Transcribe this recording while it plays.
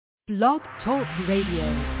Blog Talk Radio.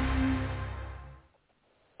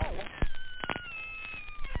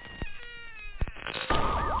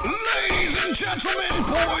 Ladies and gentlemen,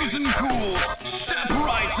 boys and ghouls, step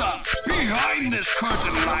right up. Behind this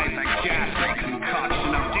curtain lies a ghastly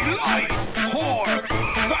concoction of delight, horror,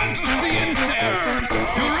 fantasy, and terror.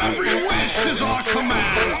 Your every wish is our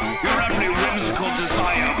command, your every whimsical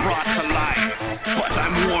desire brought to life. But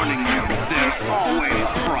I'm warning you, there's always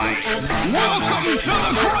a price. Welcome to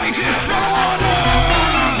the greatest show on earth!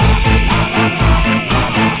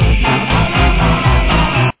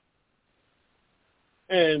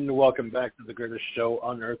 And welcome back to the greatest show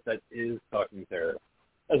on earth that is Talking Terror.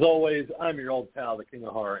 As always, I'm your old pal, the King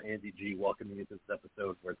of Horror, Andy G, welcoming you to this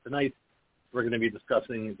episode where tonight we're going to be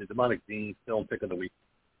discussing the demonic fiend film pick of the week,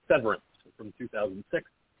 Severance, from 2006,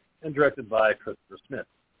 and directed by Christopher Smith.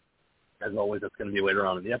 As always, that's going to be later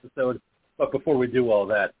on in the episode. But before we do all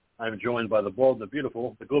that, I'm joined by the bold and the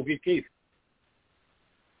beautiful, the Go Geek Keith.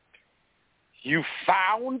 You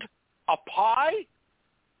found a pie?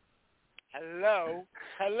 Hello,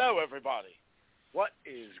 everybody. What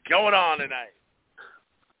is going on tonight?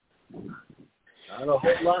 Not a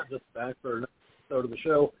whole lot, just back for another episode of the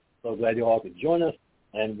show. So glad you all could join us.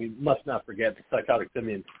 And we must not forget the psychotic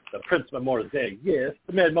simian, the Prince Memorial Day. Yes,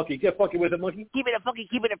 the Mad Monkey. Get funky with it, monkey. Keep it funky,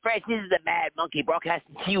 keep it fresh. This is the Mad Monkey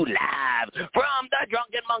broadcasting to you live from the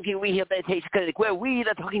Drunken Monkey Rehabilitation Clinic, where we,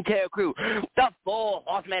 the Talking Terror crew, the four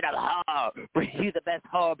horsemen of horror, bring you the best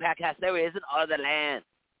horror podcast there is in all the land.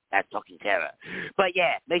 That's Talking Terror. But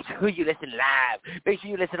yeah, make sure you listen live. Make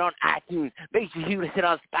sure you listen on iTunes. Make sure you listen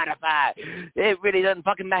on Spotify. It really doesn't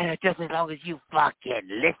fucking matter just as long as you fucking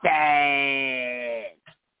listen.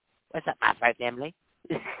 What's up, my friend family?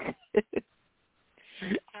 Hi,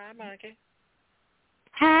 Monkey.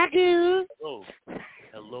 Hi, dude.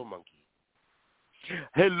 Hello, Monkey.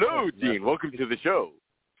 Hello, Dean. Welcome to the show.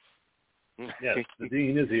 Yes, the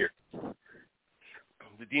Dean is here.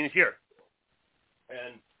 The Dean is here.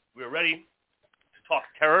 And we're ready to talk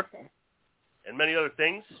terror and many other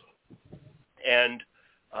things. And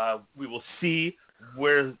we will see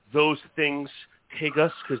where those things take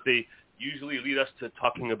us, because they usually lead us to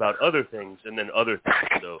talking about other things and then other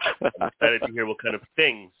things. So I'm excited to hear what kind of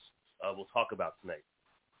things we'll talk about tonight.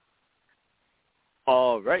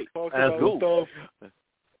 All right. As cool.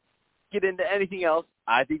 Get into anything else.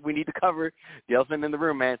 I think we need to cover the elephant in the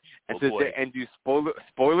room, man, and and do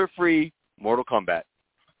spoiler-free Mortal Kombat.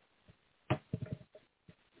 I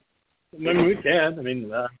mean, we can. I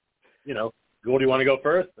mean, Go, do you want to go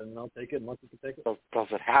first? And I'll take it, and once you can take it. Does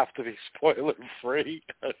it have to be spoiler-free?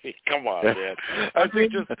 I mean, come on, man.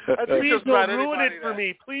 Please don't ruin it for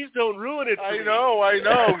me. Please don't ruin it for me. I know.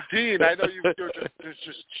 Dean, I know you're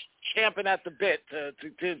just champing at the bit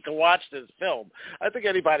to watch this film. I think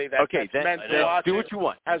anybody that's meant to watch do what you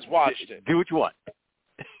want. Has watched it. Do what you want.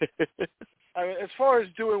 I mean, as far as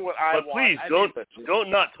doing what I want. But please,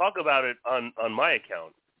 don't not talk about it on my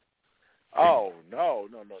account. Oh, no.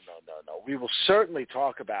 We will certainly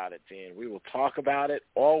talk about it, Dean. We will talk about it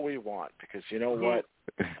all we want, because you know what?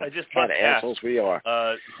 I just kind of assholes we are.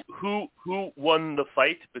 Who won the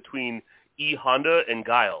fight between E. Honda and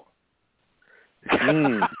Guile?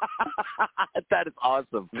 That is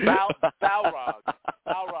awesome.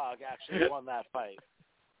 Balrog actually won that fight.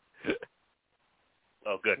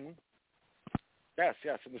 Oh, good. Yes,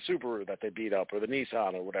 in the Subaru that they beat up, or the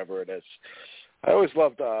Nissan, or whatever it is. I always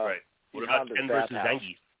loved right. What about Ken versus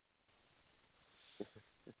Zangief?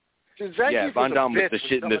 Zangief Van Damme was the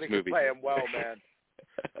shit in this movie. Play him well, man.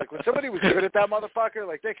 Like, when somebody was good at that motherfucker,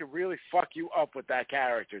 like, they could really fuck you up with that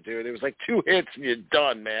character, dude. It was like 2 hits and you're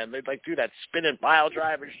done, man. They'd like do that spinning pile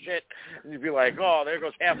driver shit, and you'd be like, oh, there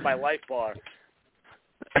goes half my life bar.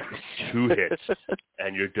 2 hits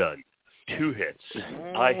and you're done. 2 hits.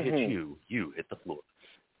 I hit you. You hit the floor.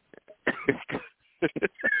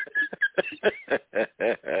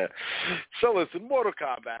 So listen, Mortal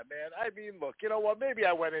Kombat, man. I mean, look, you know what? Maybe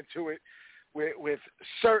I went into it with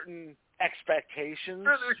certain expectations.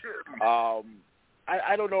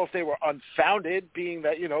 I don't know if they were unfounded, being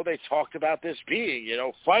that, they talked about this being,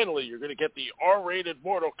 finally you're going to get the R-rated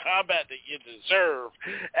Mortal Kombat that you deserve.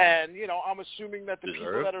 And, I'm assuming that the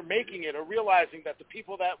people that are making it are realizing that the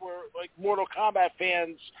people that were, like, Mortal Kombat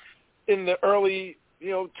fans in the early,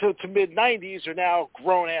 to mid-'90s are now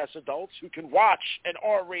grown-ass adults who can watch an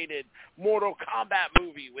R-rated Mortal Kombat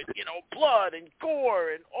movie with, blood and gore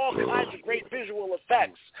and all kinds of great visual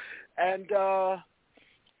effects. And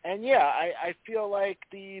yeah, I feel like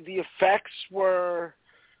the effects were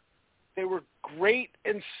great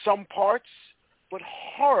in some parts, but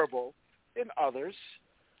horrible in others.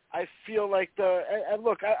 I feel like and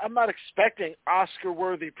look, I'm not expecting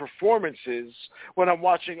Oscar-worthy performances when I'm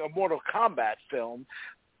watching a Mortal Kombat film,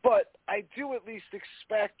 but I do at least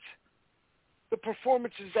expect the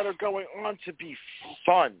performances that are going on to be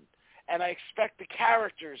fun. And I expect the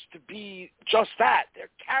characters to be just that. They're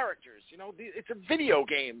characters. You know, it's a video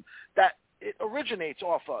game that it originates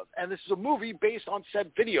off of. And this is a movie based on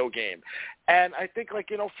said video game. And I think, like,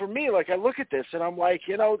 you know, for me, like, I look at this and I'm like,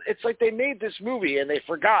 you know, it's like they made this movie and they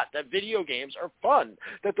forgot that video games are fun,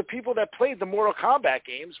 that the people that played the Mortal Kombat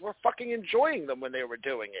games were fucking enjoying them when they were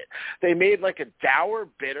doing it. They made, like, a dour,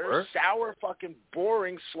 bitter, sour, fucking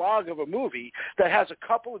boring slog of a movie that has a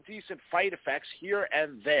couple of decent fight effects here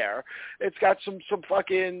and there. It's got some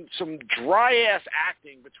dry-ass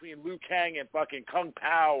acting between Liu Kang and fucking Kung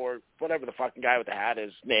Pao or whatever the fucking guy with the hat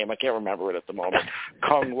is name. I can't remember it at the moment.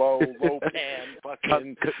 Kung Lo, Lo Pan,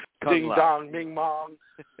 fucking Ding Dong, Ming Mong,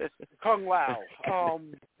 Kung Lao.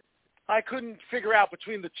 I couldn't figure out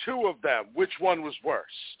between the two of them which one was worse.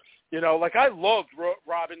 You know, like I loved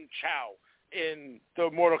Robin Chow in the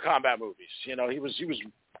Mortal Kombat movies. You know, he was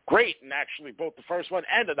great in actually both the first one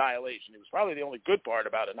and Annihilation. He was probably the only good part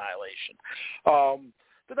about Annihilation.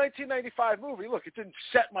 The 1995 movie, look, it didn't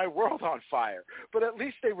set my world on fire, but at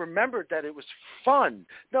least they remembered that it was fun.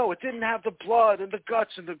 No, it didn't have the blood and the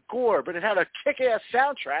guts and the gore, but it had a kick-ass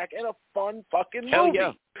soundtrack and a fun fucking movie. Hell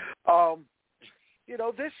yeah. You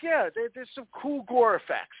know, there's some cool gore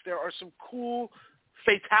effects. There are some cool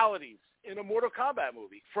fatalities in a Mortal Kombat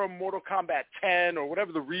movie from Mortal Kombat 10 or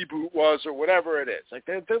whatever the reboot was or whatever it is. Like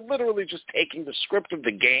they're literally just taking the script of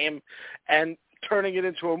the game and turning it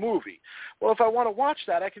into a movie. Well, if I want to watch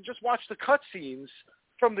that, I can just watch the cutscenes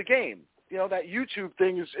from the game. You know, that YouTube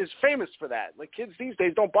thing is famous for that. Like kids these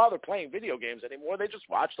days don't bother playing video games anymore. They just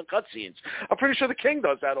watch the cutscenes. I'm pretty sure the King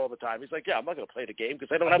does that all the time. He's like, yeah, I'm not going to play the game because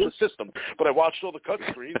I don't have the system, but I watched all the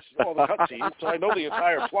cutscenes, so I know the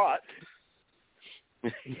entire plot.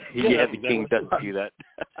 Yeah, the King does do that.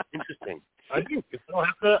 Interesting. I do.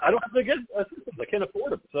 I don't have to get systems. I can't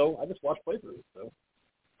afford them, so I just watch playthroughs. So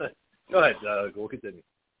go ahead. We'll continue.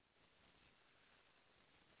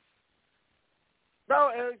 No,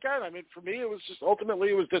 and again, I mean, for me, it was just ultimately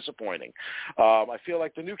it was disappointing. I feel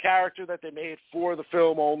like the new character that they made for the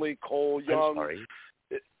film only, Cole Young,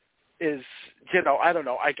 is, you know, I don't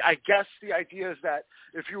know. I guess the idea is that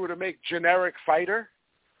if you were to make generic fighter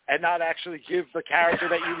and not actually give the character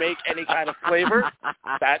that you make any kind of flavor,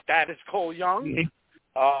 that is Cole Young.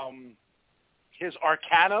 His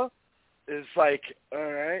Arcana is like,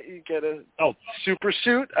 all right, you get a super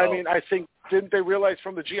suit. I mean, I think, didn't they realize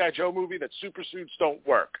from the G.I. Joe movie that super suits don't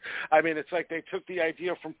work? I mean, it's like they took the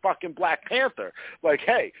idea from fucking Black Panther. Like,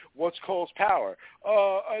 hey, what's Cole's power?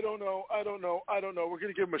 I don't know. We're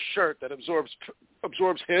going to give him a shirt that absorbs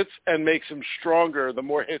hits and makes him stronger the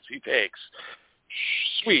more hits he takes.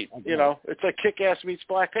 Sweet, you know, it's like Kick-Ass meets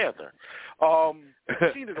Black Panther. I've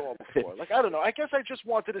seen it all before. Like, I don't know. I guess I just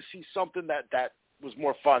wanted to see something that was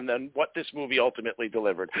more fun than what this movie ultimately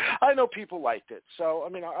delivered. I know people liked it, so I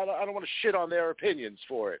mean, I don't want to shit on their opinions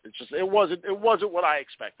for it. It's just it wasn't what I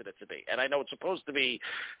expected it to be, and I know it's supposed to be,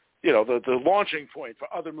 you know, the launching point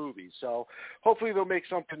for other movies. So hopefully they'll make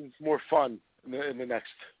something more fun in the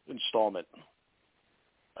next installment.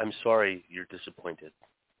 I'm sorry you're disappointed.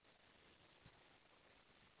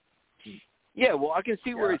 Yeah, well, I can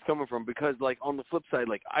see where he's coming from because, like, on the flip side,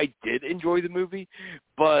 like, I did enjoy the movie,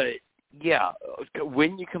 but, yeah,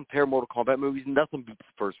 when you compare Mortal Kombat movies, nothing beats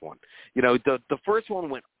the first one. You know, the first one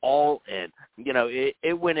went all in. You know,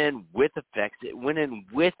 it went in with effects. It went in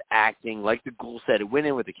with acting. Like the Ghoul said, it went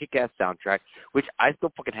in with a kick-ass soundtrack, which I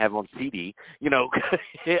still fucking have on CD. You know,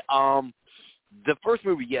 the first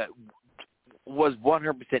movie, was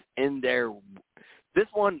 100% in there. This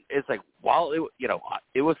one is like, while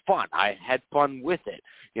it was fun. I had fun with it.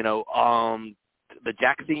 You know, the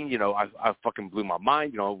Jack scene, you know, I fucking blew my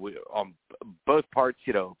mind. You know, on both parts,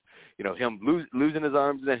 you know, him losing his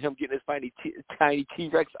arms and then him getting his tiny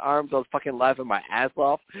T-Rex arms. I was fucking laughing my ass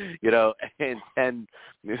off. You know, and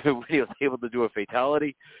when he was able to do a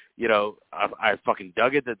fatality, you know, I fucking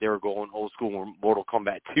dug it that they were going old school Mortal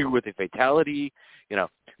Kombat 2 with a fatality. You know,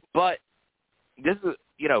 but this is,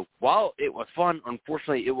 you know, while it was fun,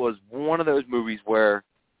 unfortunately, it was one of those movies where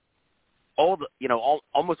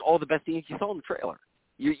almost all the best scenes you saw in the trailer.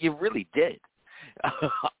 You really did.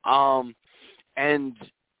 And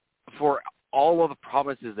for all of the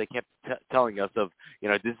promises they kept telling us of, you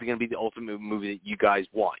know, this is going to be the ultimate movie that you guys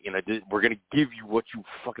want. You know, we're going to give you what you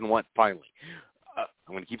fucking want finally. I'm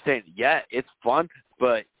going to keep saying, yeah, it's fun,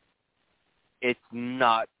 but it's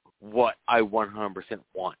not what I 100%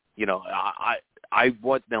 want. You know, I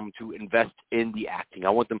want them to invest in the acting. I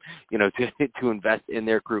want them, to invest in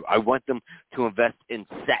their crew. I want them to invest in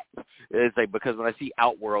sets. It's like, because when I see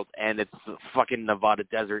Outworld and it's fucking Nevada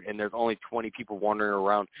desert and there's only 20 people wandering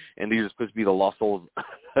around and these are supposed to be the lost souls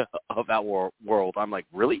of Outworld, I'm like,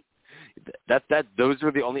 really? Those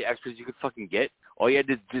are the only extras you could fucking get? All you had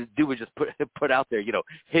to do was just put out there,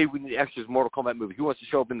 hey, we need extras, Mortal Kombat movie. Who wants to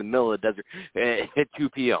show up in the middle of the desert at 2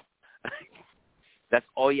 p.m.? That's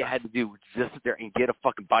all you had to do, was just sit there and get a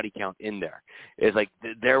fucking body count in there. It's like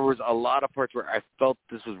there was a lot of parts where I felt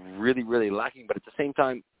this was really, really lacking, but at the same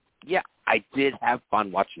time, yeah, I did have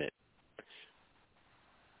fun watching it.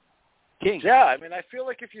 King. Yeah, I mean, I feel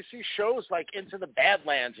like if you see shows like Into the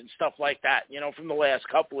Badlands and stuff like that, from the last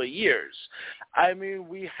couple of years, I mean,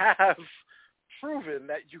 we have proven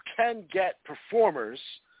that you can get performers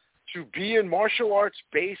to be in martial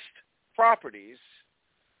arts-based properties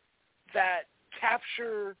that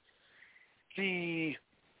capture the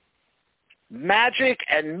magic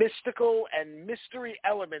and mystical and mystery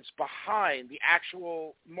elements behind the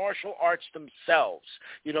actual martial arts themselves.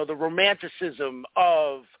 The romanticism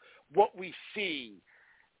of what we see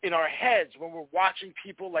in our heads when we're watching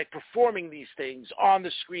people like performing these things on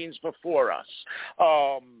the screens before us,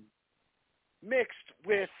 mixed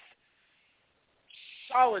with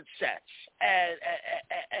solid sets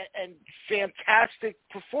and fantastic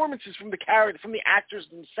performances from the actors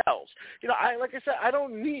themselves. Like I said, I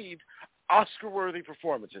don't need Oscar-worthy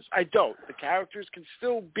performances. I don't. The characters can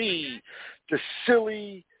still be the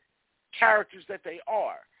silly characters that they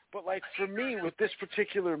are. But, like, for me, with this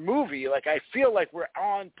particular movie, like, I feel like we're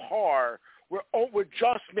on par. We're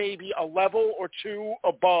just maybe a level or two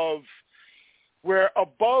above. We're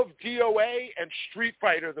above DOA and Street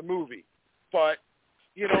Fighter, the movie. But,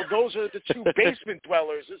 those are the two basement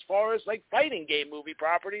dwellers as far as, like, fighting game movie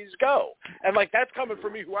properties go. And, like, that's coming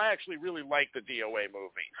from me, who I actually really like the DOA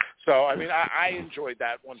movie. So, I mean, I enjoyed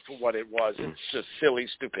that one for what it was. It's just silly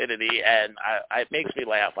stupidity, and it makes me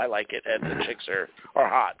laugh. I like it, and the chicks are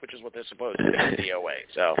hot, which is what they're supposed to be in DOA.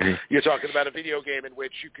 So, you're talking about a video game in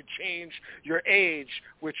which you could change your age,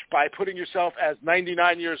 which by putting yourself as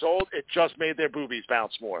 99 years old, it just made their boobies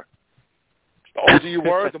bounce more. The older you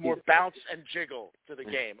were, the more bounce and jiggle to the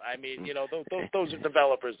game. I mean, those are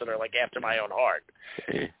developers that are like after my own heart.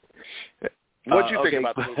 What do you think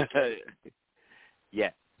about the movie?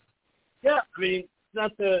 Yeah, I mean,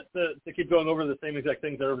 not to keep going over the same exact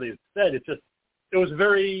things that everybody said. It was a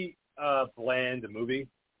very bland movie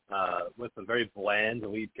with a very bland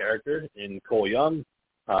lead character in Cole Young.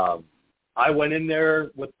 I went in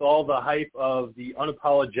there with all the hype of the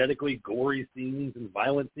unapologetically gory scenes and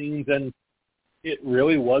violent scenes, and it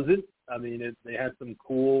really wasn't. I mean, they had some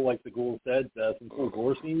cool, like the Ghoul said, some cool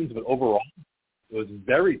gore scenes, but overall, it was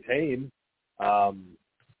very tame.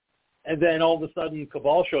 And then all of a sudden,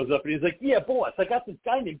 Cabal shows up, and he's like, yeah, boss, I got this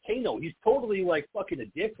guy named Kano. He's totally, like, fucking a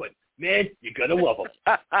dick, but, man, you're going to love him.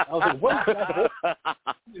 I was like, what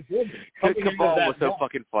is that? Cabal was so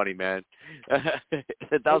fucking funny, man. That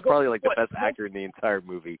was probably, like, the best actor in the entire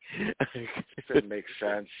movie. It makes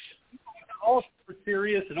sense. All super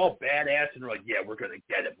serious and all badass, and they're like, yeah, we're going to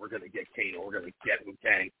get him. We're going to get Kano. We're going to get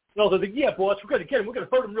Wu-Tang. And I was like, yeah, boss, we're going to get him. We're going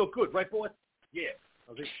to hurt him real good, right, boss? Yeah.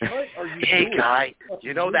 I was like, what are you doing? Guy,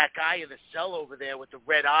 that guy in the cell over there with the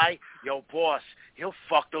red eye? Yo, boss, he'll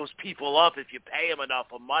fuck those people up if you pay him enough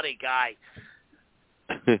money, guy.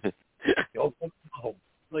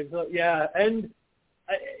 Yeah, and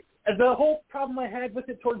the whole problem I had with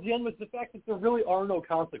it towards the end was the fact that there really are no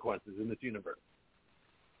consequences in this universe.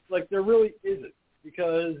 Like, there really isn't,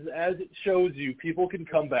 because as it shows you, people can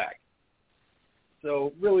come back.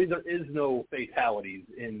 So, really, there is no fatalities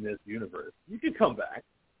in this universe. You can come back.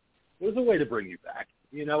 There's a way to bring you back,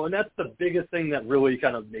 and that's the biggest thing that really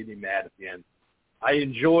kind of made me mad at the end. I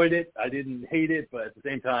enjoyed it. I didn't hate it, but at the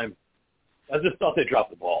same time, I just thought they dropped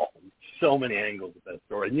the ball. So many angles of that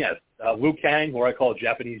story. And yes, Liu Kang, or I call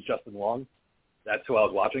Japanese Justin Long, that's who I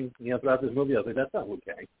was watching throughout this movie. I was like, that's not Liu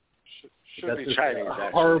Kang. Should be Chinese,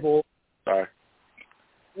 horrible. Sorry.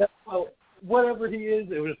 Yeah, well, whatever he is,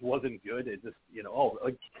 it just wasn't good. It just,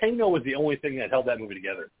 Kano was the only thing that held that movie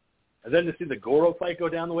together. And then to see the Goro fight go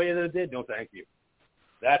down the way that it did, no thank you.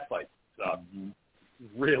 That fight sucked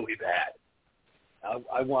really bad.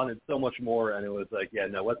 I wanted so much more, and it was like, yeah,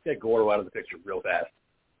 no, let's get Goro out of the picture real fast,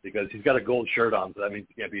 because he's got a gold shirt on, so that means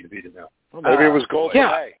he can't be defeated now. Well, maybe it was gold.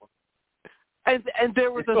 Yeah. And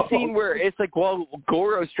there was a scene where it's like, well,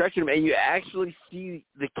 Goro's stretching him, and you actually see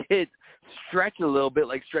the kid stretch a little bit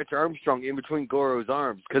like Stretch Armstrong in between Goro's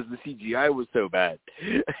arms because the CGI was so bad.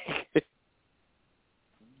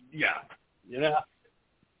 Yeah.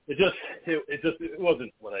 it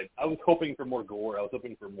wasn't what I was hoping for. More gore. I was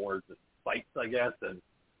hoping for more just fights, I guess. And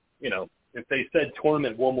if they said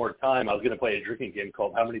tournament one more time, I was going to play a drinking game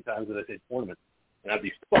called How Many Times Did I Say Tournament? And I'd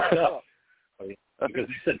be fucked up because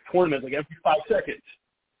they said tournament like every 5 seconds.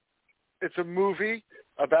 It's a movie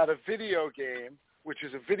about a video game, which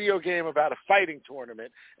is a video game about a fighting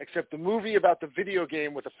tournament, except the movie about the video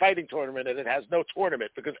game with a fighting tournament, and it has no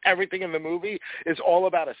tournament because everything in the movie is all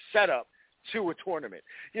about a setup to a tournament.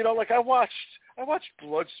 Like I watched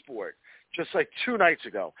Bloodsport just like 2 nights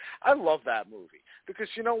ago. I love that movie because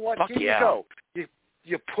you know what? Here you go.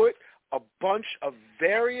 You put a bunch of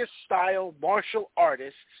various style martial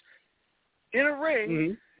artists in a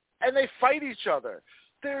ring, and they fight each other.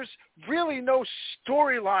 There's really no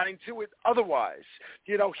storyline to it otherwise.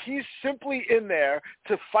 He's simply in there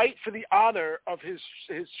to fight for the honor of his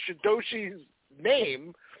Shidoshi's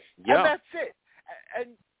name, and that's it. And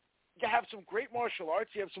you have some great martial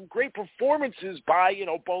arts. You have some great performances by,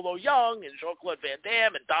 Bolo Young and Jean-Claude Van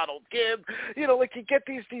Damme and Donald Gibb. Like you get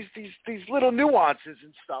these little nuances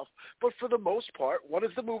and stuff. But for the most part, what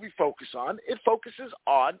does the movie focus on? It focuses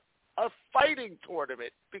on a fighting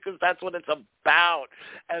tournament because that's what it's about.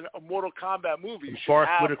 And a Mortal Kombat movie should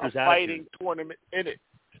have a fighting tournament in it.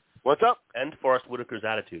 What's up? And Forrest Whitaker's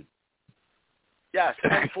attitude. Yes,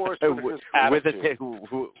 and Forrest Whitaker's attitude.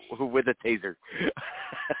 With a taser.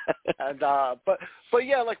 And but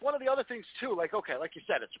yeah, like one of the other things too, like okay, like you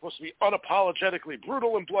said, it's supposed to be unapologetically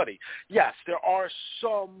brutal and bloody. Yes, there are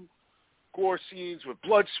some gore scenes with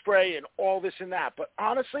blood spray and all this and that. But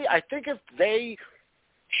honestly, I think if they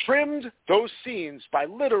trimmed those scenes by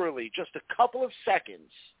literally just a couple of seconds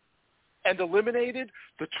and eliminated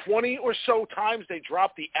the 20 or so times they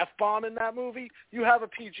dropped the F-bomb in that movie, you have a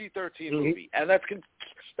PG-13 movie. And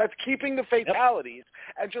that's keeping the fatalities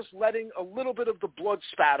and just letting a little bit of the blood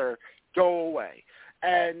spatter go away.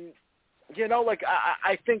 And,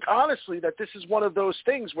 I think honestly that this is one of those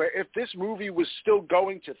things where if this movie was still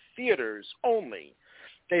going to theaters only,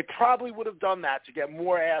 they probably would have done that to get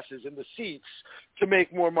more asses in the seats to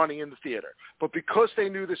make more money in the theater. But because they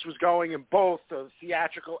knew this was going in both the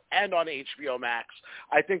theatrical and on HBO Max,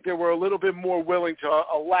 I think they were a little bit more willing to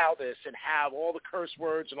allow this and have all the curse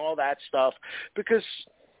words and all that stuff because,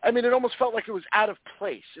 it almost felt like it was out of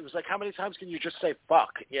place. It was like, how many times can you just say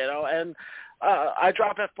fuck, And I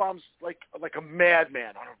drop F-bombs like a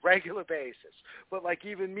madman on a regular basis. But like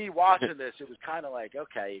even me watching this, it was kind of like,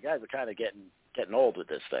 okay, you guys are kind of getting old with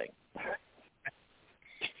this thing.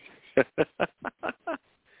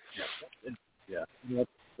 Yeah, that's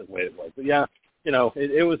the way it was. But yeah,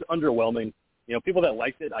 it was underwhelming. People that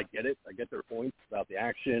liked it, I get it. I get their points about the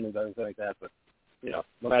action and everything like that. But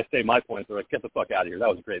when I say my points, they're like, get the fuck out of here. That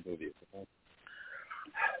was a great movie.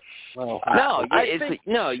 Well,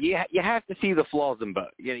 you have to see the flaws in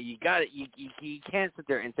both. You got it. You can't sit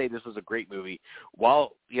there and say this was a great movie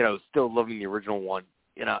while still loving the original one.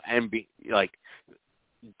 And be like,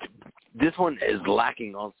 this one is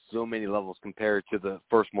lacking on so many levels compared to the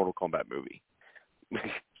first Mortal Kombat movie.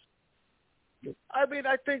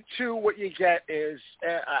 I think too, what you get is,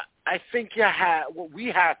 I think what we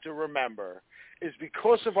have to remember is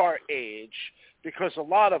because of our age, because a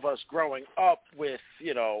lot of us growing up with,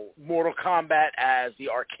 Mortal Kombat as the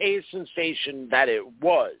arcade sensation that it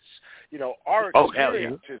was, our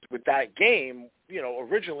experiences with that game,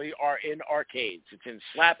 originally are in arcades. It's in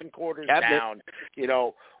slapping quarters down,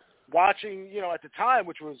 watching, at the time,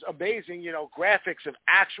 which was amazing, graphics of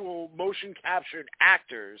actual motion captured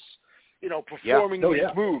actors, performing these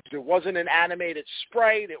moves. It wasn't an animated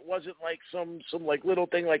sprite. It wasn't like some like little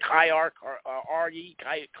thing like Hi Arc or R-E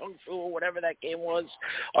Kung Fu or whatever that game was.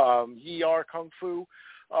 Yi-R Kung Fu.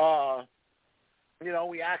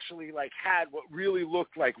 We actually like had what really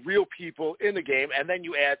looked like real people in the game, and then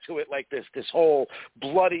you add to it like this whole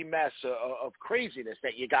bloody mess of craziness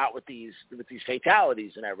that you got with these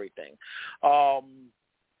fatalities and everything.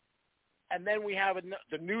 And then we have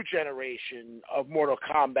the new generation of Mortal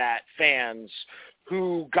Kombat fans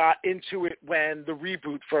who got into it when the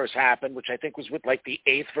reboot first happened, which I think was with like the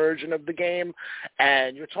 8th version of the game.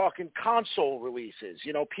 And you're talking console releases,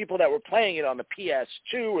 people that were playing it on the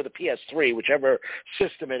PS2 or the PS3, whichever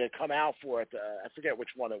system it had come out for. I forget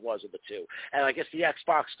which one it was of the two. And I guess the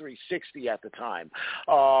Xbox 360 at the time.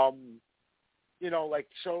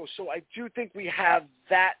 So I do think we have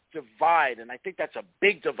that divide, and I think that's a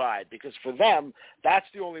big divide because for them, that's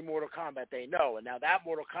the only Mortal Kombat they know. And now that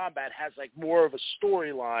Mortal Kombat has like more of a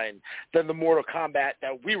storyline than the Mortal Kombat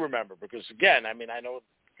that we remember because, again, I know,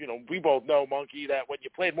 we both know, Monkey, that when you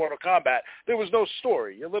played Mortal Kombat, there was no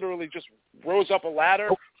story. You literally just rose up a ladder,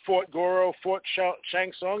 fought Goro, fought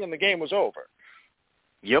Shang Tsung, and the game was over.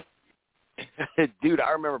 Yep. Dude,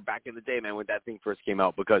 I remember back in the day, man, when that thing first came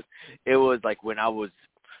out, because it was like when I was,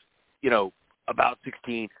 about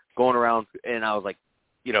 16, going around, and I was like,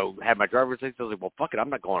 had my driver's license. I was like, well, fuck it, I'm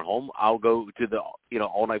not going home. I'll go to the,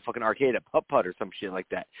 all-night fucking arcade at Putt-Putt or some shit like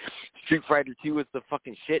that. Street Fighter 2 was the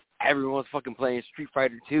fucking shit. Everyone was fucking playing Street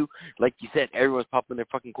Fighter 2. Like you said, everyone was popping their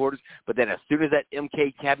fucking quarters. But then as soon as that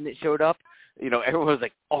MK cabinet showed up, everyone was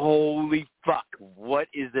like, holy fuck, what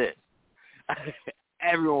is this?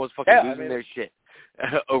 Everyone was fucking losing their shit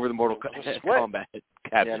over the Mortal Kombat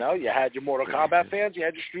cabinet. You had your Mortal Kombat fans, you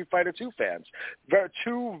had your Street Fighter 2 fans.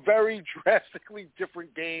 Two very drastically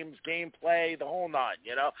different games, gameplay, the whole nine,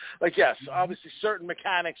 Like, yes, obviously certain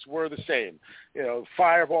mechanics were the same.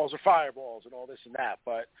 Fireballs are fireballs and all this and that.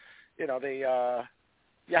 But, you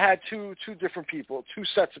had two different people, two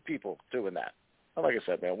sets of people doing that. And like I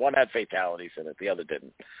said, man, one had fatalities in it, the other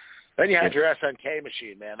didn't. Then you had your SNK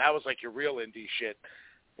machine, man. That was like your real indie shit.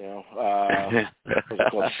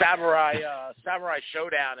 Samurai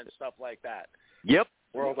Showdown and stuff like that. Yep.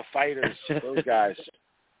 World of Fighters, those guys.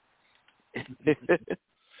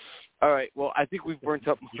 All right. Well, I think we've burnt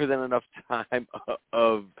up more than enough time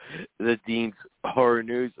of the Dean's horror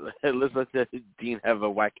news. Let's let Dean have a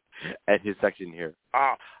whack at his section here.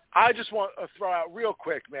 I just want to throw out real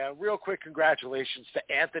quick, man, congratulations to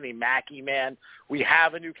Anthony Mackie, man. We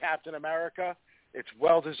have a new Captain America. It's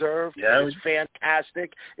well-deserved. Yeah. It's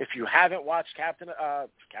fantastic. If you haven't watched Captain America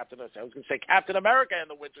and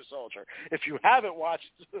the Winter Soldier. If you haven't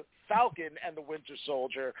watched Falcon and the Winter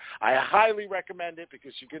Soldier, I highly recommend it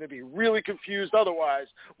because you're going to be really confused otherwise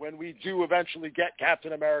when we do eventually get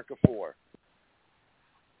Captain America 4.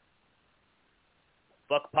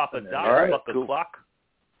 Fuck Papa Doc, right, fuck the clock.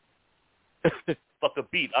 Fuck a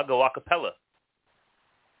beat, I'll go a cappella.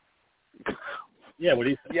 Yeah, what do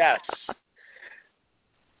you think? Yes.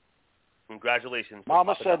 Congratulations.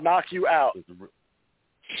 Mama Papa said Doc. knock you out.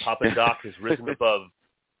 Papa Doc has risen above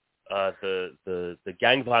the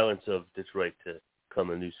gang violence of Detroit to become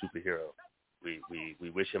a new superhero. We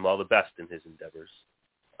wish him all the best in his endeavors.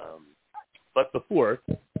 But before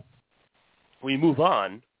we move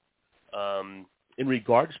on, in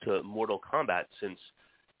regards to Mortal Kombat, since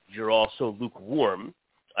you're all so lukewarm,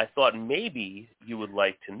 I thought maybe you would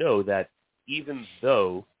like to know that even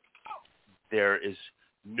though there is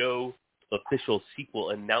no official sequel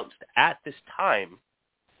announced at this time,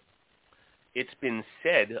 it's been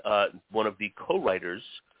said, one of the co-writers,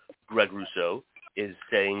 Greg Russo, is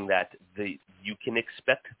saying that you can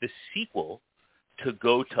expect the sequel to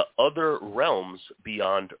go to other realms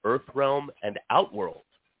beyond Earthrealm and Outworld,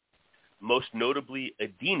 most notably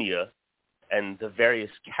Edenia and the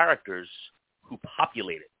various characters who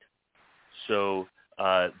populate it. So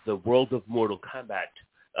the world of Mortal Kombat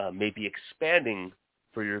may be expanding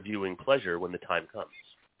for your viewing pleasure when the time comes.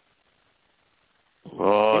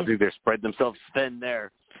 Oh, I think they're spread themselves thin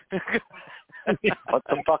there. What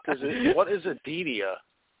the fuck is it? What is Edenia?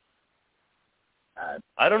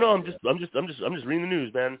 I don't know. I'm just reading the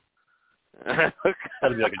news, man. I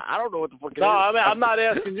don't know what the fuck it is. No, I'm not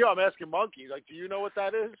asking you. I'm asking Monkey. Like, do you know what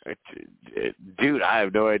that is? Dude, I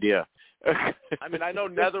have no idea. I mean, I know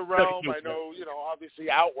Netherrealm. I know,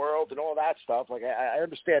 obviously Outworld and all that stuff. Like, I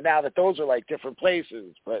understand now that those are like different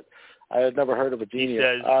places, but I had never heard of Edenia. He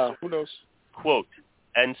says, who knows? Quote,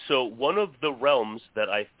 and so one of the realms that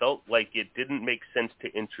I felt like it didn't make sense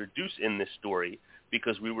to introduce in this story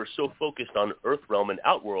because we were so focused on Earthrealm and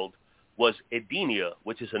Outworld was Edenia,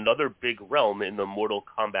 which is another big realm in the Mortal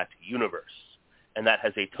Kombat universe. And that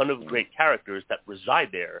has a ton of great characters that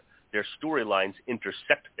reside there. Their storylines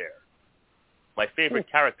intersect there. My favorite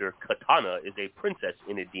character, Katana, is a princess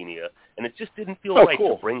in Edenia, and it just didn't feel right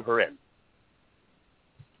to bring her in.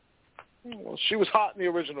 Well, she was hot in the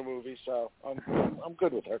original movie, so I'm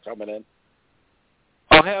good with her coming in.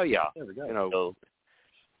 Oh, hell yeah. There we go.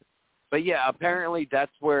 But yeah, apparently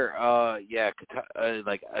that's where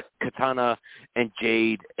Katana and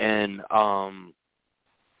Jade and all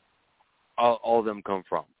of them come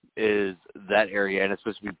from, is that area, and it's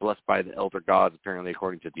supposed to be blessed by the elder gods, apparently,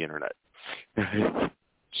 according to the internet.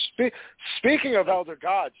 Speaking of elder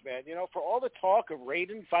gods, man, for all the talk of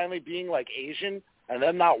Raiden finally being like Asian and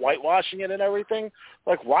them not whitewashing it and everything,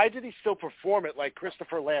 like, why did he still perform it like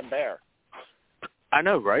Christopher Lambert? I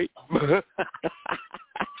know, right?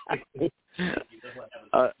 I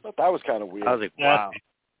thought that was kind of weird. I was like, wow.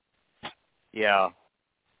 Yeah.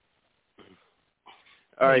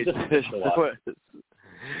 All right.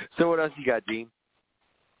 So what else you got, Dean?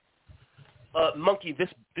 Monkey,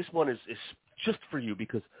 this one is just for you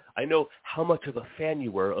because I know how much of a fan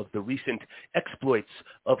you were of the recent exploits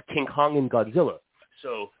of King Kong and Godzilla.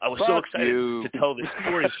 So I was so excited to tell this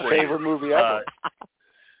story for you. Favorite movie ever.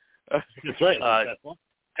 That's right.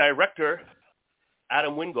 Director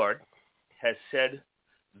Adam Wingard has said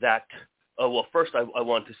that. Well, first I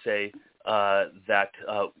want to say that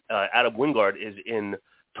Adam Wingard is in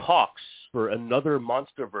talks for another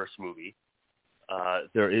MonsterVerse movie.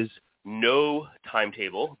 There is no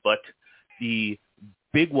timetable, but the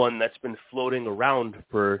big one that's been floating around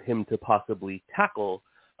for him to possibly tackle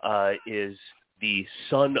is the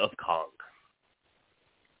Son of Kong.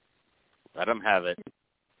 Let him have it.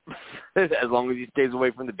 As long as he stays away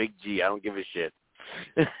from the big G, I don't give a shit.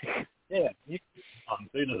 Yeah, so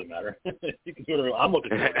it doesn't matter. You can do it. I'm looking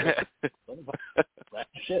for it. That's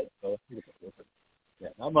shit. So, yeah,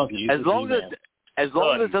 I'm monkey. As long as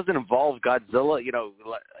it doesn't involve Godzilla,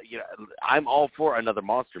 I'm all for another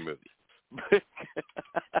monster movie.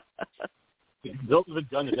 Godzilla's been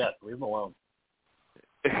done to death. Leave him alone.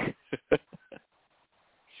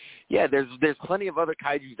 Yeah, there's plenty of other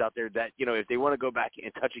kaijus out there that, if they want to go back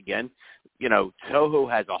and touch again, Toho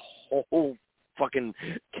has a whole fucking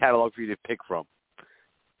catalog for you to pick from.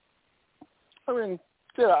 I mean,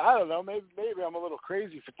 I don't know. Maybe I'm a little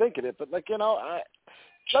crazy for thinking it, but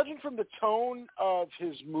judging from the tone of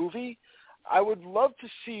his movie, I would love to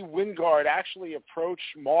see Wingard actually approach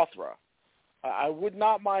Mothra. I would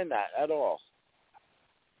not mind that at all.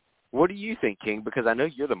 What do you think, King? Because I know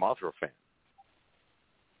you're the Mothra fan.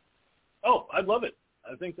 Oh, I'd love it.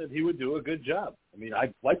 I think that he would do a good job. I mean,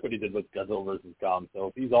 I like what he did with Godzilla vs. Kong. So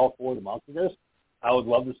if he's all for the MonsterVerse, I would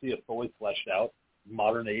love to see a fully fleshed out,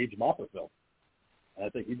 modern age Mothra film. And I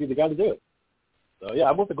think he'd be the guy to do it. So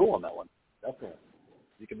yeah, I'm with the goal on that one. Definitely.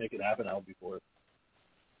 If you can make it happen, I would be for it.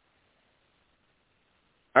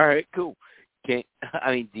 All right, cool. Dean?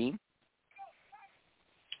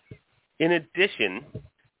 In addition,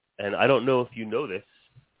 and I don't know if you know this,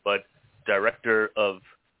 but director of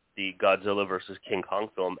the Godzilla vs. King Kong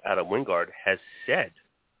film, Adam Wingard, has said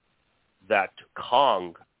that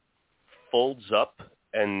Kong folds up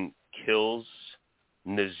and kills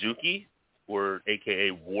Nezuki, or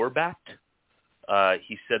a.k.a. Warbat.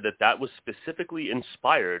 He said that was specifically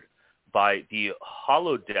inspired by the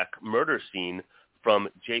holodeck murder scene from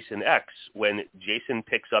Jason X when Jason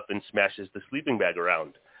picks up and smashes the sleeping bag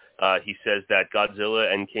around. He says that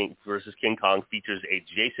Godzilla and King vs. King Kong features a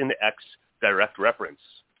Jason X direct reference.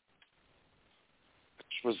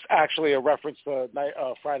 Which was actually a reference to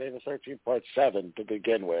Friday the 13th Part 7 to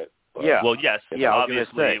begin with. But, yeah. Well, yes. Yeah,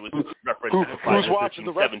 obviously it was a reference to Friday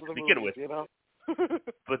the 13th to begin with.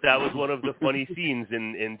 But that was one of the funny scenes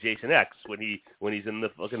in Jason X when he's in the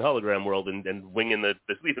fucking hologram world and winging the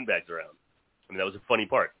sleeping bags around. I mean, that was a funny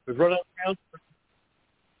part. We've run out of rounds.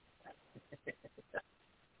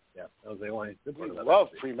 Yeah, that was the only good part of that. Love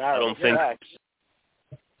premarital sex.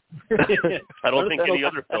 I don't think any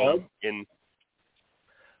other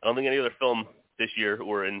film this year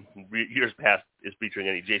or in years past is featuring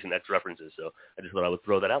any Jason X references. So I just thought I would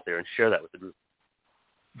throw that out there and share that with the group.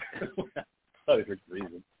 Probably for good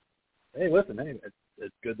reason. Hey, listen,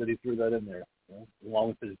 it's good that he threw that in there, along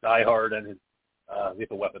with his Die Hard and his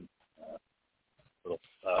Lethal Weapon.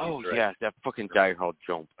 Yeah, that fucking Die Hard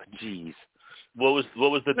jump. Jeez. What was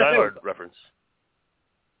the Die Hard reference?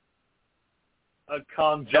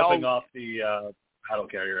 Kong jumping off the battle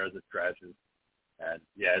carrier as it crashes, and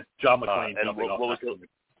yeah, it's John McClane jumping off. What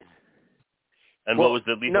was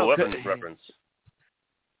the Lethal Weapon reference?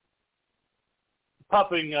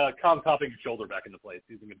 Kong popping his shoulder back into place,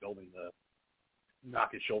 using a building to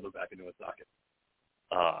knock his shoulder back into a socket.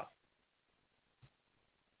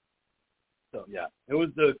 So yeah, it was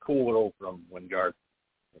the cool little from Wingard.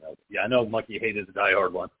 I know Monkey hated the Die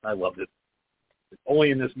Hard one. I loved it.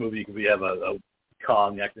 Only in this movie could we have a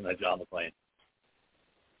Kong acting like John McClane.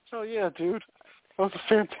 Oh yeah, dude, that was a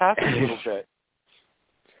fantastic little bit.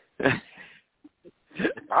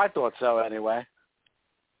 I thought so anyway.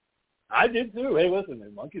 I did too. Hey, listen,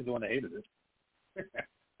 Monkey's the one that hated it.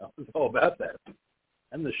 I was all about that.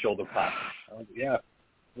 And the shoulder pop. I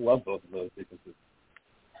love both of those sequences.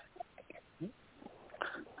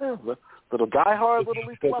 Yeah, little Die Hard, little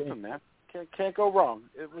Lethal Weapon, man. Can't go wrong.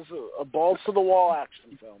 It was a balls to the wall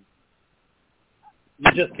action film.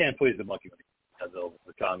 You just can't please the monkey when he does over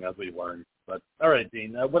the Kong, as we learned. But all right,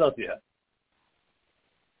 Dean, what else do you have?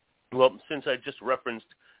 Well, since I just referenced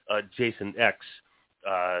Jason X,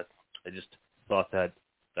 I just thought that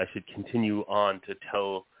I should continue on to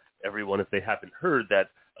tell everyone, if they haven't heard, that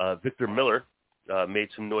Victor Miller made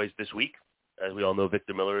some noise this week. As we all know,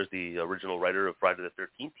 Victor Miller is the original writer of Friday the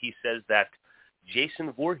 13th. He says that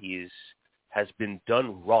Jason Voorhees has been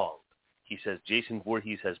done wrong. He says Jason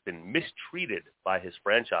Voorhees has been mistreated by his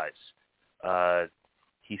franchise.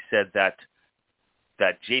 he said that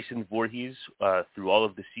Jason Voorhees, through all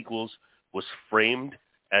of the sequels, was framed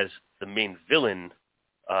as the main villain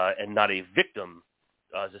and not a victim.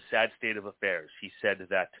 Is a sad state of affairs. He said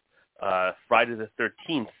that Friday the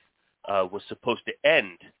 13th was supposed to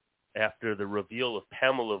end after the reveal of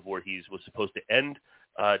Pamela Voorhees was supposed to end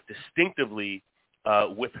distinctively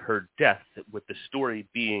with her death, with the story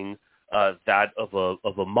being that of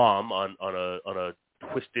a mom on a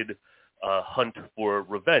twisted hunt for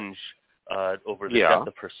revenge over the death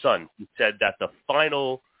of her son. He said that the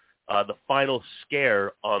final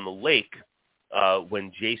scare on the lake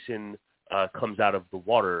when Jason comes out of the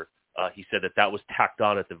water, he said that was tacked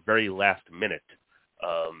on at the very last minute.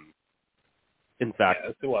 In fact,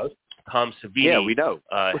 yes, it was. Tom Savini. Yeah, we know.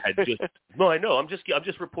 Had just no, I know. I'm just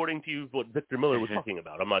reporting to you what Victor Miller was talking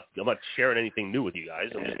about. I'm not sharing anything new with you guys.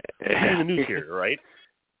 I'm just reading the news here, right?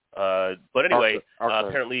 But anyway,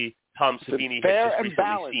 apparently Tom Savini had just recently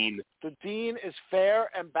balanced. seen. The Dean is fair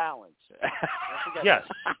and balanced. Yes.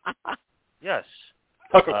 Yes.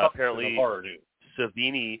 Apparently,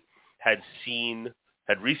 Savini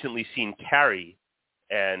had recently seen Carrie,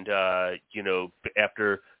 and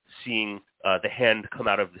after seeing the hand come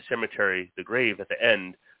out of the cemetery, the grave at the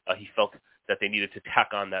end, he felt that they needed to tack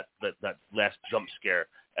on that last jump scare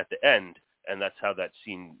at the end, and that's how that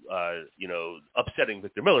scene, upsetting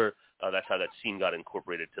Victor Miller, that's how that scene got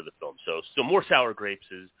incorporated to the film. So still more sour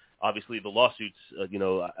grapes is obviously the lawsuits,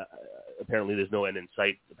 apparently there's no end in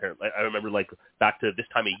sight. Apparently, I remember back to this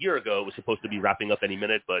time a year ago, it was supposed to be wrapping up any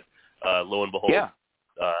minute, but lo and behold,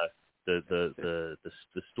 the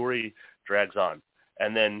story drags on.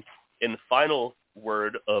 And then in the final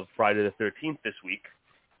word of Friday the 13th this week,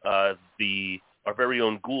 our very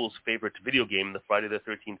own Ghoul's favorite video game, the Friday the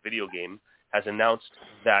 13th video game, has announced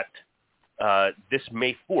that this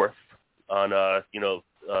May 4th, on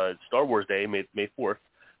Star Wars Day, May 4th,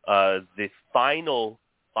 the final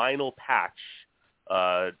patch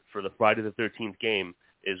for the Friday the 13th game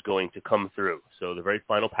is going to come through. So the very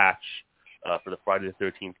final patch for the Friday the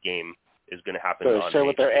 13th game is going to happen on May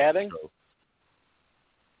what they're 4th. adding? So,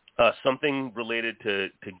 something related to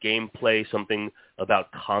gameplay, something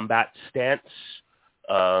about combat stance,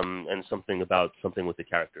 and something with the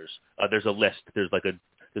characters. There's a list. There's like a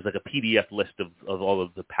PDF list of all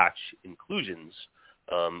of the patch inclusions,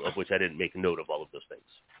 of which I didn't make note of all of those things.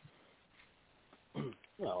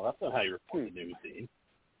 Well, that's not how you report the news, Dean.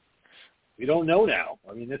 We don't know now.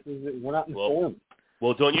 I mean, we're not informed.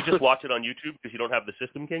 Well, don't you just watch it on YouTube because you don't have the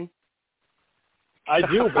system, King? I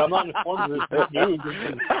do, but I'm not informed of this news.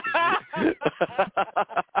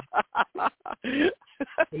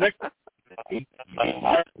 The next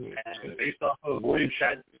based off of William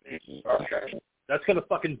Shatner. That's going to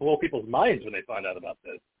fucking blow people's minds when they find out about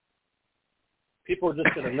this. People are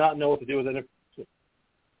just going to not know what to do with it.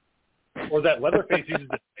 Or that Leatherface uses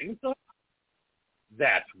the same stuff?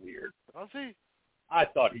 That's weird. I'll see. I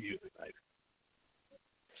thought he used a knife.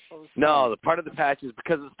 No, the part of the patch is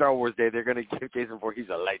because of Star Wars Day, they're going to give Jason Voorhees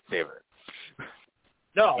a lightsaber.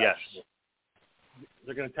 No. Yes.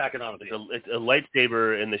 They're going to tack it on. It's a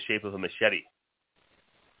lightsaber in the shape of a machete.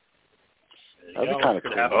 That'd be kind of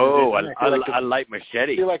cool. Oh, I like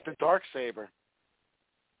machete. Be like the dark saber.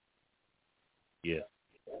 Yeah.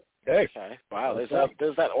 Okay. Wow. There's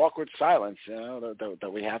that awkward silence,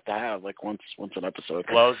 that we have to have once an episode.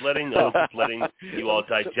 Well, I was letting you all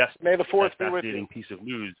digest May the Fourth that be with you. fascinating piece of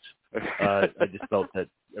news. I just felt that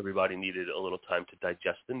everybody needed a little time to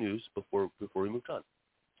digest the news before we moved on.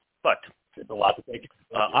 But it's a lot to take.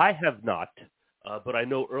 I have not, but I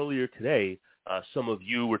know earlier today some of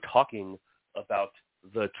you were talking about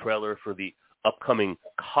the trailer for the upcoming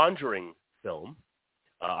Conjuring film.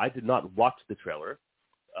 I did not watch the trailer.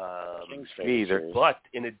 Me either. But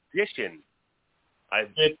in addition, I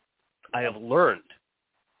have learned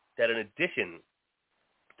that in addition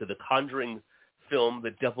to the Conjuring film,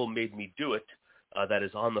 The Devil Made Me Do It, that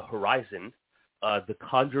is on the horizon, the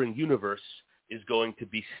Conjuring universe is going to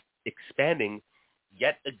be expanding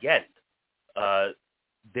yet again.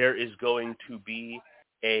 There is going to be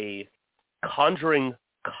a Conjuring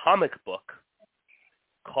comic book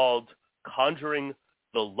called Conjuring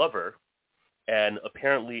the Lover, and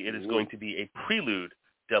apparently it is going to be a prelude,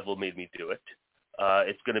 Devil Made Me Do It.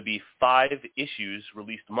 It's going to be 5 issues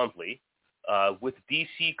released monthly with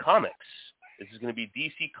DC Comics. This is going to be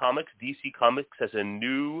DC Comics. DC Comics has a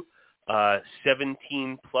new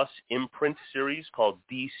 17-plus imprint series called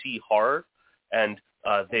DC Horror, and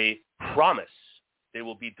they promise they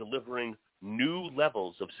will be delivering new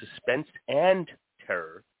levels of suspense and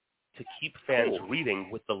terror to keep fans reading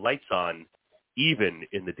with the lights on, even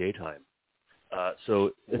in the daytime.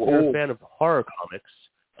 So if you're a fan of horror comics,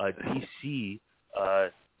 DC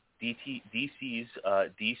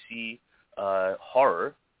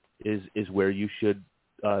horror is where you should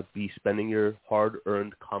be spending your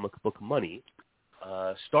hard-earned comic book money,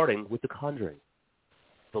 starting with The Conjuring,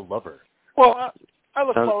 The Lover. Well, I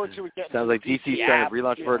look forward to it getting. Sounds like DC's trying to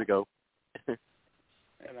relaunch Vertigo.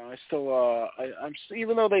 I still, I'm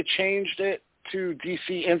even though they changed it to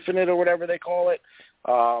DC Infinite or whatever they call it,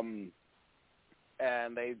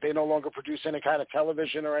 and they no longer produce any kind of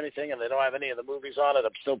television or anything, and they don't have any of the movies on it.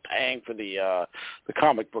 I'm still paying for the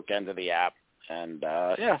comic book end of the app, and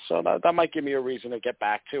so that might give me a reason to get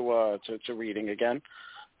back to reading again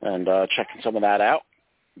and checking some of that out.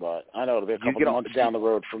 But I know it'll be a couple of months down the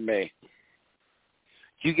road for me.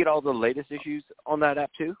 Do you get all the latest issues on that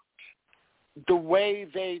app too? The way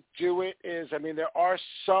they do it is, I mean, there are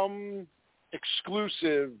some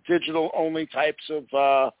exclusive digital-only types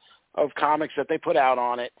of comics that they put out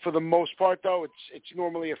on it. For the most part, though, it's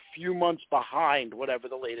normally a few months behind whatever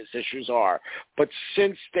the latest issues are. But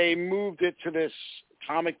since they moved it to this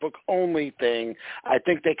comic book only thing, I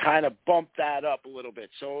think they kind of bumped that up a little bit.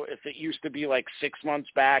 So if it used to be like 6 months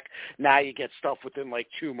back, now you get stuff within like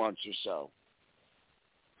 2 months or so.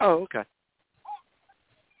 Oh, okay.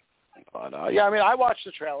 But I mean, I watched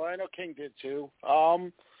the trailer. I know King did too. I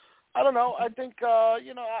don't know. I think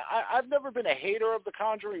I've never been a hater of the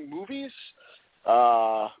Conjuring movies.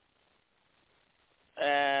 And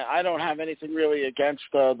I don't have anything really against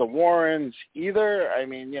the Warrens either. I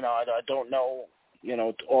mean, I don't know,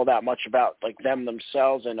 all that much about like them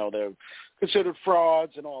themselves. I know they're considered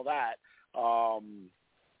frauds and all that.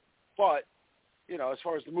 But as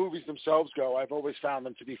far as the movies themselves go, I've always found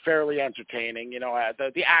them to be fairly entertaining.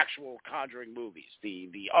 The actual Conjuring movies,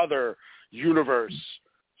 the other universe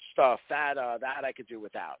stuff that I could do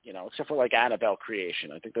without, except for like Annabelle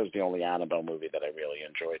Creation. I think that was the only Annabelle movie that I really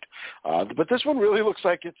enjoyed. But this one really looks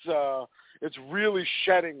like it's really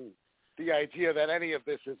shedding the idea that any of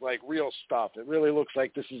this is like real stuff. It really looks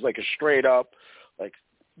like this is like a straight up like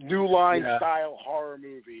New Line style horror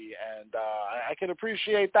movie, and I can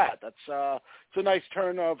appreciate that. That's it's a nice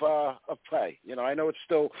turn of play. I know it's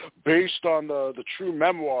still based on the true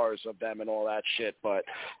memoirs of them and all that shit, but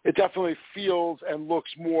it definitely feels and looks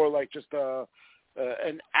more like just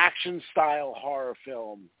an action style horror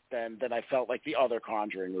film than I felt like the other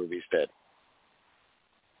Conjuring movies did.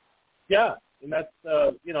 Yeah, and that's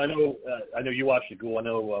I know you watched The Ghoul. I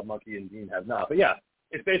know Monkey and Dean have not, but yeah.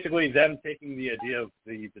 It's basically them taking the idea of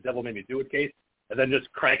the Devil Made Me Do It case and then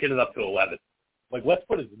just cranking it up to 11. Like, let's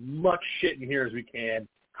put as much shit in here as we can,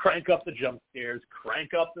 crank up the jump scares,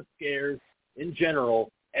 crank up the scares. In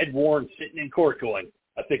general, Ed Warren sitting in court going,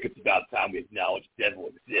 I think it's about time we acknowledge devil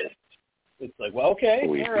exists. It's like, well, okay.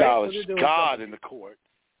 We all acknowledge right, so God something. in the court.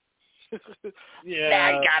 Yeah.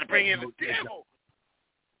 Now you got to bring in the devil.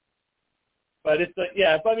 But it's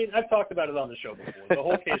I mean, I've talked about it on the show before. The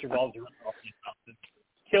whole case revolves around Austin Thompson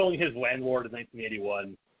killing his landlord in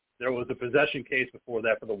 1981. There was a possession case before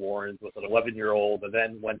that for the Warrens with an 11-year-old. And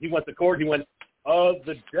then when he went to court, he went,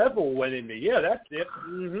 the devil went in me. Yeah, that's it.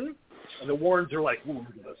 Mm-hmm. And the Warrens are like, ooh,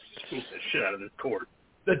 we're going to scoop the shit out of this court.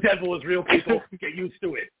 The devil is real, people. Get used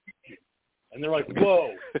to it. And they're like,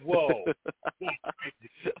 whoa.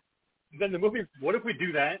 Then the movie, what if we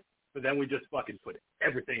do that, but then we just fucking put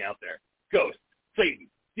everything out there? Ghosts, Satan,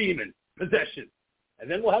 demons, possession. And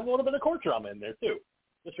then we'll have a little bit of court drama in there, too.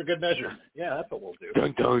 Just for good measure. Yeah, that's what we'll do.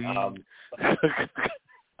 Dun, dun.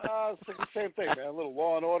 It's like the same thing, man. A little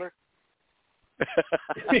Law and Order.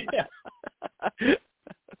 Yeah.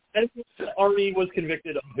 And Arnie was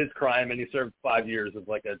convicted of his crime, and he served 5 years of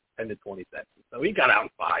like a 10 to 20 sentence. So he got out in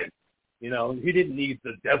 5. He didn't need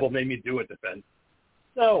the devil made me do it defense.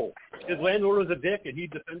 No, his landlord was a dick, and he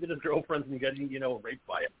defended his girlfriend from getting, raped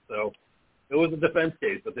by him. So it was a defense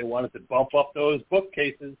case, but they wanted to bump up those book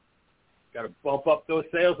cases. Got to bump up those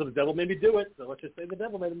sales, so the devil made me do it. So let's just say the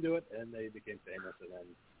devil made him do it, and they became famous. And then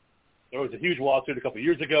there was a huge lawsuit a couple of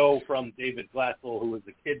years ago from David Glatzel, who was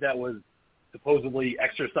the kid that was supposedly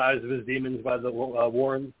exorcised of his demons by the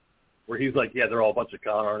Warrens, where he's like, yeah, they're all a bunch of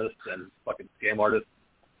con artists and fucking scam artists.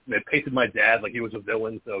 And they painted my dad like he was a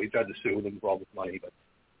villain, so he tried to sue them for all this money. But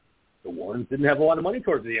the Warrens didn't have a lot of money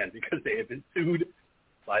towards the end because they had been sued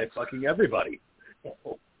by fucking everybody.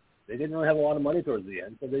 They didn't really have a lot of money towards the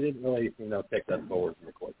end, so they didn't really, take that forward from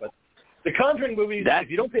the court. But the Conjuring movies, if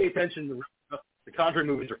you don't pay attention to the Conjuring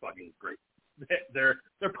movies, are fucking great. They're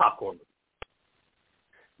popcorn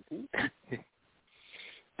movies.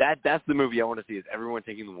 That's the movie I want to see, is everyone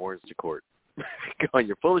taking the Warrens to court. Going,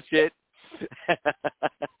 you're full of shit.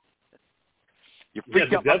 You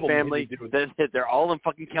freaked out my family. They're all in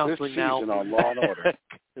fucking counseling now. On Law and Order.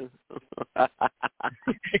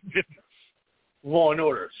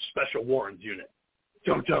 Special Warrants Unit.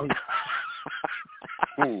 Dun dun.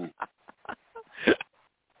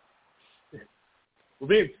 We're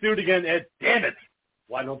being sued again, Ed. Damn it!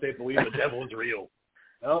 Why don't they believe the devil is real?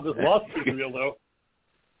 Well, this lawsuit is real, though.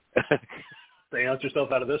 Seance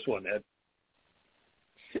yourself out of this one, Ed.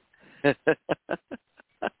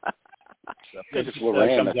 It's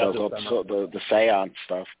Lorraine that does all the seance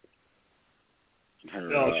stuff.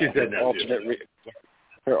 No, she's dead now.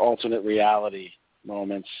 Her alternate reality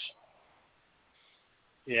moments.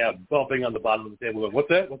 Yeah, bumping on the bottom of the table. What's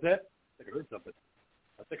that? What's that? I think I heard something.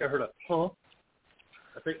 I think I heard a huh.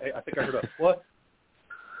 I think I heard a what?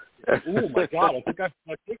 Oh my God! I think I.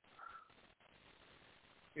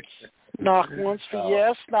 Knock once for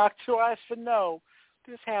yes, knock twice for no.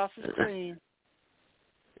 This house is clean.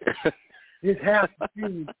 This house is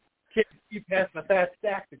clean. Can't keep past my fat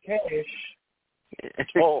stack of cash.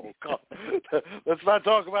 Oh God! Let's not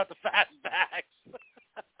talk about the fat bags.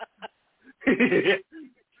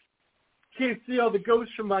 Can't see all the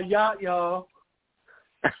ghosts from my yacht, y'all.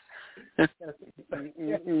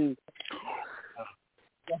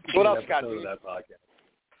 What else got you?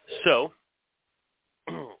 So,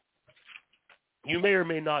 you may or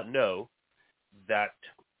may not know that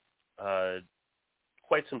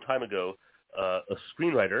quite some time ago, a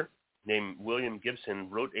screenwriter named William Gibson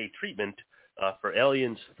wrote a treatment for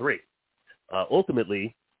Aliens 3.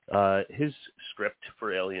 Ultimately, his script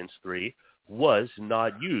for Aliens 3 was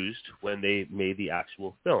not used when they made the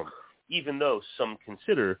actual film, even though some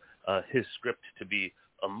consider his script to be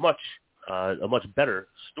a much better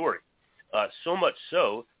story. So much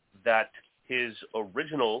so that his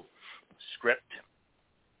original script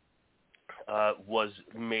was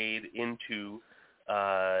made into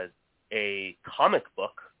a comic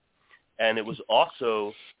book, and it was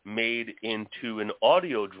also made into an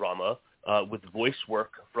audio drama with voice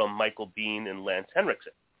work from Michael Biehn and Lance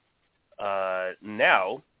Henriksen.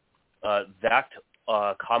 Now, that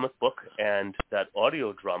comic book and that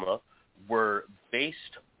audio drama were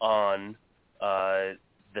based on the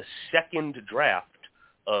second draft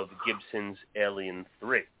of Gibson's Alien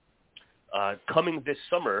 3. Coming this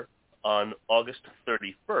summer, on August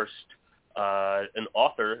 31st, an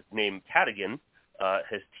author named Cadigan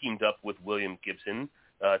has teamed up with William Gibson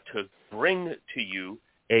to bring to you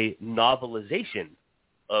a novelization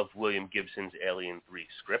of William Gibson's Alien 3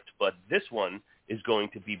 script, but this one is going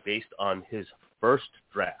to be based on his first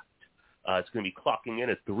draft. It's going to be clocking in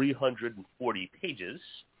at 340 pages,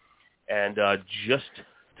 and just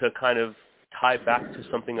to kind of tie back to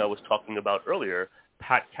something I was talking about earlier,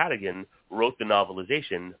 Pat Cadigan wrote the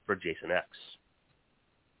novelization for Jason X.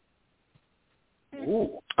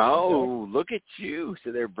 Ooh. Oh, look at you.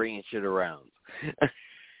 So they're bringing shit around.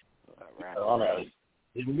 On a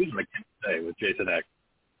music today with Jason X.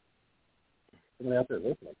 Somebody out there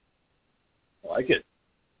listening. I like it.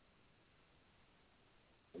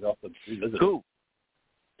 Cool.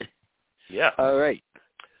 Yeah. All right.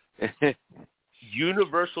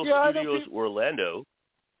 Universal Studios Orlando.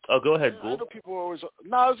 Oh, go ahead, Gould. I know people are always.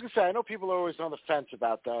 No, I was gonna say I know people are always on the fence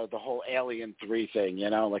about the whole Alien 3 thing. You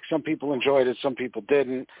know, like some people enjoyed it, some people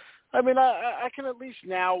didn't. I mean, I can at least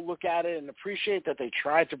now look at it and appreciate that they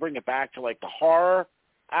tried to bring it back to like the horror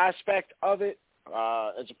aspect of it,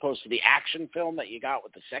 as opposed to the action film that you got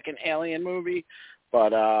with the second Alien movie.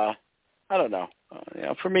 But I don't know. You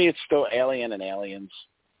know, for me, it's still Alien and Aliens.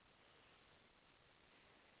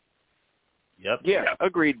 Yep. Yeah,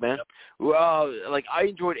 agreed, man. Yep. Well, like I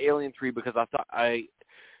enjoyed Alien 3 because I thought I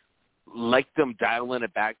liked them dialing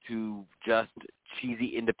it back to just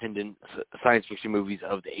cheesy independent science fiction movies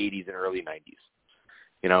of the 80s and early 90s.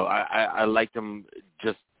 You know, I liked them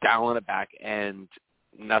just dialing it back and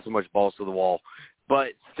not so much balls to the wall.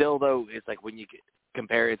 But still, though, it's like when you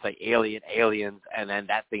compare it, it's like Aliens, and then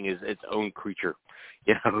that thing is its own creature.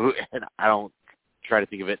 You know, and I don't try to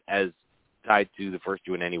think of it as tied to the first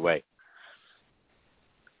two in any way.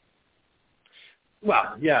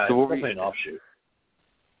 Well, yeah, so it's definitely an offshoot.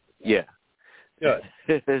 Yeah. Good.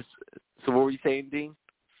 So what were you saying, Dean?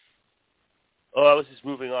 Oh, I was just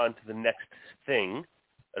moving on to the next thing.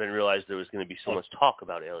 I didn't realize there was going to be so much talk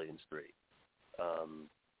about Aliens 3.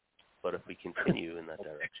 But if we continue in that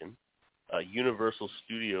direction, Universal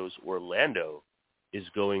Studios Orlando is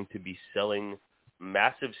going to be selling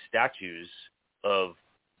massive statues of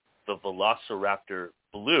the Velociraptor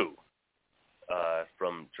Blue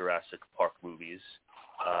from Jurassic Park movies.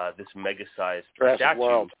 This mega-sized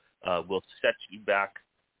statue will set you back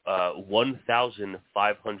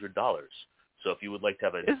 $1,500. So if you would like to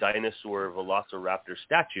have a dinosaur Velociraptor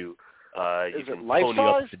statue, you can pony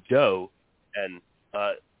up the dough. And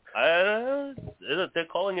they're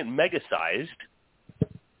calling it mega-sized.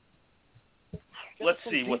 let's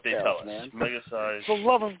see what they tell us. Man. Mega size. For the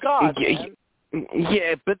love of God, man.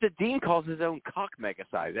 Yeah, but the dean calls his own cock mega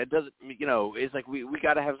size. That doesn't, it's like we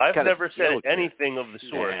got to have. I've never said anything of the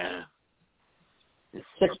sort. Yeah. It's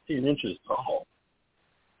 16 inches tall.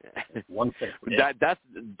 1/6. That's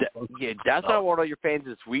not what all your fans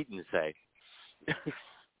in Sweden say.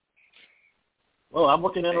 Well, I'm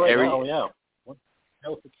looking at it right now. Yeah.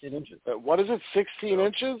 16 inches. What is it? 16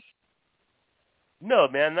 inches? No,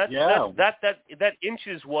 man. That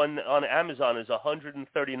inches one on Amazon is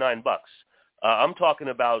 $139. I'm talking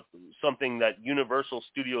about something that Universal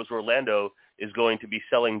Studios Orlando is going to be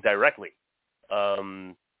selling directly.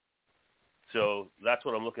 So that's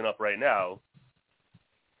what I'm looking up right now.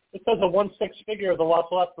 It says a 1/6 figure of the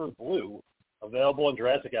Velociraptor Blue, available in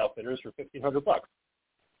Jurassic Outfitters for $1,500.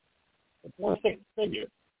 It's 1/6 figure.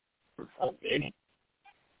 That's big.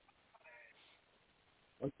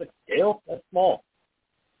 1/6 scale? That's small.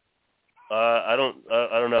 I don't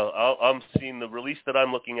know. I'm seeing the release that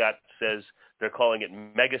I'm looking at says they're calling it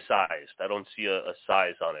mega sized. I don't see a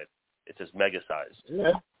size on it. It says mega sized.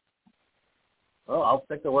 Yeah. Well, I'll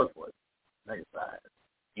take the word for it. Mega sized.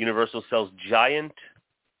 Universal sells giant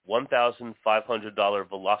 $1,500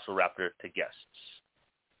 Velociraptor to guests.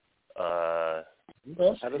 How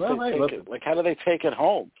do they take it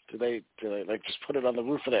home? Do they like just put it on the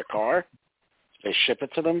roof of their car? Do they ship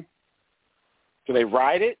it to them? Do they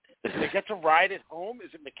ride it? Do they get to ride it home?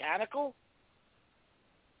 Is it mechanical?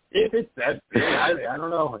 If it's that big, I don't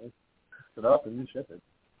know. Pick it up and you ship it.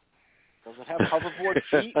 Does it have hoverboard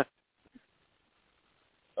feet?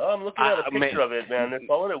 I'm looking at a picture of it, man. They're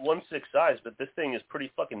calling it 1/6 size, but this thing is pretty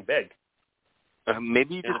fucking big.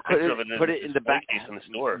 Maybe you just put it in the back in the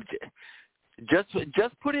store. Just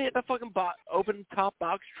put it in a fucking open top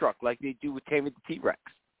box truck like they do with Taming the T-Rex.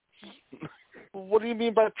 What do you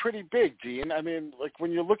mean by pretty big, Dean? I mean, like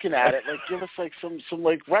when you're looking at it, like give us like some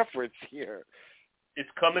like reference here. It's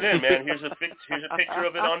coming in, man. Here's a picture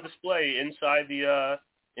of it on display inside the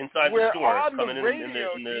We're store. on It's coming the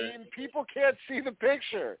radio, in the Dean. People can't see the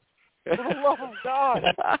picture. For the love of God.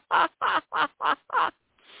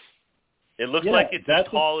 It looks like it's as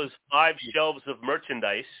tall as 5 shelves of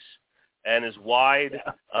merchandise and as wide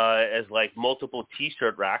as like multiple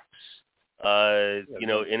T-shirt racks.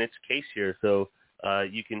 In its case here. So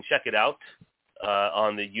you can check it out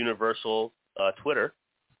on the Universal Twitter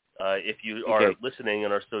if you are listening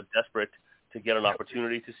and are so desperate to get an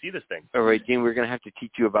opportunity to see this thing. All right, Dean, we're going to have to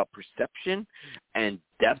teach you about perception and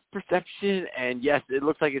depth perception. And, yes, it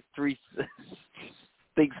looks like it's 3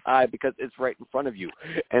 things high because it's right in front of you.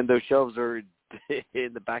 And those shelves are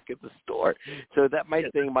in the back of the store. So that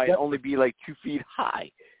might only be like 2 feet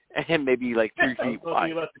high. And maybe like 3 feet wide. I'm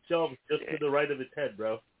talking about the shelves just to the right of its head,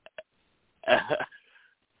 bro. And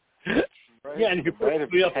you can put it up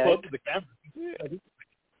close to the camera.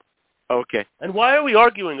 Okay. And why are we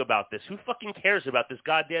arguing about this? Who fucking cares about this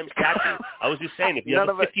goddamn statue? I was just saying, if you have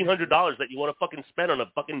 $1,500 that you want to fucking spend on a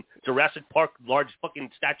fucking Jurassic Park large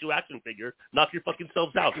fucking statue action figure, knock your fucking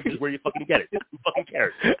selves out. This is where you fucking get it. Who fucking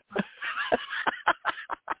cares?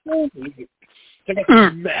 Take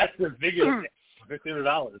a massive figure.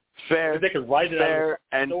 $1,500. Fair. They could write it fair out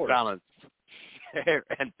and balance. Fair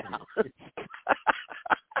and balance.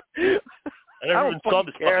 I never even saw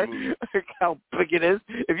this fucking movie. How big it is.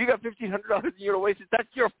 If you got $1,500 in your wasted, that's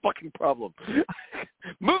your fucking problem.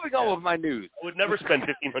 Moving on with my news. I would never spend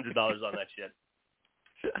 $1,500 on that shit.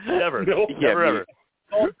 Never. No. Never ever.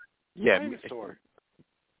 Dinosaur.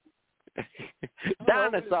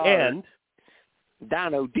 Dinosaur. And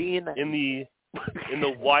Dino Dean. In the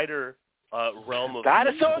wider realm of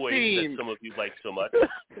Dinosaur toys team. that some of you like so much,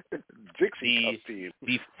 Dixie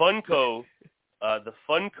the Funko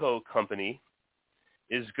company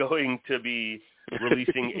is going to be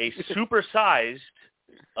releasing a super-sized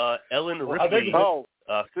Ellen Ripley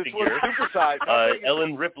figure.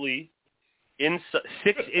 Ellen Ripley in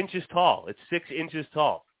 6 inches tall. It's 6 inches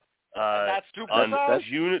tall. That's on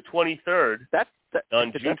June 23rd.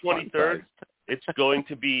 On June 23rd, it's going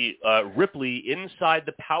to be Ripley inside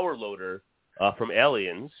the power loader from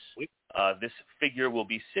Aliens. This figure will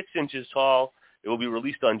be 6 inches tall. It will be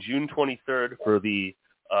released on June 23rd for the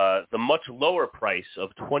much lower price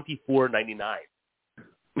of $24.99.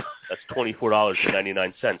 That's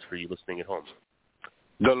 $24.99 for you listening at home.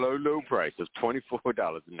 The low price of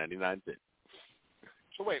 $24.99.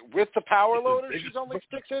 So wait, with the power loader, she's only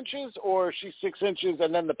 6 inches, or she's 6 inches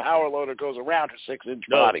and then the power loader goes around her 6-inch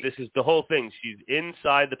body? No, this is the whole thing. She's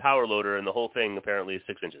inside the power loader, and the whole thing apparently is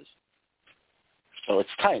 6 inches. So it's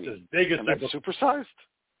tiny. It's as big as and that's supersized?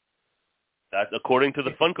 That's according to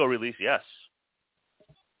the Funko release, yes.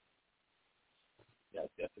 Yes,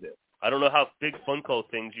 it is. I don't know how big Funko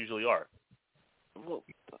things usually are. Well,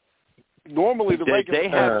 normally the regular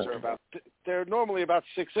have they're normally about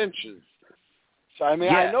 6 inches. So I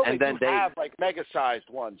mean, Yeah, I know and they then do have like mega-sized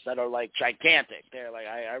ones that are like gigantic. They're like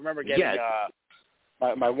I remember getting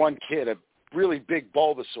my one kid a really big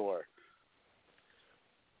Bulbasaur.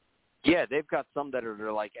 Yeah, they've got some that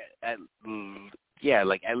are like at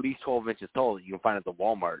least 12 inches tall that you can find at the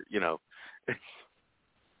Walmart, you know.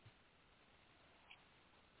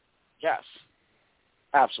 Yes,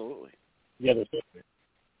 absolutely. Yeah, there's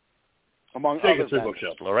Among take other it through things.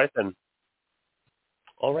 bookshelf. All right then.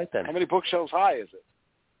 How many bookshelves high is it?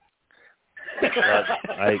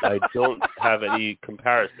 I don't have any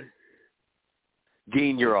comparison.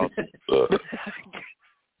 Dean, you're off. We're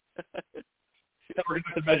going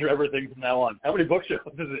to measure everything from now on. How many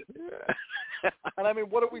bookshelves is it? And I mean,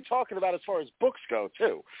 what are we talking about as far as books go,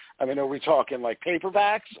 too? I mean, are we talking like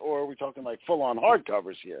paperbacks or are we talking like full-on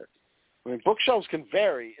hardcovers here? I mean, bookshelves can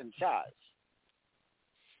vary in size.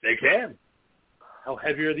 They can. How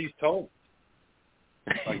heavy are these tomes?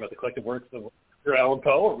 Talking about the collective works of Edgar Allan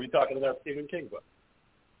Poe, or are we talking about Stephen King books?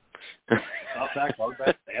 Hardback.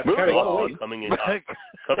 Coming in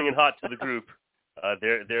hot to the group.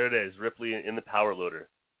 There it is, Ripley in the Power Loader.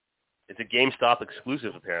 It's a GameStop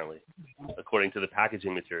exclusive, apparently, according to the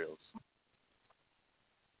packaging materials.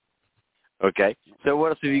 Okay. So what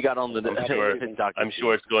else have you got on the I'm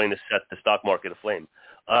sure it's going to set the stock market aflame.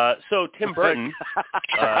 So Tim Burton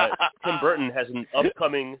has an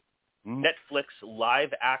upcoming Netflix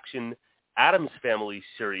live-action Addams Family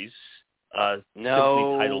series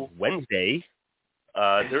simply titled Wednesday.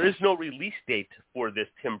 There is no release date for this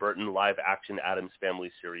Tim Burton live-action Addams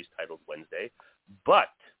Family series titled Wednesday, but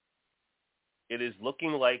it is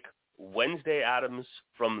looking like Wednesday Addams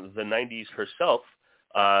from the 90s herself.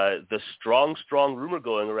 The strong rumor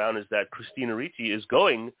going around is that Christina Ricci is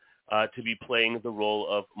going to be playing the role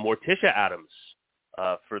of Morticia Addams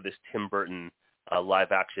for this Tim Burton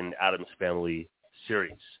live-action Addams Family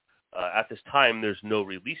series. At this time, there's no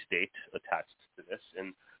release date attached to this,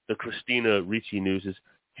 and the Christina Ricci news is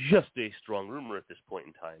just a strong rumor at this point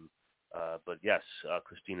in time. But yes,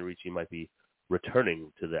 Christina Ricci might be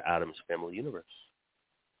returning to the Addams Family universe.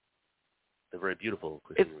 The very beautiful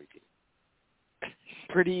Christina Ricci.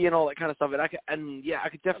 Pretty and all that kind of stuff, and I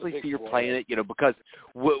could definitely see her playing it, you know, because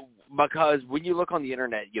when you look on the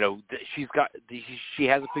internet, you know, she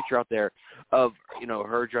has a picture out there of, you know,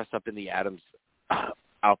 her dressed up in the Addams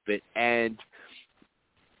outfit, and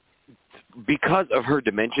because of her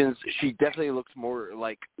dimensions, she definitely looks more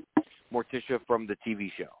like Morticia from the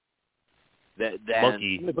TV show.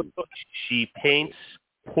 Monkey, she paints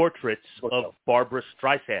portraits of Barbara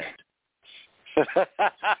Streisand.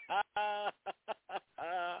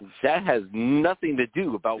 That has nothing to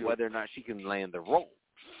do about whether or not she can land the role.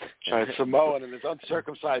 Samoan and his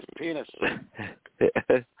uncircumcised penis.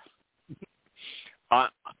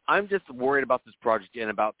 I'm just worried about this project and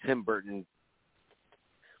about Tim Burton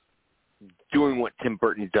doing what Tim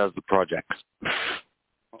Burton does with projects,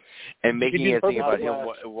 and making it a thing about him,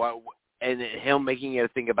 and him making it a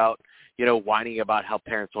thing about, you know, whining about how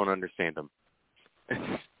parents won't understand him.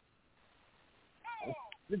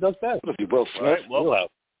 It does that. Will Smith. Right,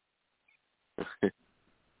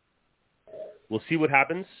 we'll see what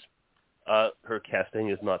happens. Her casting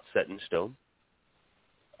is not set in stone.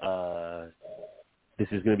 This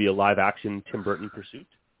is going to be a live-action Tim Burton pursuit.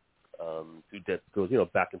 That goes, you know,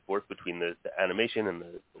 back and forth between the animation and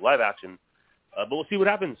the live-action. But we'll see what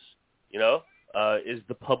happens. You know, is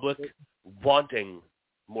the public wanting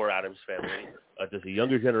more Addams Family? Does the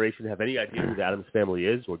younger generation have any idea who the Addams Family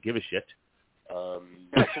is or give a shit?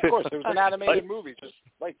 Yes, of course. There was an animated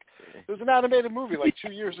movie, like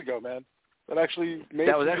 2 years ago, man. That actually made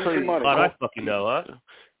some money. I fucking know, huh?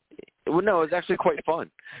 Well, no, it was actually quite fun.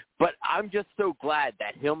 But I'm just so glad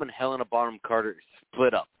that him and Helena Bonham Carter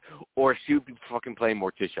split up, or she would be fucking playing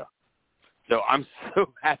Morticia. So I'm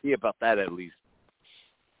so happy about that, at least.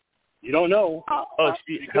 You don't know.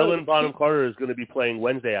 Helena Bonham Carter is going to be playing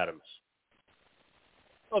Wednesday Addams.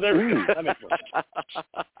 Oh, there we go. That makes sense.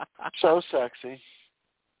 So sexy.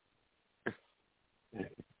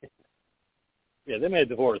 Yeah, they made a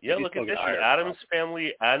divorce. Yeah, look at this. An Addams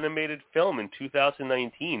Family animated film in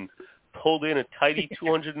 2019 pulled in a tidy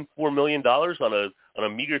 $204 million on a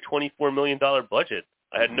meager $24 million budget.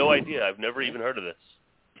 I had no idea. I've never even heard of this.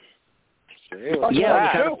 Yeah, it was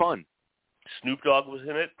kind of fun. Snoop Dogg was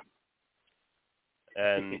in it,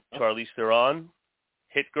 and Charlize Theron,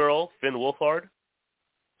 Hit Girl, Finn Wolfhard,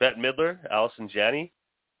 Bette Midler, Allison Janney.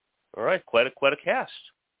 All right, quite a cast.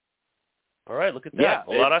 All right, look at that. Yeah,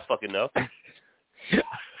 a lot I fucking know.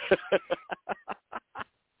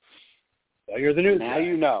 Well, you're the news Now guy.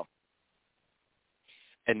 you know.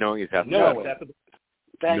 And knowing is half the No,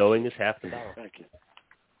 battle. Knowing is half the battle. Thank you.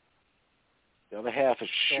 The other half is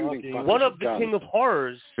shooting. One of the guns. King of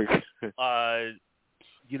Horrors,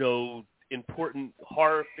 important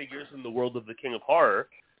horror figures in the world of the King of Horror,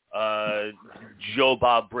 Joe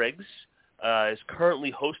Bob Briggs, is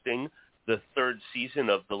currently hosting the third season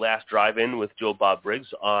of The Last Drive-In with Joe Bob Briggs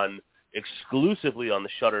exclusively on the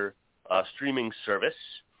Shudder streaming service.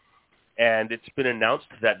 And it's been announced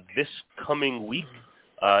that this coming week,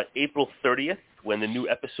 April 30th, when the new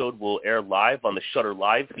episode will air live on the Shudder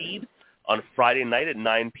Live feed on Friday night at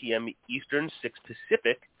 9 p.m. Eastern, 6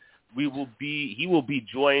 Pacific, he will be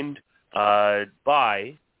joined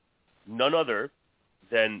by none other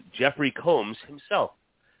than Jeffrey Combs himself.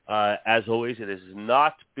 As always, it has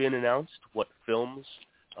not been announced what films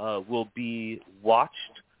will be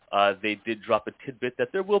watched. They did drop a tidbit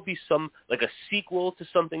that there will be a sequel to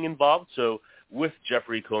something involved. So with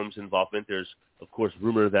Jeffrey Combs' involvement, there's, of course,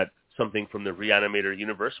 rumor that something from the Reanimator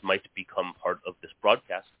universe might become part of this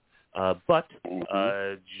broadcast. But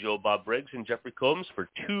Joe Bob Briggs and Jeffrey Combs for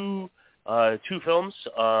two films.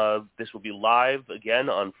 This will be live again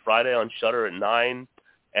on Friday on Shudder at 9,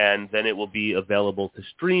 and then it will be available to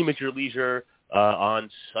stream at your leisure on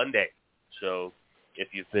Sunday. So if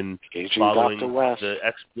you've been following the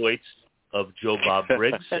exploits of Joe Bob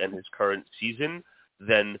Briggs and his current season,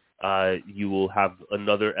 then you will have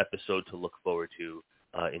another episode to look forward to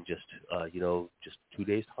in just 2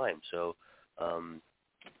 days' time. So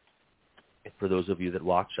for those of you that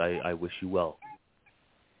watch, I wish you well.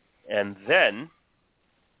 And then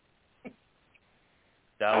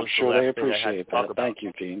that was I'm sure the they last thing I had to appreciate talk that. about. Thank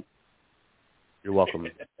you, Gene. You're welcome.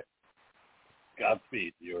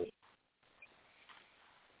 Godspeed, yours.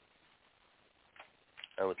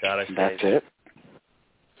 And with that, I say That's it.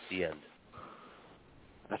 The end.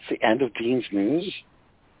 That's the end of Dean's news.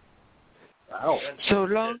 Wow. So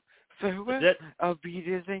long, farewell. That's it. I'll be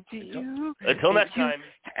there to you. Until next time.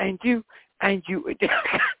 And you. Thank you,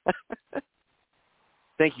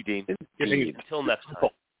 Dean. Until next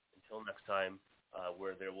time,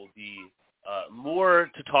 where there will be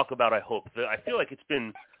more to talk about, I hope. I feel like it's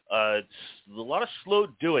been a lot of slow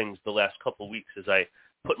doings the last couple of weeks as I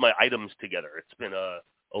put my items together. It's been a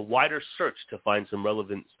wider search to find some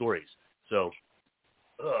relevant stories. So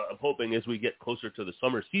I'm hoping as we get closer to the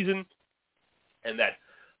summer season and that,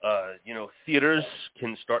 theaters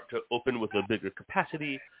can start to open with a bigger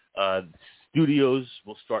capacity, studios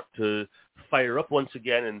will start to fire up once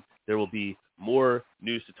again, and there will be more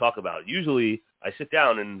news to talk about. Usually I sit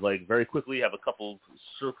down and very quickly have a couple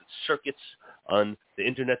circuits on the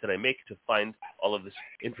internet that I make to find all of this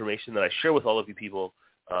information that I share with all of you people.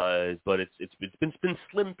 But it's been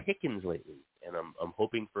slim pickings lately, and I'm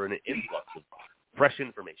hoping for an influx of fresh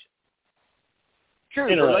information. Sure,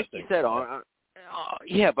 but like you said,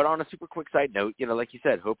 but on a super quick side note, like you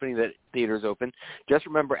said, hoping that theaters open. Just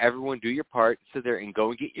remember, everyone, do your part. Sit there and go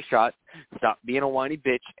and get your shot. Stop being a whiny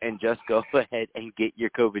bitch and just go ahead and get your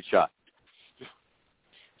COVID shot,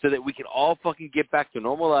 so that we can all fucking get back to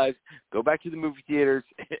normal lives, go back to the movie theaters,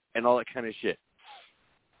 and all that kind of shit.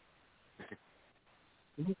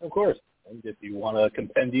 Of course. And if you want a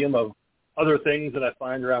compendium of other things that I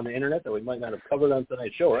find around the internet that we might not have covered on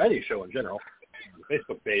tonight's show, or any show in general, the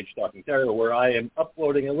Facebook page, Talking Terror, where I am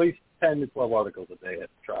uploading at least 10 to 12 articles a day to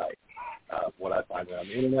try what I find around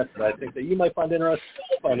the internet that I think that you might find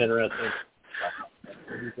interesting.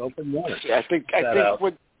 Open one. I think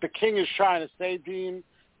what the king is trying to say, Dean,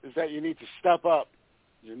 is that you need to step up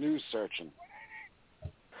your news searching.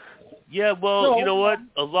 Yeah, well, you know what?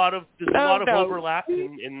 There's a lot of overlap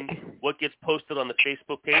in what gets posted on the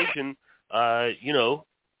Facebook page, and I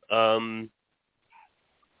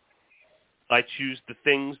choose the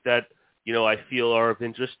things that I feel are of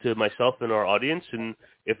interest to myself and our audience, and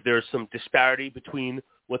if there's some disparity between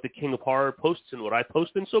what the King of Horror posts and what I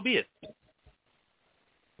post, then so be it.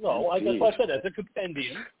 No, that's why I said that's a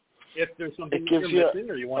compendium. If there's something it gives you missing,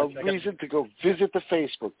 or you want a reason to go visit the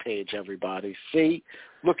Facebook page, everybody. See?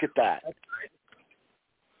 Look at that.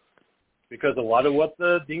 Because a lot of what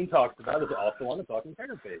the Dean talks about is also on the Talking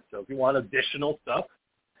Terror page. So if you want additional stuff,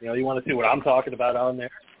 you want to see what I'm talking about on there,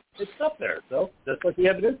 it's up there. So just like we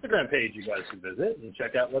have an Instagram page you guys can visit and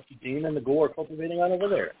check out what the Dean and the Ghoul are cultivating on over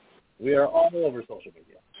there. We are all over social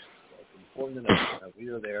media. So it's important to know that we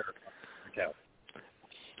are there on the couch.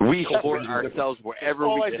 We support ourselves wherever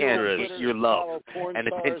we can get your love and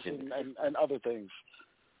attention. And other things.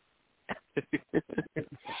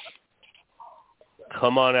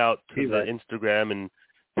 Come on out to the Instagram and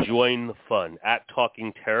join the fun.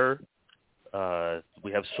 @Talking Terror.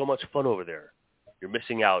 We have so much fun over there. you're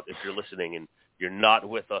missing out if you're listening and you're not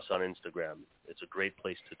with us on Instagram. It's a great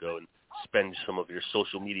place to go and spend some of your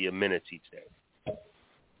social media minutes each day.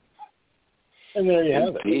 And there you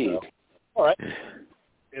have Indeed. it. So, all right.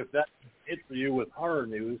 If that's it for you with horror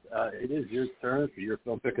news, it is your turn for your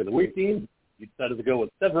film pick of the week, Dean. You decided to go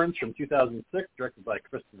with Severance from 2006, directed by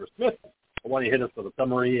Christopher Smith. I want you to hit us with a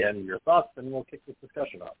summary and your thoughts, and we'll kick this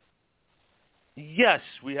discussion off. Yes,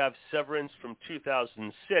 we have Severance from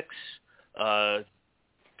 2006,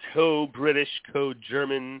 co-British,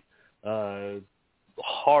 co-German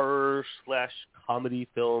horror/comedy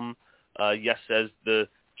film. Yes, as the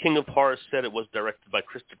King of Horror said, it was directed by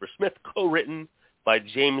Christopher Smith, co-written by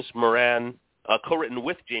James Moran, co-written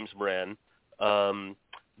with James Moran.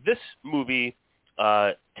 This movie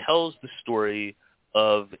tells the story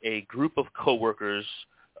of a group of coworkers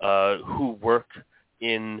who work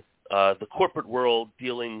in the corporate world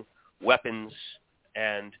dealing weapons,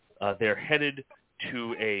 and they're headed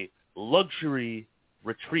to a luxury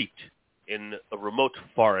retreat in a remote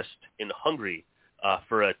forest in Hungary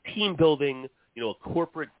for a team building, a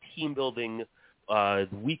corporate team building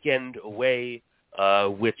weekend away,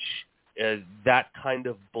 which that kind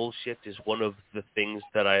of bullshit is one of the things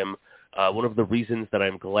that I am, one of the reasons that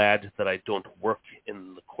I'm glad that I don't work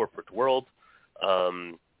in the corporate world.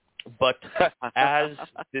 But as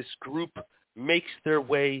this group makes their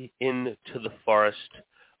way into the forest,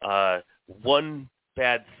 one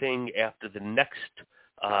bad thing after the next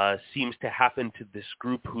seems to happen to this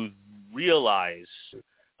group, who realize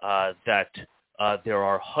that there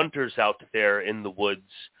are hunters out there in the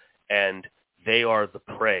woods, and they are the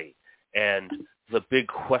prey. And the big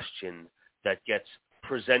question that gets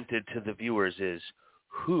presented to the viewers is,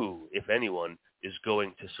 who, if anyone, is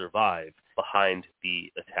going to survive behind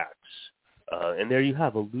the attacks? And there you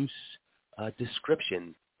have a loose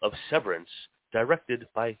description of Severance, directed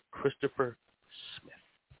by Christopher Smith.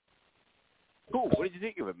 Cool. What did you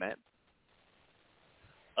think of it, man?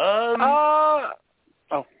 You're right.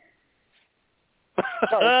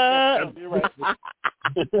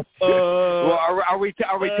 Well, are we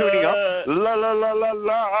tuning up? La la la la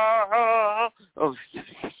la. Oh.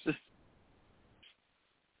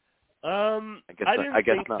 I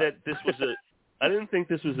didn't think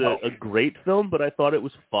this was a great film, but I thought it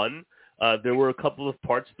was fun. There were a couple of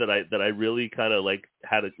parts that I really kind of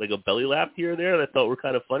had a belly laugh here or there that I thought were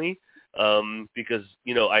kind of funny, because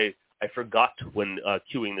I forgot when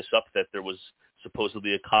queuing this up that there was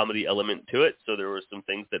supposedly a comedy element to it, so there were some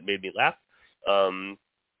things that made me laugh. And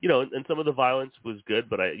some of the violence was good,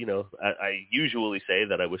 but I usually say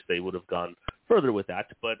that I wish they would have gone further with that.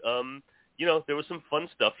 But there was some fun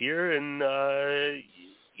stuff here, and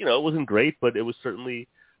it wasn't great, but it was certainly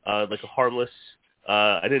like a harmless.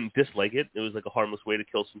 I didn't dislike it. It was like a harmless way to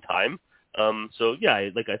kill some time. So yeah,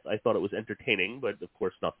 I thought it was entertaining, but of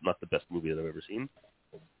course not the best movie that I've ever seen.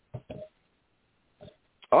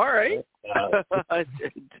 All right.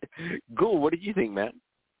 Cool. What did you think, Matt?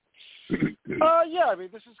 Yeah, I mean,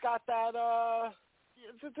 this has got that.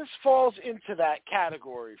 This falls into that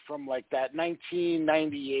category from like that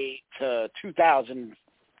 1998 to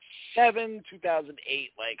 2007,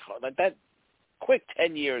 2008, like that quick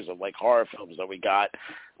 10 years of like horror films that we got,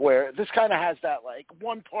 where this kind of has that like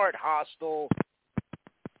one part Hostel,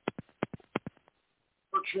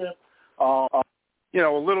 a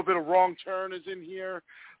little bit of Wrong Turn is in here.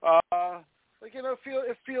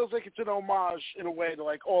 It feels like it's an homage in a way to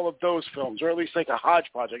like all of those films, or at least like a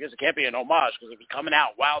hodgepodge. I guess it can't be an homage because it was coming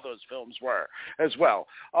out while those films were as well.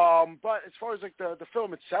 But as far as like the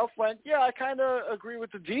film itself went, yeah, I kind of agree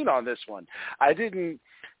with the Dean on this one. I didn't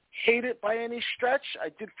hate it by any stretch. I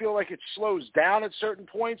did feel like it slows down at certain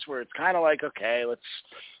points where it's kind of like, okay, let's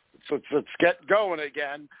get going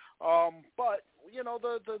again. But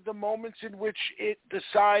the moments in which it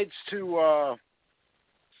decides to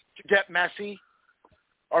get messy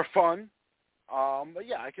are fun. But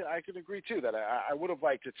yeah, I could agree too that I would have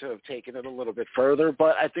liked it to have taken it a little bit further,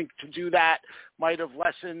 but I think to do that might have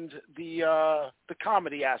lessened the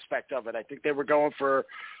comedy aspect of it. I think they were going for,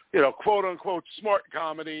 quote unquote smart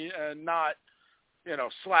comedy and not,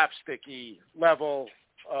 slapsticky level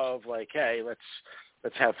of like, hey,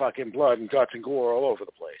 let's have fucking blood and guts and gore all over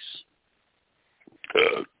the place.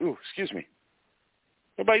 Ooh, excuse me.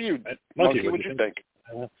 What about you, Monkey? What'd you think?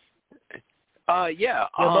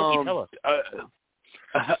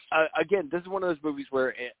 Again, this is one of those movies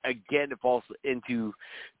where, again, it falls into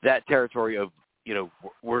that territory of,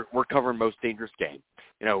 we're covering Most Dangerous Game.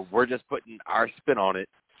 We're just putting our spin on it.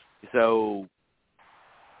 So,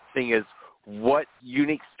 thing is, what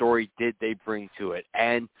unique story did they bring to it?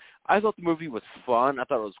 And I thought the movie was fun. I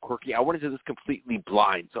thought it was quirky. I went into this completely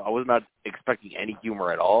blind, so I was not expecting any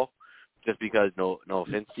humor at all, just because, no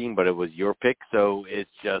offense, Dean, but it was your pick. So it's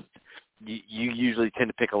just, you usually tend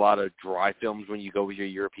to pick a lot of dry films when you go with your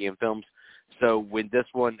European films. So when this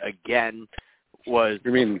one, again, was...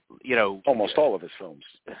 You mean, almost all of his films.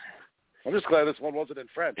 I'm just glad this one wasn't in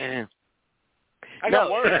French. I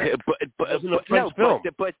got worried. But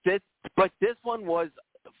this one was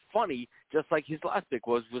funny, just like his last pick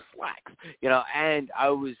was with Slacks. And I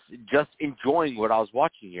was just enjoying what I was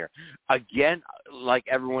watching here. Again, like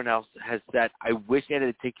everyone else has said, I wish it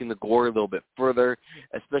had taken the gore a little bit further,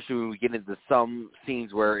 especially when we get into some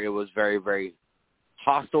scenes where it was very, very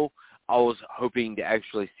hostile. I was hoping to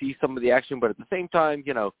actually see some of the action, but at the same time,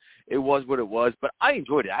 it was what it was. But I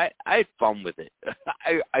enjoyed it. I had fun with it.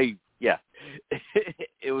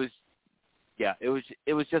 It was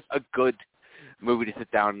just a good movie to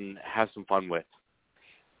sit down and have some fun with.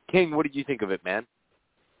 King, what did you think of it, man?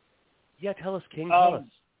 Yeah, tell us, King. Tell us.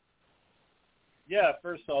 Yeah, I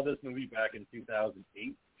first saw this movie back in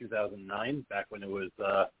 2008, 2009, back when it was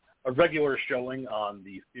a regular showing on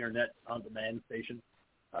the FearNet on-demand station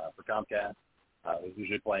for Comcast. It was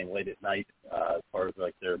usually playing late at night as far as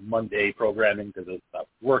like their Monday programming because it was about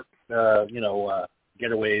work,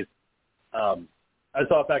 getaways. I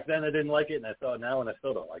saw it back then. I didn't like it, and I saw it now, and I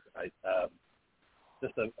still don't like it.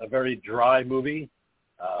 Just a very dry movie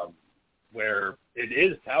where it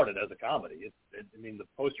is touted as a comedy. The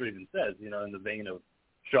poster even says, in the vein of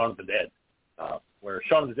Shaun of the Dead, where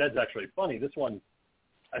Shaun of the Dead's actually funny. This one,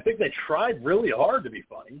 I think they tried really hard to be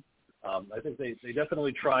funny. I think they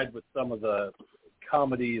definitely tried with some of the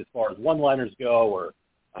comedy as far as one-liners go, or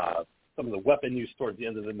some of the weapon use towards the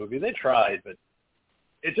end of the movie. They tried, but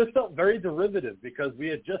it just felt very derivative because we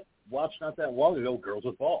had just watched not that long ago Girls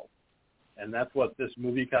with Balls. And that's what this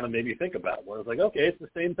movie kind of made me think about, where it's like, okay, it's the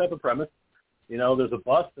same type of premise. There's a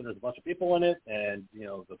bus and there's a bunch of people in it, and,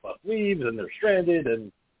 the bus leaves and they're stranded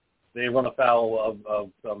and they run afoul of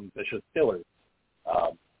some vicious killers.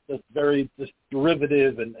 Just very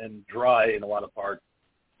derivative and dry in a lot of parts.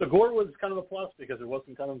 The gore was kind of a plus because there was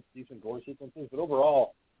some kind of decent gore sequences, but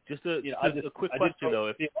overall... Just a quick question,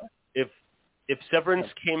 though. If Severance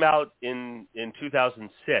came out in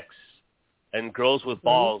 2006 and Girls with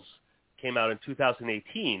Balls came out in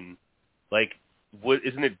 2018,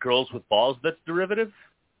 isn't it Girls with Balls that's derivative?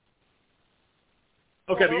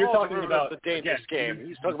 Okay, but you're talking about the Dangerous Game.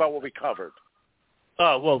 He's talking about what we covered.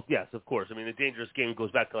 Oh, well, yes, of course. The Dangerous Game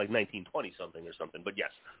goes back to 1920-something or something, but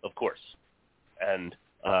yes, of course. And,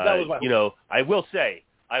 I will say,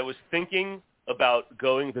 I was thinking about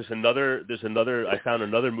going, I found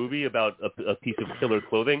another movie about a piece of killer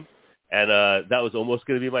clothing, and that was almost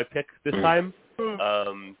going to be my pick this time.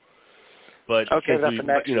 But okay, that's the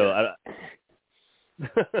next year.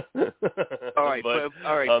 All right,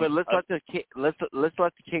 but let's let the King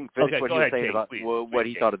finish what he was saying about what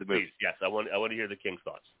he thought of the movie. Please, yes, I want to hear the King's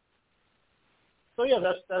thoughts. So yeah,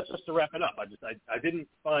 that's just to wrap it up. I didn't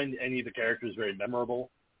find any of the characters very memorable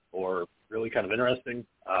or really kind of interesting.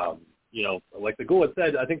 Like the Ghoul had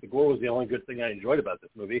said, I think the gore was the only good thing I enjoyed about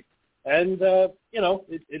this movie. And,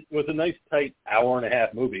 it was a nice, tight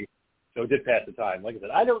hour-and-a-half movie, so it did pass the time. Like I said,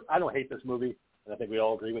 I don't hate this movie, and I think we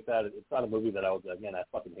all agree with that. It's not a movie that I was like, man, I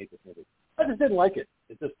fucking hate this movie. I just didn't like it.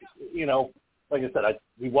 It just, like I said,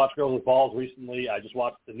 we watched Girls with Balls recently. I just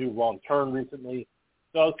watched the new Wrong Turn recently.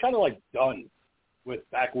 So I was kind of done with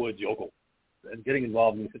backwoods yokel and getting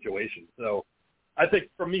involved in the situation. So I think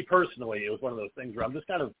for me personally, it was one of those things where I'm just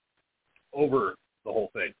kind of over the whole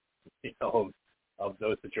thing, of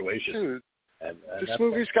those situations. Dude, and this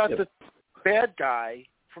movie's got the bad guy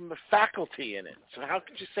from The Faculty in it. So how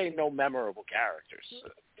could you say no memorable characters?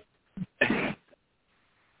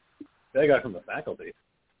 Bad guy from The Faculty?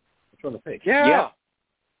 Which one to pick? Yeah.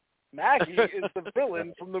 Maggie is the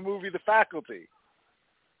villain from the movie The Faculty.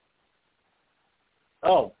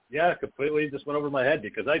 Oh, yeah, completely just went over my head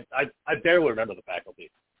because I barely remember The Faculty.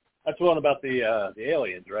 That's the one about the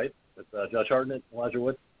aliens, right? With Josh Hartnett, Elijah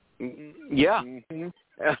Wood. Yeah. Mm-hmm.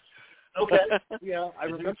 Okay. Yeah, I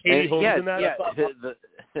remember. Katie Holmes in that?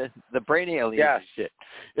 Yeah, the brain aliens and shit.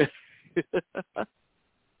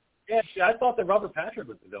 Yeah, I thought that Robert Patrick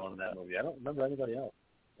was the villain in that movie. I don't remember anybody else.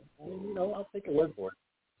 I'll take a word for it.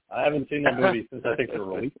 I haven't seen that movie since I think the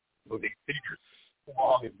release movie features. How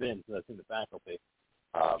long it's been since I've seen The Faculty.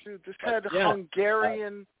 Dude, this had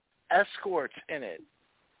Hungarian escorts in it.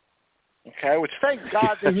 Okay, which thank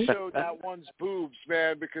God they showed that one's boobs,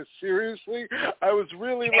 man, because seriously, I was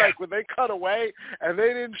really like, when they cut away and they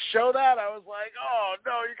didn't show that, I was like, oh,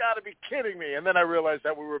 no, you got to be kidding me. And then I realized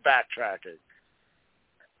that we were backtracking.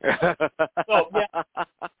 Well,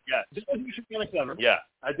 yeah. This was kind of clever. Yeah.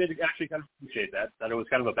 I did actually kind of appreciate that it was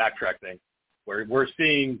kind of a backtrack thing, where we're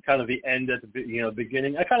seeing kind of the end at the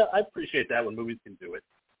beginning. I appreciate that when movies can do it,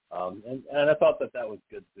 and I thought that was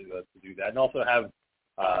good to do that, and also have.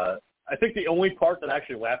 I think the only part that I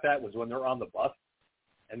actually laughed at was when they're on the bus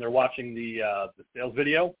and they're watching the sales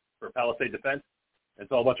video for Palisade Defense. And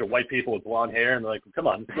it's all a bunch of white people with blonde hair, and they're like, "Come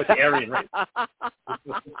on, it's like the Aryan race."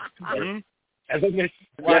 And then they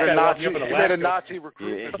made a Nazi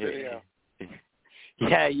recruitment video.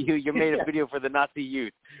 Yeah, you made a video for the Nazi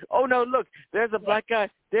youth. Oh no, look, there's a black guy.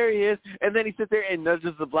 There he is, and then he sits there and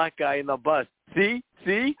nudges the black guy in the bus. See?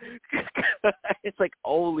 It's like,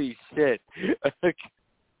 holy shit.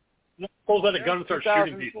 Pulls out a gun and starts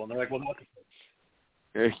shooting people, and they're like, "Well,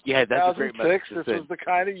 that's yeah, that's a great message." This was the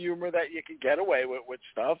kind of humor that you can get away with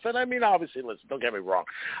stuff. And I mean, obviously, listen, don't get me wrong.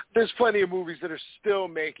 There's plenty of movies that are still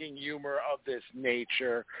making humor of this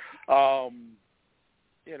nature. I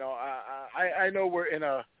know we're in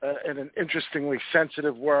an interestingly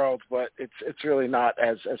sensitive world, but it's really not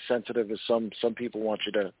as sensitive as some people want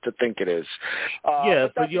you to think it is.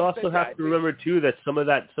 But you also have to remember too that some of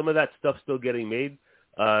that stuff's still getting made.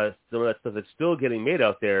 Some of that stuff that's still getting made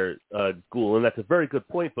out there, Ghoul, and that's a very good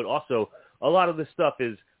point. But also, a lot of this stuff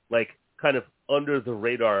is like kind of under the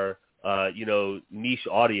radar, niche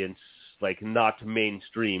audience, like not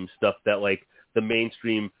mainstream stuff that like the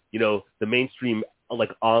mainstream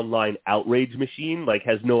like online outrage machine like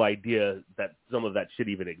has no idea that some of that shit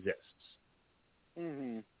even exists.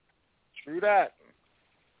 Mm-hmm. True that.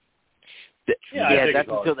 That's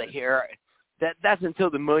until they hear. That's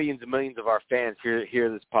until the millions and millions of our fans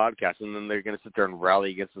hear this podcast, and then they're going to sit there and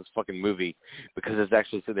rally against this fucking movie because it's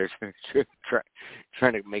actually so they're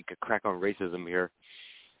trying to make a crack on racism here,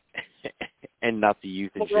 and not the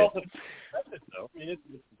youth and shit. I mean, it's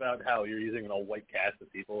about how you're using an all-white cast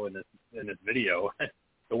of people in this video.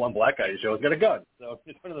 The one black guy you show has got a gun, so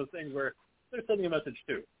it's one of those things where they're sending a message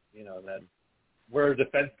too. That we're a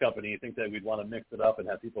defense company. You think that we'd want to mix it up and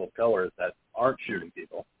have people of color that aren't shooting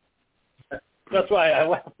people. That's why I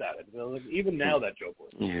laughed at it. Even now, that joke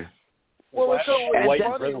works. Yeah. Well, it's always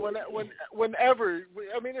funny whenever.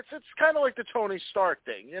 I mean, it's kind of like the Tony Stark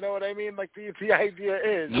thing. You know what I mean? Like the idea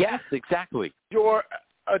is. Yes, exactly. You're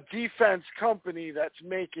a defense company that's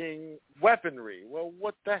making weaponry. Well,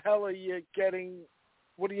 what the hell are you getting?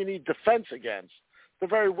 What do you need defense against? The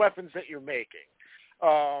very weapons that you're making.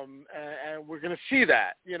 And we're going to see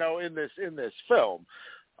that, in this film.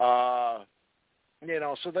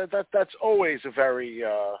 So that's always a very,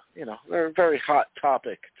 very hot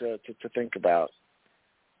topic to think about.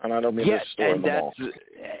 And I don't mean to storm them all.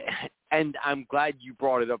 And I'm glad you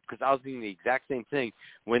brought it up because I was thinking the exact same thing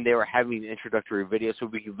when they were having the introductory video so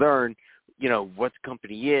we could learn, what the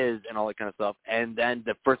company is and all that kind of stuff. And then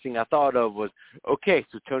the first thing I thought of was, okay,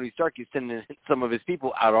 so Tony Stark is sending some of his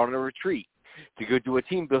people out on a retreat to go do a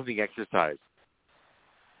team-building exercise.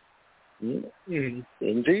 Mm-hmm.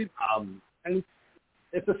 Indeed. And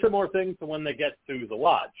it's a similar thing to when they get to the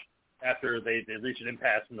lodge. After they reach an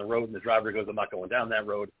impasse in the road and the driver goes, "I'm not going down that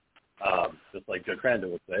road," just like Joe Crandall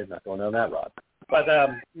would say, "Not going down that road." But,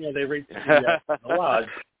 they reach the lodge.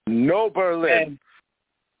 No Berlin.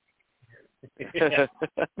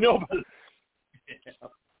 No Berlin.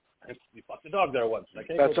 We fucked the dog there once. I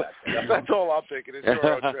can't go back. That's all I'm thinking is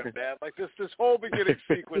Euro Trip, man. Like this whole beginning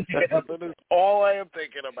sequence is all I am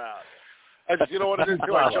thinking about. You know what it is,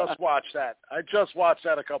 too? I just watched that.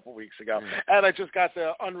 A couple weeks ago. And I just got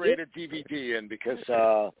the unrated DVD in because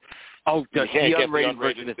the unrated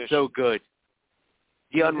version is so good.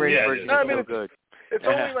 The unrated version is so good. It's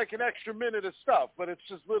only like an extra minute of stuff, but it's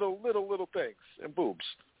just little things and boobs.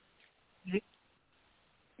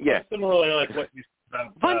 Yeah. Similarly like what you said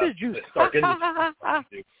about Stark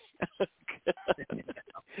Industries.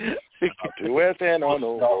 With an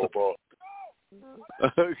honorable.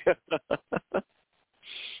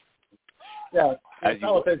 Yeah, as you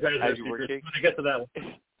when they get to that,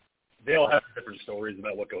 they all have different stories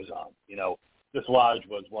about what goes on. This lodge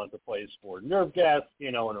was once a place for nerve gas,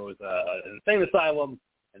 and it was an insane asylum,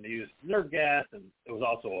 and they used nerve gas, and it was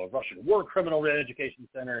also a Russian war criminal re-education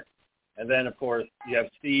center. And then, of course, you have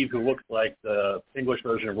Steve, who looks like the English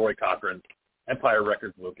version of Roy Cochran, Empire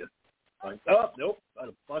Records Lucas. Like, oh, nope, got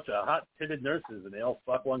a bunch of hot-titted nurses, and they all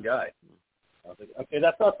fuck one guy. I was like, okay,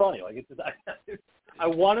 that's not funny. Like, it's just, I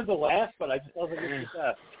wanted to laugh, but I just wasn't getting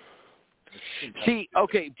that. See,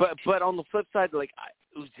 okay, but on the flip side, like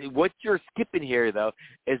what you're skipping here, though,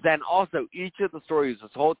 is then also each of the stories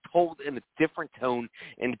was told in a different tone,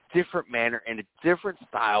 in a different manner, in a different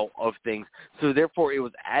style of things. So therefore, it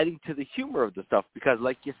was adding to the humor of the stuff because,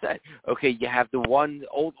 like you said, okay, you have the one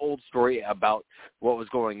old story about what was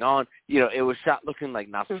going on. You know, it was shot looking like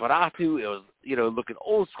Nosferatu. It was, you know, looking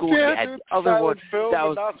old school. Yeah, you had dude, the other one film that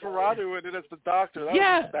was Nosferatu in it as the doctor. That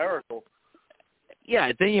was hysterical.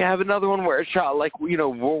 Yeah, then you have another one where it's shot like, you know,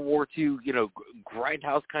 World War II, you know,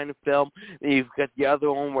 grindhouse kind of film. Then you've got the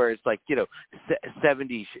other one where it's like, you know,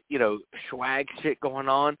 70s, you know, swag shit going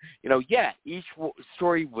on. You know, yeah, each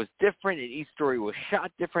story was different and each story was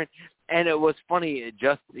shot different. And it was funny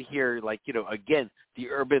just to hear, like, you know, again,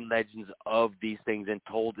 the urban legends of these things and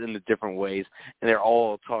told in the different ways. And they're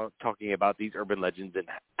all talking about these urban legends and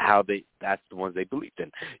how that's the ones they believed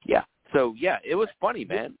in. Yeah. So, yeah, it was funny,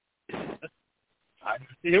 man. I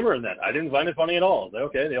see humor in that. I didn't find it funny at all.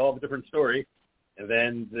 Okay, they all have a different story. And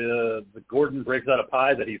then the Gordon breaks out a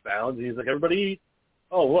pie that he found, and he's like, everybody eat.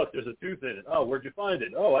 Oh, look, there's a tooth in it. Oh, where'd you find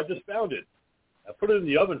it? Oh, I just found it. I put it in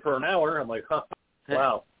the oven for an hour. I'm like, huh,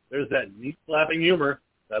 wow, there's that meat-slapping humor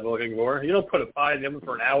that I'm looking for. You don't put a pie in the oven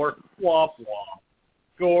for an hour. Womp, womp.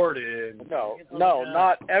 Gordon. No,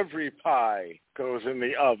 not every pie goes in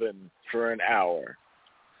the oven for an hour.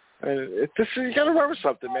 You got to remember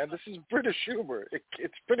something, man. This is British humor.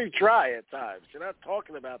 It's pretty dry at times. You're not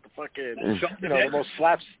talking about the fucking, you know, the most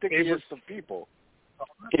slapstickiest of people.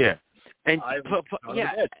 Yeah, and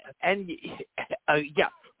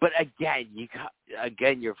but again,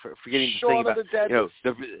 you're forgetting to think about, the Dead, you know,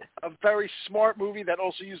 a very smart movie that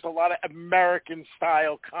also used a lot of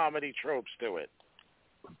American-style comedy tropes to it.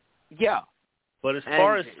 Yeah, but as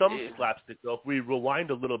far as some slapstick though, if we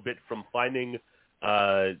rewind a little bit from finding.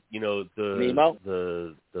 You know, Nemo?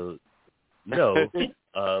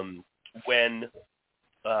 When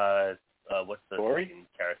what's the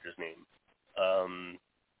character's name?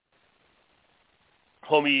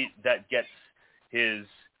 Homie that gets his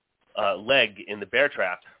leg in the bear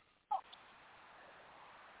trap.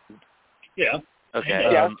 Yeah.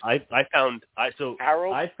 Okay. I found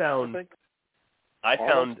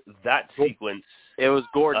that sequence. It was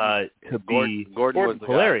Gordon. To be Gordon was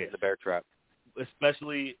hilarious. The bear trap.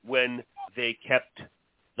 Especially when they kept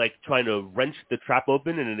like trying to wrench the trap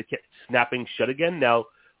open and it kept snapping shut again. Now,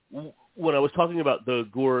 when I was talking about the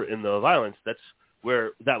gore and the violence, that's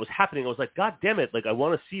where that was happening. I was like, God damn it! Like I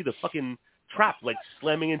want to see the fucking trap like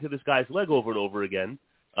slamming into this guy's leg over and over again.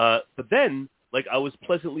 But then, like I was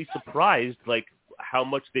pleasantly surprised, like how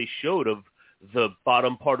much they showed of the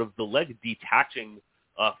bottom part of the leg detaching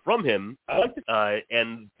from him,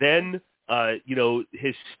 and then. You know,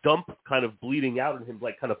 his stump kind of bleeding out and him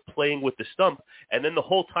like kind of playing with the stump. And then the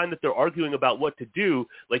whole time that they're arguing about what to do,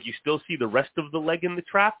 like you still see the rest of the leg in the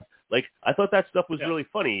trap. Like I thought that stuff was really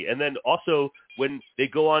funny. And then also when they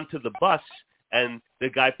go onto the bus and the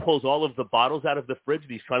guy pulls all of the bottles out of the fridge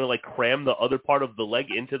and he's trying to like cram the other part of the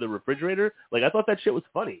leg into the refrigerator. Like I thought that shit was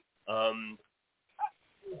funny.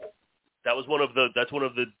 That's one of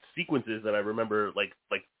the sequences that I remember like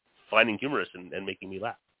finding humorous and making me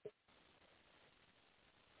laugh.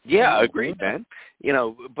 Yeah, agreed, man. You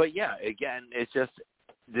know, but yeah, again, it's just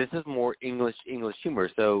this is more English humor.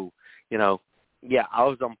 So, you know, yeah, I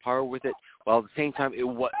was on par with it. While at the same time, it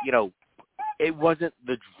wasn't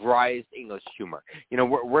the driest English humor. You know,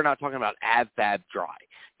 we're not talking about ab-fab dry.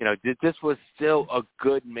 You know, this was still a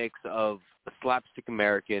good mix of slapstick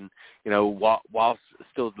American, you know, while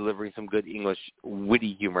still delivering some good English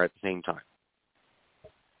witty humor at the same time.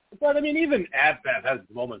 But, I mean, even Ab-Fab has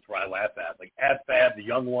moments where I laugh at. Like, Ab-Fab, the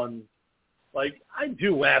young ones. Like, I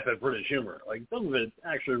do laugh at British humor. Like, some of it's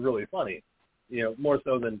actually really funny. You know, more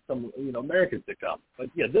so than some, you know, American sitcoms. But,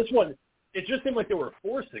 yeah, this one, it just seemed like they were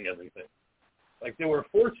forcing everything. Like, they were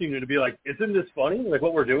forcing you to be like, isn't this funny? Like,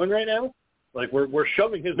 what we're doing right now? Like, we're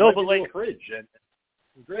shoving his leg into a fridge. And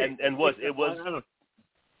great. And was it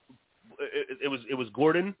was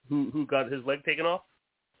Gordon who got his leg taken off?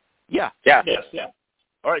 Yeah. Yes.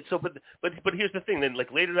 All right, so but here's the thing. Then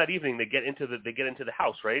like later that evening, they get into the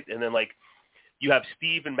house, right? And then like you have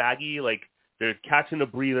Steve and Maggie, like they're catching a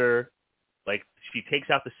breather. Like she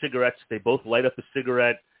takes out the cigarettes. They both light up a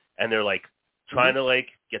cigarette, and they're like trying to like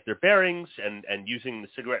get their bearings and using the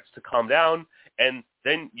cigarettes to calm down. And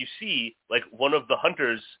then you see like one of the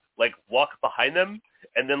hunters like walk behind them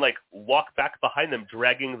and then like walk back behind them,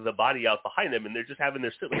 dragging the body out behind them, and they're just having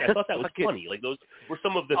their sit. Like, I thought that was funny. Like those were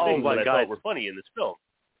some of the things that I thought were funny in this film.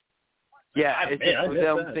 Yeah, it's just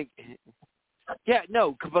them thinking. Yeah,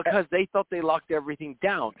 no, because they thought they locked everything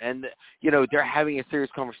down, and they're having a serious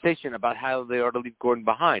conversation about how they ought to leave Gordon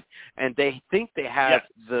behind, and they think they have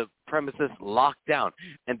the premises locked down,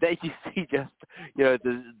 and then you see just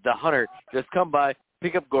the hunter just come by,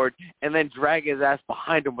 pick up Gordon, and then drag his ass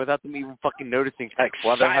behind him without them even fucking noticing,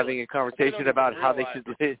 while they're having a conversation about how they should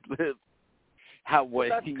live,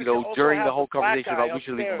 during the whole conversation about we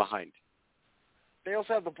should leave him behind. They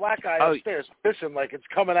also have the black guy upstairs pissing like it's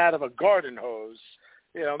coming out of a garden hose,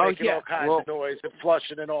 making all kinds of noise and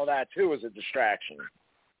flushing and all that too as a distraction.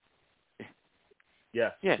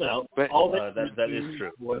 Yeah, Well, but that is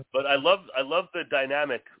true. But I love the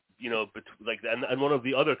dynamic, and one of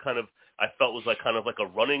the other kind of I felt was kind of like a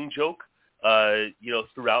running joke,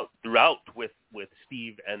 throughout with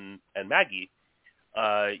Steve and Maggie,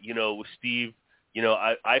 with Steve,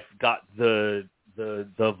 I've got the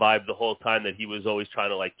vibe the whole time that he was always trying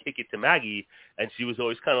to kick it to Maggie, and she was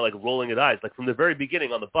always kind of rolling her eyes, from the very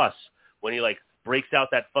beginning on the bus when he breaks out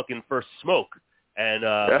that fucking first smoke and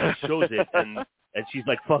shows it, and she's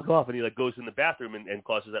like, fuck off, and he goes in the bathroom and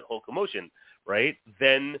causes that whole commotion, right?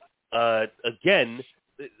 Then again,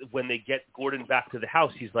 when they get Gordon back to the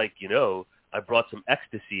house, he's like, I brought some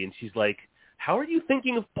ecstasy, and she's like, how are you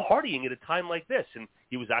thinking of partying at a time like this? And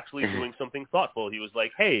he was actually doing something thoughtful. He was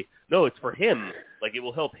like, hey, no, it's for him. It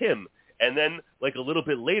will help him. And then, a little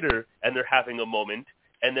bit later, and they're having a moment,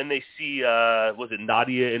 and then they see, was it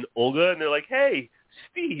Nadia and Olga? And they're like, hey,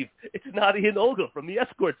 Steve, it's Nadia and Olga from the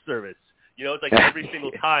escort service. It's every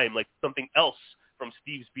single time, something else from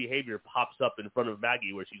Steve's behavior pops up in front of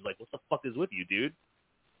Maggie where she's like, what the fuck is with you, dude?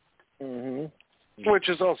 Mm-hmm. Which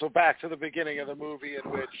is also back to the beginning of the movie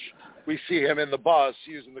in which we see him in the bus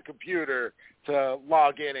using the computer to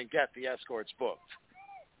log in and get the escorts booked.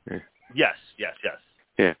 Yes.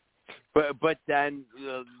 Yeah. But then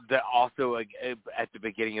also at the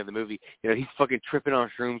beginning of the movie, he's fucking tripping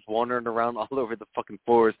on shrooms, wandering around all over the fucking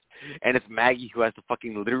forest, and it's Maggie who has to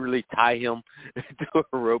fucking literally tie him to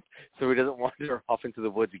a rope so he doesn't wander off into the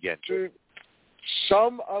woods again. Dude,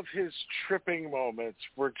 some of his tripping moments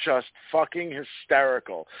were just fucking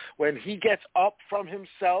hysterical. When he gets up from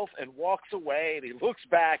himself and walks away and he looks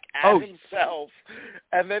back at himself,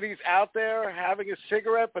 and then he's out there having a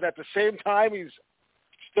cigarette, but at the same time he's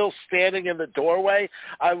still standing in the doorway.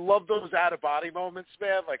 I love those out-of-body moments,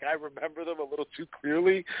 man. I remember them a little too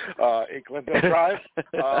clearly in Glendale Drive.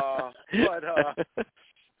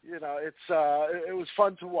 It was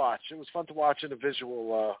fun to watch. It was fun to watch in a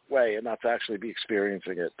visual way and not to actually be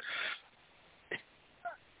experiencing it.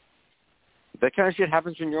 That kind of shit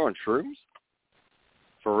happens when you're on shrooms?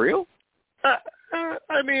 For real?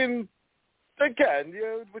 I mean, again,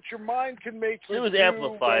 what your mind can make you do. It was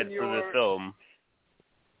amplified for the film.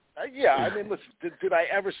 Yeah, I mean, listen, did I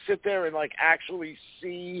ever sit there and actually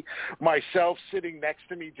see myself sitting next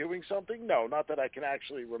to me doing something? No, not that I can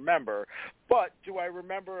actually remember. But do I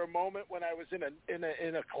remember a moment when I was in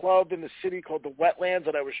a club in the city called the Wetlands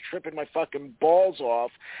and I was tripping my fucking balls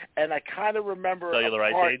off, and I kind of remember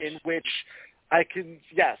a part in which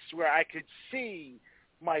where I could see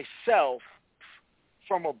myself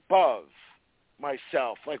from above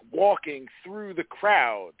myself, walking through the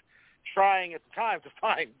crowd, trying at the time to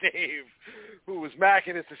find Dave, who was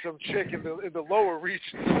macking it to some chick in the lower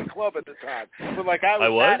reaches of the club at the time. But I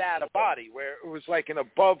was that out of body, where it was an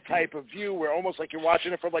above type of view, where almost you're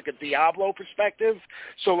watching it from a Diablo perspective.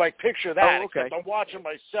 So picture that. Except I'm watching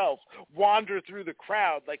myself wander through the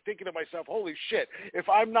crowd, thinking to myself, holy shit, if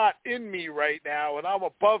I'm not in me right now and I'm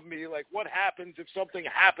above me, what happens if something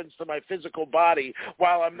happens to my physical body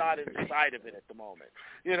while I'm not inside of it at the moment?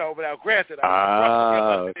 But now granted,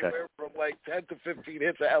 I'm anywhere from 10 to 15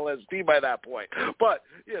 hits of LSD by that point. But,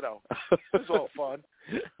 it was all fun.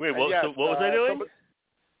 Wait, what was I doing?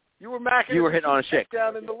 You were hitting on a chick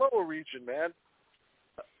down in the lower region, man.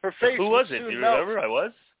 Her face. Who was it? Do you remember? I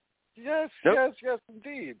was? Yes, yes,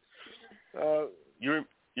 indeed. You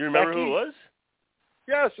remember Becky? who it was?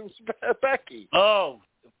 Yes, it was Becky. Oh,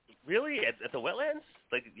 really? At the Wetlands?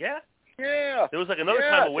 Yeah? Yeah. There was another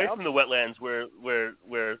time away from the Wetlands where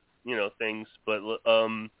things, but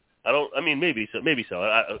maybe so.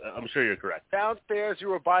 I'm sure you're correct. Downstairs, you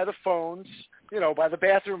were by the phones, by the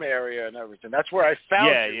bathroom area and everything. That's where I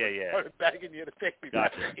found you. Yeah. I started begging you to take me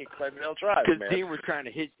back to Glendale Drive, man. Because Dean was trying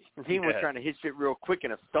to hit shit real quick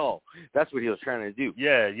in a stall. That's what he was trying to do.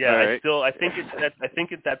 Yeah. Right. I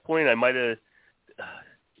think at that point I might have.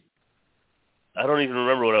 I don't even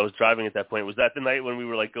remember what I was driving at that point. Was that the night when we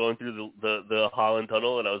were going through the Holland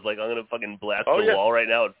Tunnel and I was I'm gonna fucking blast the wall right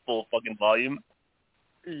now at full fucking volume?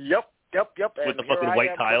 Yep. Yep. With the fucking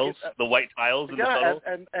white tiles, the white tiles in the tunnel.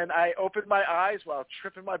 And I open my eyes while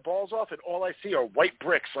tripping my balls off, and all I see are white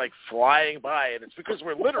bricks like flying by, and it's because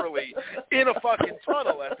we're literally in a fucking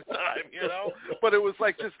tunnel at the time, you know. But it was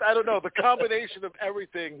like just I don't know, the combination of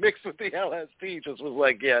everything mixed with the LSD just was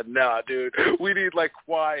like, yeah, nah, dude, we need like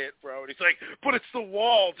quiet, bro. And he's like, but it's the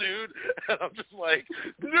wall, dude, and I'm just like,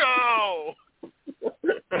 no.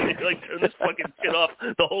 You're like, turn this fucking shit off.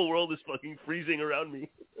 The whole world is fucking freezing around me.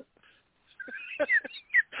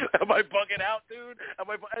 Am I bugging out, dude? And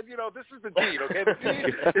you know, this is the Dean, okay? The Dean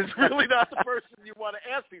is really not the person you want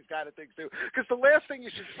to ask these kind of things to. Because the last thing you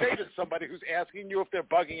should say to somebody who's asking you if they're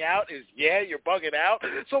bugging out is, yeah, you're bugging out.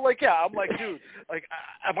 So, like, yeah, I'm like, dude, like,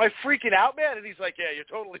 am I freaking out, man? And he's like, yeah, you're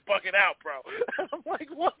totally bugging out, bro. And I'm like,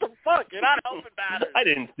 what the fuck? You're not helping matters. I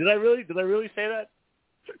didn't. Did I really say that?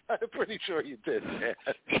 I'm pretty sure you did, man.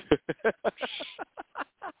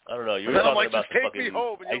 I don't know. You were talking like, about just take me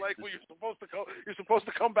home, and you're like, well, you're supposed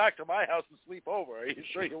to come back to my house and sleep over. Are you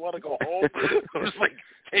sure you want to go home? I'm just like,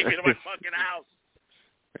 take me to my fucking house.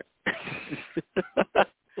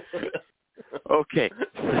 Okay.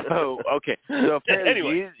 So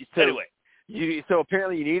apparently So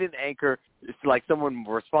apparently you need an anchor. It's like someone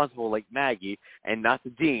responsible like Maggie and not the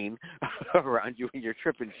Dean around you when you're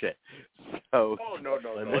tripping shit. So no.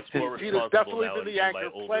 Dean has definitely been the anchor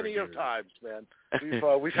plenty of times, man.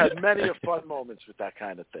 We've had many fun moments with that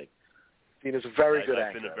kind of thing. Dean is a very good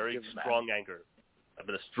anchor. I've been a very strong anchor. I've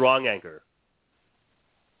been a strong anchor.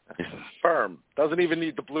 Firm. Doesn't even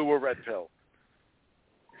need the blue or red pill.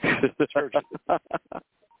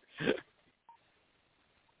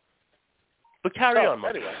 But carry on,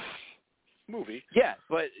 Mike. Anyway, movie. Yeah,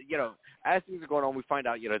 but, you know, as things are going on, we find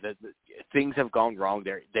out, you know, that things have gone wrong.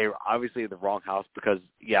 They're obviously in the wrong house because,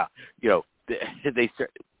 yeah, you know,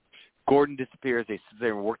 Gordon disappears. They sit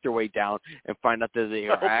there and work their way down and find out that they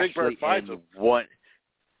are actually in what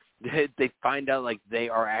they find out like they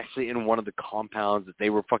are actually in one of the compounds that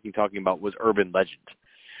they were fucking talking about was urban legend.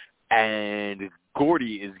 And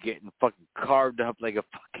Gordy is getting fucking carved up like a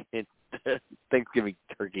fucking Thanksgiving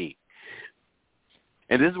turkey.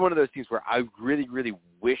 And this is one of those things where I really, really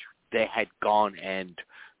wish they had gone and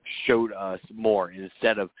showed us more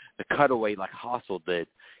instead of the cutaway like Hostel did.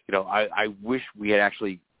 You know, I wish we had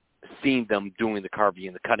actually seen them doing the carving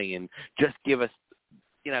and the cutting and just give us,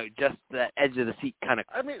 you know, just that edge of the seat kind of.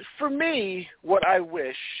 I mean, for me, what I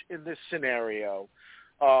wish in this scenario,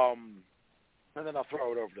 and then I'll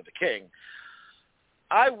throw it over to the King,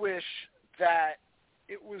 I wish that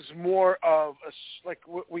it was more of like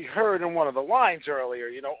what we heard in one of the lines earlier,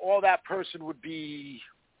 you know, all that person would be,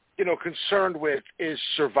 you know, concerned with is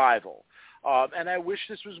survival. And I wish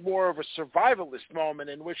this was more of a survivalist moment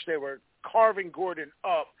in which they were carving Gordon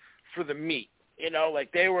up for the meat. You know,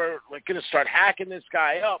 like they were like going to start hacking this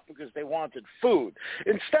guy up because they wanted food.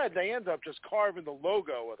 Instead, they end up just carving the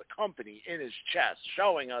logo of the company in his chest,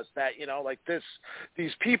 showing us that, you know, like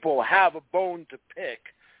these people have a bone to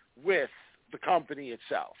pick with the company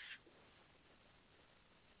itself.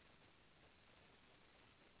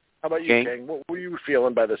 How about you, King? What were you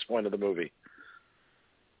feeling by this point of the movie?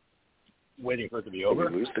 Waiting for it to be over.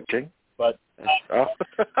 Did we lose the King? But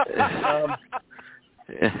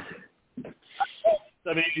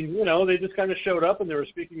I mean, you know, they just kind of showed up and they were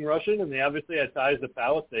speaking Russian, and they obviously had ties to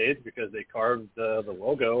Palisades because they carved the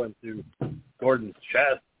logo into Gordon's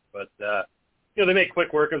chest. But you know, they make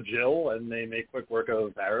quick work of Jill, and they make quick work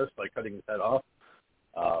of Harris by cutting his head off.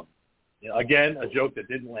 You know, again, a joke that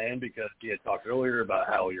didn't land because he had talked earlier about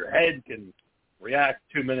how your head can react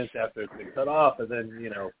 2 minutes after it's been cut off, and then,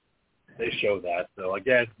 you know, they show that. So,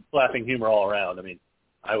 again, laughing humor all around. I mean,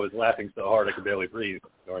 I was laughing so hard I could barely breathe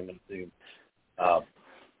during the scene.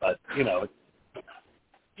 But, you know,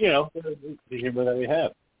 the humor that we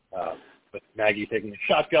have. With Maggie taking a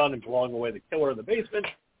shotgun and blowing away the killer in the basement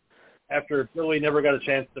after Billy never got a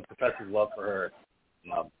chance to profess his love for her.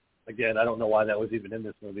 Again, I don't know why that was even in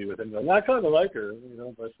this movie with him going, I kind of like her, you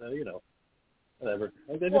know, but, you know, whatever.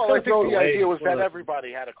 Well, I think the idea was that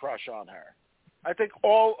everybody had a crush on her. I think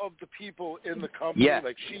all of the people in the company,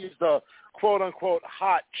 like she's the quote-unquote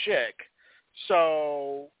hot chick,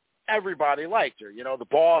 so everybody liked her. You know, the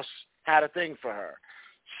boss had a thing for her.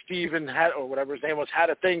 Steven had, or whatever his name was, had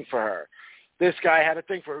a thing for her. This guy had a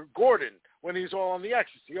thing for her. Gordon, when he's all on the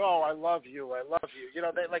ecstasy, oh, I love you, I love you. You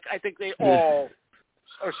know, they, like, I think they all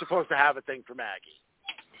are supposed to have a thing for Maggie.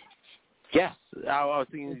 Yes, I was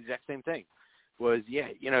thinking the exact same thing. Was, yeah,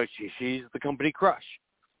 you know, she's the company crush.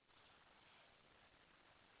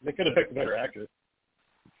 They could have picked a better actress.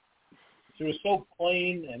 She was so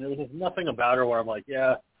plain, and there was just nothing about her where I'm like,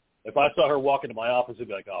 yeah, if I saw her walk into my office, I'd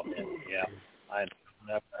be like, oh, man, yeah,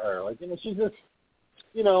 after her. Like, she's just,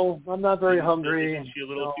 I'm not very hungry. Isn't she a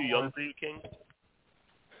little too young for you, King?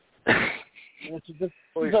 He's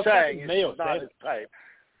saying she's not his type.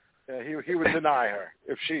 Yeah, he would deny her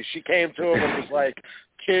if she came to him and was like,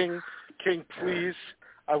 King, please,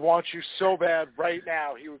 I want you so bad right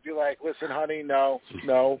now. He would be like, listen, honey, no,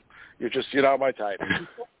 you're not my type.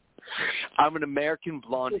 I'm an American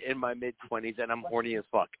blonde in my mid-20s, and I'm horny as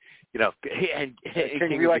fuck. And King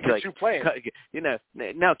would be like, too plain.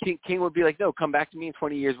 No, King would be like, no, come back to me in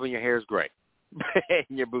 20 years when your hair is gray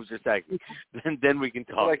and your boobs are saggy. Then we can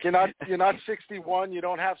talk. Like, you're not 61. You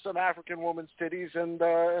don't have some African woman's titties, and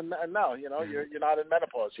no, you're not in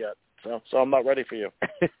menopause yet. So I'm not ready for you.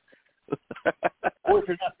 Or if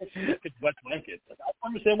you're not it's wet blanket. I don't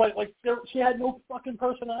understand why. Like, she had no fucking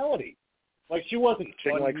personality. Like, she wasn't.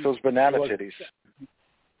 King likes those banana titties.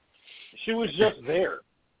 She was just there.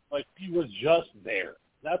 Like, she was just there.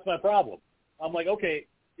 That's my problem. I'm like, okay,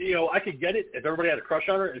 I could get it if everybody had a crush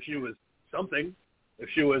on her, if she was something, if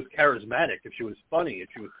she was charismatic, if she was funny, if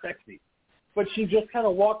she was sexy. But she just kind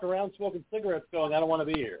of walked around smoking cigarettes going, I don't want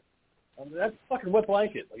to be here. I mean, that's fucking wet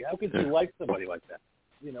blanket. Like, how could you like somebody like that?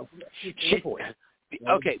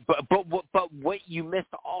 Okay, but what you missed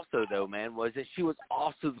also, though, man, was that she was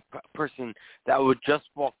also the person that would just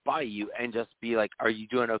walk by you and just be like, are you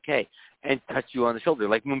doing okay? And touch you on the shoulder.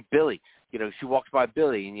 Like when Billy, she walks by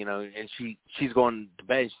Billy and, and she's going to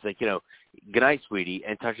bed. She's like, good night, sweetie,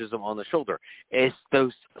 and touches him on the shoulder. It's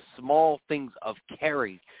those small things of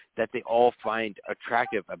caring that they all find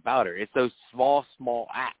attractive about her. It's those small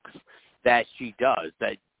acts that she does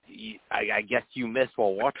that I guess you missed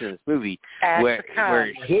while watching this movie, where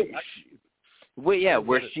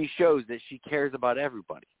she shows that she cares about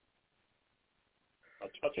everybody.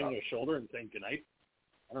 Touching her shoulder and saying goodnight.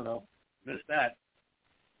 I don't know. Missed that.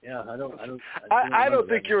 Yeah, I don't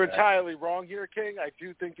think you're entirely wrong here, King. I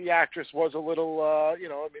do think the actress was a little,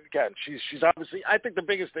 again, she's obviously. I think the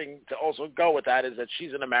biggest thing to also go with that is that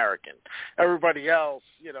she's an American. Everybody else,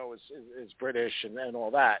 is British and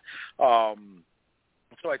all that.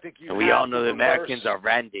 So I think we all know the Americans are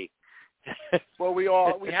randy. Well, we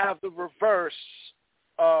have the reverse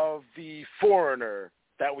of the foreigner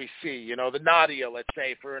that we see. The Nadia, let's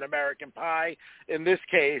say, for an American Pie. In this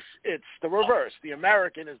case, it's the reverse. The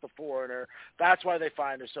American is the foreigner. That's why they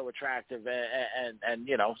find her so attractive and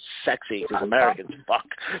sexy, because Americans fuck.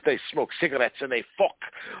 They smoke cigarettes and they fuck.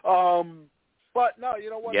 But no, you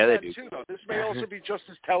know what? Yeah, they do. Too, though. This may also be just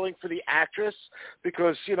as telling for the actress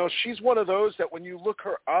because, she's one of those that when you look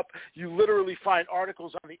her up, you literally find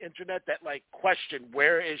articles on the internet that, like, question,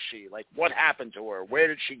 where is she? Like, what happened to her? Where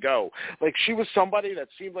did she go? Like, she was somebody that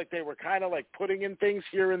seemed like they were kind of, like, putting in things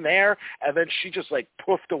here and there, and then she just, like,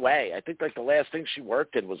 poofed away. I think, like, the last thing she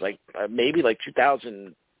worked in was, like, maybe, like,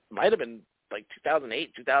 2000, might have been, like,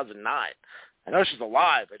 2008, 2009. I know she's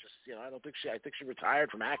alive. I think she retired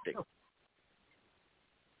from acting.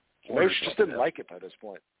 Maybe she just didn't like it by this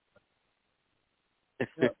point.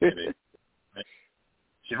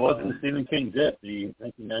 She was in the Stephen King Zip, the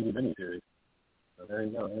 1990 miniseries. So there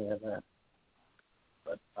you go. There you have that.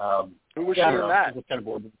 But who was she in that? Kind of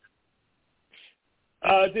bored.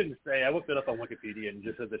 It didn't say. I looked it up on Wikipedia and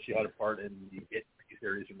just said that she had a part in the It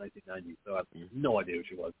series from 1990. So I have no idea who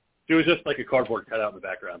she was. She was just like a cardboard cutout in the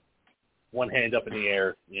background, one hand up in the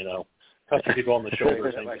air, touching people on the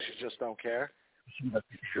shoulders. Like she just don't care.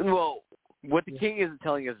 Well, what the King isn't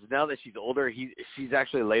telling us is now that she's older, she's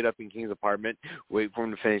actually laid up in King's apartment, waiting for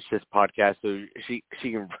him to finish this podcast so she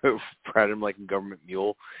can ride him like a government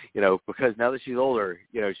mule, because now that she's older,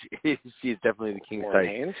 she's definitely the King's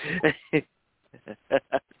type.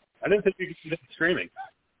 I didn't think you could see them screaming.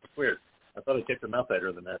 It's weird. I thought it kept her mouth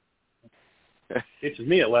tighter than that. Teaches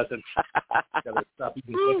me a lesson. Gotta stop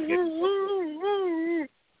eating cookies.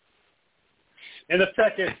 In a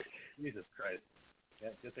second. Jesus Christ. Yeah,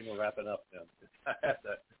 good thing we're wrapping up now. I have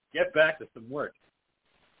to get back to some work.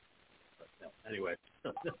 But no, anyway.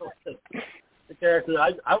 The character,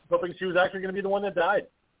 I was hoping she was actually going to be the one that died.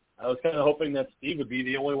 I was kind of hoping that Steve would be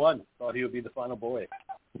the only one. Thought he would be the final boy.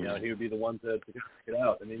 He would be the one to get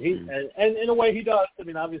out. I mean, and in a way he does. I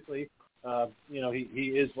mean, obviously, he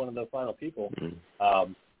is one of the final people.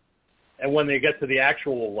 And when they get to the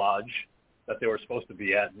actual lodge that they were supposed to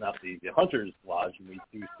be at, not the Hunter's Lodge, and we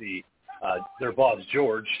do see their boss,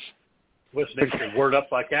 George, listening to Word Up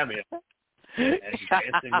by Cameo. And he's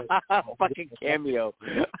dancing with fucking Cameo.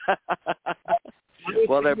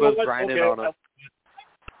 Well, they're both grinding on it.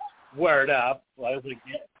 Word Up. Well, I was like,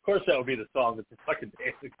 yeah, of course that would be the song that they're fucking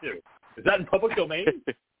dancing to. Is that in public domain?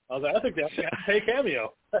 I was like, I think they have to pay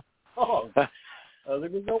Cameo. I was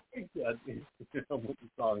like, there's no way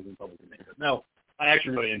songs in public domain. No. I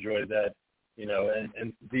actually really enjoyed that, you know,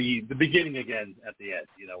 and the beginning again at the end,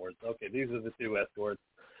 you know, where it's, okay, these are the two escorts,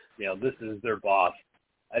 you know, this is their boss.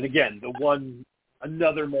 And again,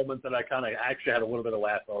 another moment that I kind of actually had a little bit of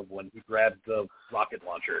laugh of when he grabs the rocket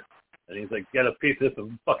launcher. And he's like, get a piece of this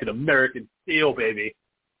fucking American steel, baby.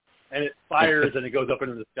 And it fires and it goes up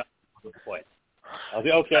into the sky with the point. I was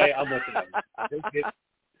like, okay, I'm listening.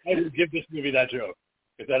 I would give this movie that joke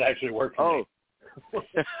because that actually worked for me.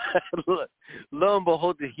 Lo and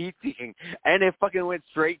behold, the heat seeking, and it fucking went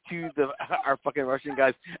straight to our fucking Russian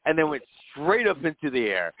guys, and then went straight up into the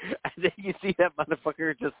air. And then you see that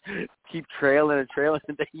motherfucker just keep trailing, and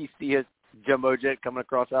then you see his jumbo jet coming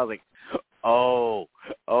across. I was like, oh.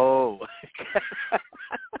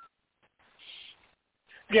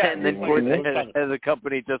 Yeah, and then towards the end of the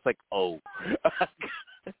company, just like, oh.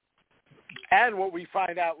 And what we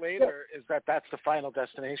find out later is that that's the Final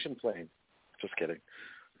Destination plane. Just kidding.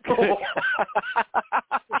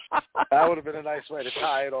 That would have been a nice way to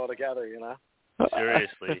tie it all together, you know?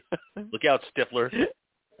 Seriously. Look out, Stifler.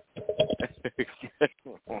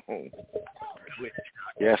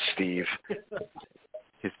 Yes, Steve.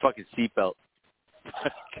 His fucking seatbelt.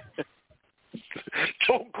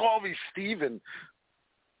 Don't call me Steven.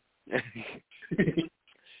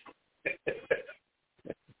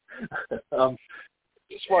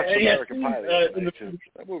 Just watch American Pie.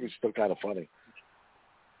 That movie's still kind of funny.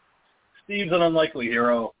 Steve's an unlikely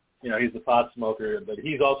hero. You know, he's a pot smoker, but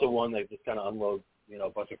he's also one that just kind of unloads, you know, a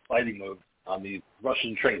bunch of fighting moves on these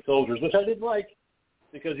Russian trained soldiers, which I didn't like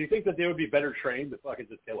because you think that they would be better trained to fucking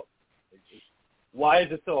just kill them. Why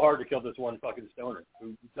is it so hard to kill this one fucking stoner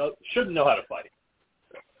who shouldn't know how to fight?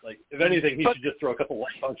 Like, if anything, he should just throw a couple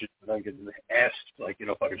light punches and then get his ass, like, you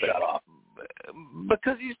know, fucking shot off.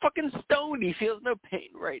 Because he's fucking stoned. He feels no pain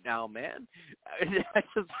right now, man. That's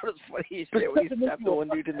just sort of funny shit when he snapped the one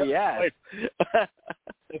dude in the ass.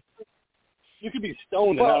 You could be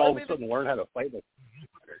stoned and not all of a sudden learn how to fight.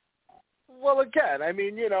 Well, again, I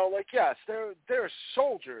mean, you know, like, yes, they're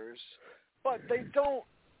soldiers, but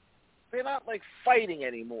they're not like fighting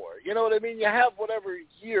anymore. You know what I mean? You have whatever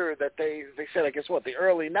year that they said, I guess, the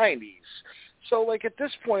early 90s. So, like, at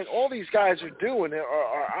this point, all these guys are doing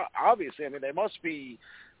are obviously, I mean, they must be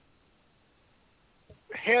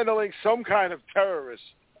handling some kind of terrorist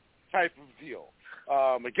type of deal.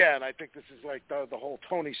 Again, I think this is like the whole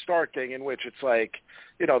Tony Stark thing in which it's like,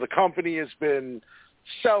 you know, the company has been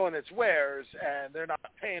selling its wares and they're not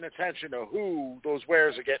paying attention to who those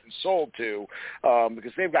wares are getting sold to,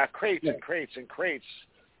 because they've got crates and crates and crates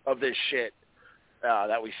of this shit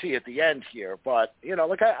that we see at the end here. But, you know,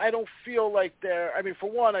 like, I don't feel like I mean, for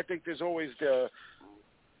one, I think there's always the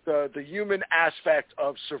human aspect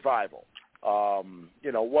of survival.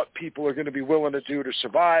 You know, what people are going to be willing to do to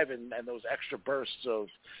survive and those extra bursts of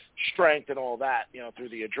strength and all that, you know, through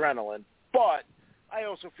the adrenaline. But I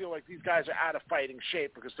also feel like these guys are out of fighting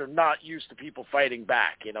shape because they're not used to people fighting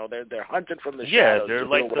back. You know, they're hunted from the shadows. Yeah, they're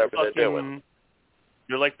like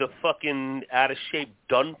they're like the fucking out of shape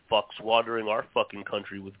dun fucks wandering our fucking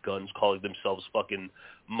country with guns, calling themselves fucking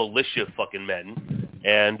militia fucking men.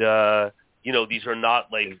 And you know, these are not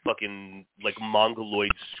like fucking like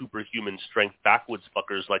mongoloid superhuman strength backwoods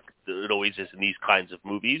fuckers like it always is in these kinds of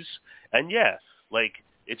movies. And yeah, like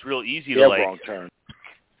it's real easy to like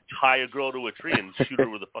tie a girl to a tree and shoot her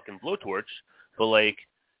with a fucking blowtorch, but like,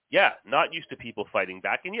 yeah, not used to people fighting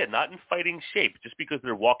back, and yeah, not in fighting shape. Just because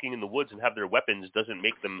they're walking in the woods and have their weapons doesn't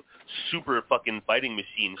make them super fucking fighting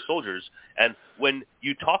machine soldiers. And when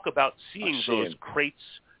you talk about seeing those crates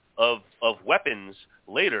of weapons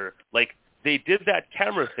later, like they did that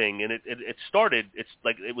camera thing, and it started.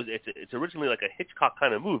 It's originally like a Hitchcock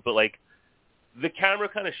kind of move, but like the camera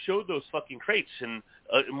kind of showed those fucking crates and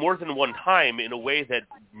more than one time in a way that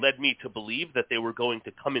led me to believe that they were going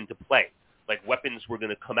to come into play. Like weapons were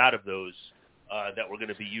going to come out of those that were going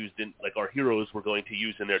to be used in, like our heroes were going to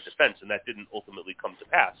use in their defense, and that didn't ultimately come to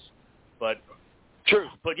pass. But true.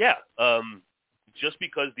 But yeah, just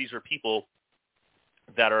because these are people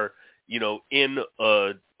that are, you know, in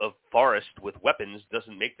a forest with weapons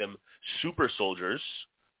doesn't make them super soldiers.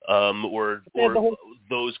 Or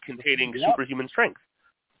those containing superhuman strength.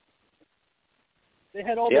 They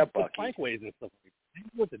had all the flankways and stuff. They knew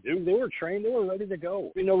what to do. They were trained. They were ready to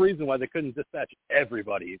go. There's no reason why they couldn't dispatch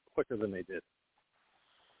everybody quicker than they did.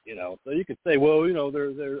 You know, so you could say, well, you know,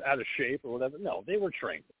 they're out of shape or whatever. No, they were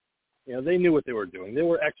trained. You know, they knew what they were doing. They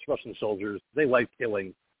were ex-Russian soldiers. They liked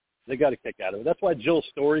killing. They got a kick out of it. That's why Jill's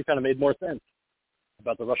story kind of made more sense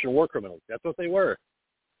about the Russian war criminals. That's what they were.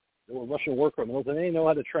 They were Russian war criminals, and they know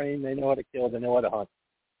how to train, they know how to kill, they know how to hunt.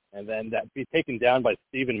 And then that be taken down by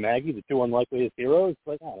Steve and Maggie, the two unlikeliest heroes,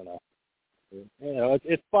 like, I don't know. You know,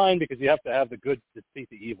 it's fine because you have to have the good to defeat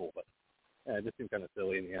the evil, but it just seemed kind of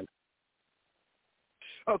silly in the end.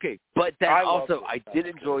 Okay, but then also I did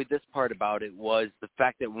enjoy this part about it was the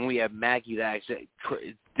fact that when we have Maggie that actually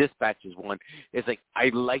dispatches one, it's like I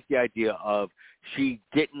like the idea of she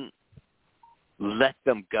didn't let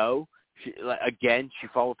them go. She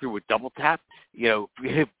followed through with double tap, you know,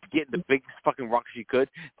 getting the biggest fucking rock she could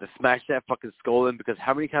to smash that fucking skull in, because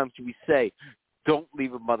how many times do we say, don't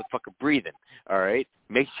leave a motherfucker breathing, all right?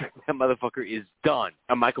 Make sure that motherfucker is done.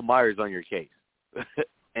 And Michael Myers on your case.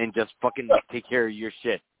 And just fucking take care of your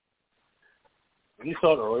shit. And you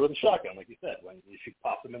saw it earlier with the shotgun, like you said, when she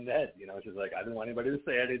popped him in the head. You know, she's like, I didn't want anybody to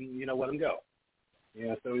say I didn't, you know, let him go. You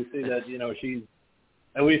know, so we see that, you know, she's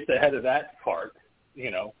at least ahead of that part, you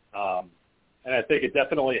know. And I think it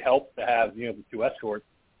definitely helped to have, you know, the two escorts,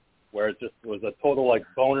 where it just was a total, like,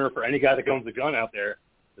 boner for any guy that owns a gun out there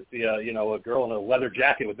to see, you know, a girl in a leather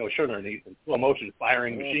jacket with no shirt underneath in slow motion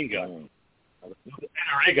firing a machine gun. The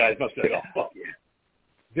NRA guys must be like, oh, fuck yeah.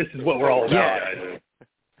 This is what we're all about, guys.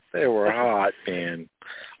 They were hot, man.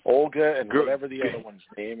 Olga and whatever the other one's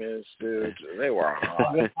name is, dude, they were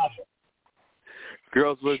hot.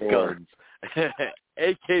 Girls with guns.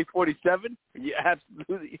 AK-47? You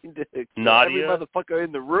absolutely Nadia. Every motherfucker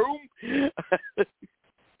in the room.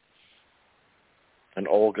 And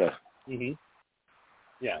Olga. Mm-hmm.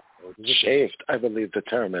 Yeah. Shaved, I believe the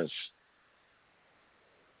term is.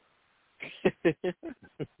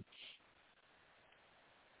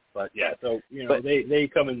 But yeah, so you know, they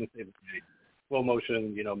come in the same slow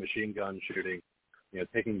motion, you know, machine gun shooting, you know,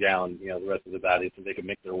 taking down, you know, the rest of the baddies so they can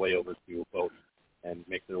make their way over to a boat and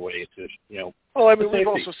make their way to, you know. Well, I mean, we've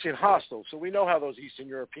also seen Hostel, so we know how those Eastern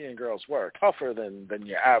European girls were. Tougher than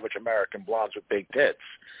your average American blondes with big tits.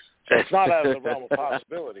 So it's not out of the realm of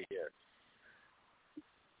possibility here.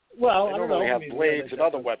 Well, they I don't know. They have blades and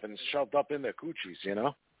other definitely weapons shoved up in their coochies, you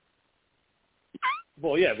know?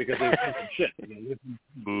 Well, yeah, because they've seen some shit. I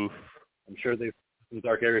mean, I'm sure they've some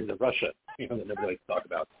dark areas of Russia, you know, that nobody likes to talk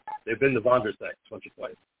about. They've been to Vondersex once or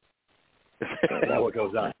twice. They know what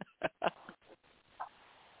goes on.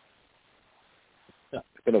 They've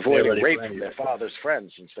been avoiding rape from their father's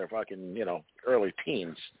friends since they're fucking, you know, early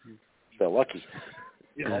teens. They're lucky.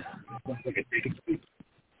 You know, like a Taken. Is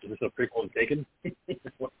this a prequel to Taken? This is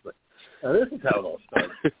how it all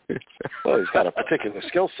started. Well, he's got a particular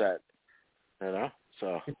skill set, you know,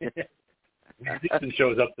 so. Dixon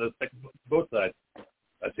shows up to both sides.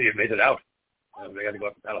 I see you made it out. They got to go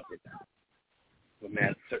up the battlefield now. With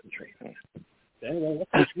man certain traits. Anyway,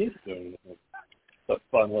 what's this needs doing? It's a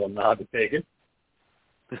fun little nod to Taken.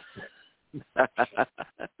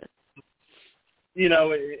 You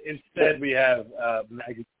know, instead we have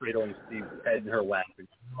Maggie cradling Steve's head in her lap. And,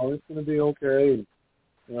 oh, it's going to be okay. And,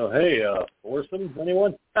 you know, hey, foursome,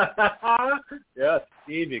 anyone? Yeah,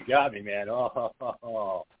 Steve, you got me, man.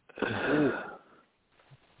 Oh.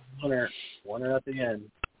 Winner at the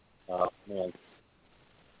end. Oh, man.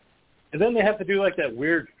 And then they have to do like that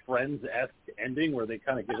weird Friends-esque ending where they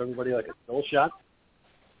kind of give everybody like a still shot.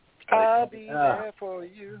 I'll be there for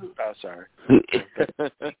you. Oh, sorry.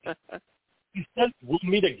 He said "We'll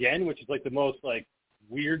Meet Again," which is like the most like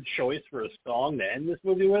weird choice for a song to end this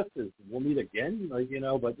movie with. Is "We'll Meet Again," like, you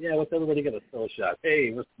know. But yeah, let's everybody get a still shot.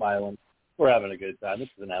 Hey, we're smiling. We're having a good time. This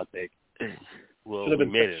is an outtake. Well, we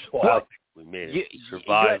made it. We made it.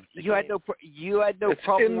 Survived. You had no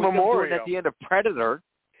problem with them doing it at the end of Predator.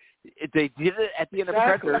 If they did it at the end of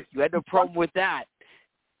Predator, you had no problem with that.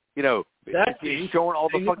 You know, showing all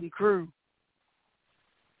the fucking crew.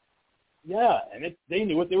 Yeah, and they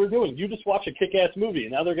knew what they were doing. You just watch a kick-ass movie,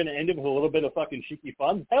 and now they're going to end it with a little bit of fucking cheeky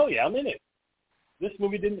fun. Hell yeah, I'm in it. This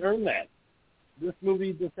movie didn't earn that. This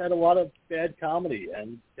movie just had a lot of bad comedy,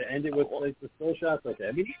 and to end it with like the still shots like that.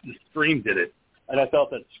 I mean, even Scream did it, and I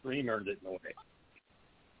felt that Scream earned it in a way.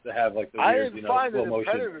 To have like the weird, I didn't find it in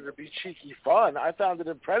Predator to be cheeky fun. I found it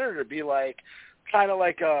in Predator to be like kind of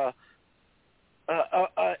like a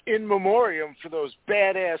in memoriam for those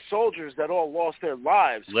badass soldiers that all lost their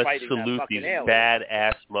lives fighting that salute fucking these alien.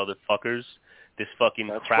 badass motherfuckers. This fucking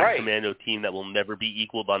crack commando team that will never be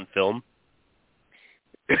equaled on film.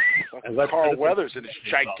 Carl Weathers and his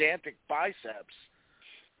gigantic biceps.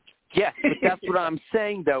 Yeah, but that's what I'm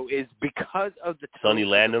saying though, is because of the Sonny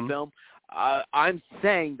Landham film. I'm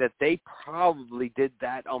saying that they probably did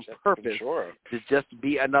that on purpose to just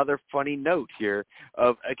be another funny note here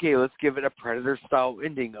of, okay, let's give it a Predator-style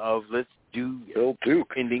ending of let's do Bill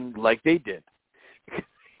Duke ending like they did.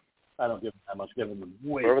 I don't give them that much. Give them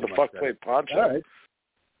way whoever too the much fuck played Poncho. All right.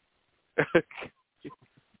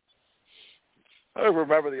 I don't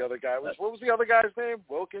remember the other guy. What was the other guy's name?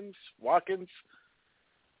 Watkins?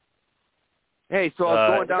 Hey, so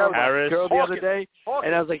I was going down with Harris, a girl the other day,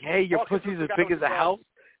 and I was like, hey, your Hawkins pussy's was as the guy big with as a the house.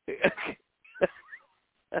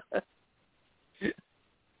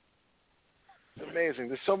 It's amazing.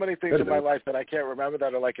 There's so many things in my life that I can't remember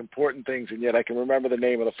that are like important things, and yet I can remember the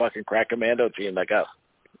name of the fucking crack commando team that got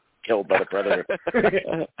killed by the Predator.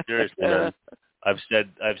 Seriously, man. I've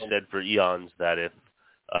said for eons that if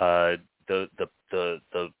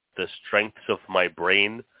the strengths of my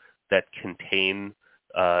brain that contain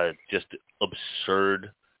just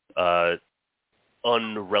absurd,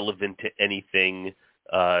 unrelevant to anything,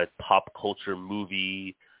 pop culture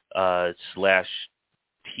movie slash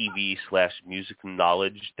TV slash music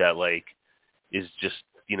knowledge that like is just,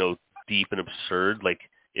 you know, deep and absurd. Like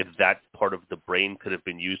if that part of the brain could have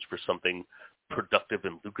been used for something productive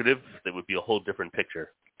and lucrative, that would be a whole different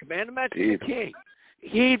picture. Man, imagine the king.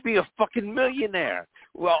 He'd be a fucking millionaire.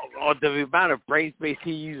 Well, the amount of brain space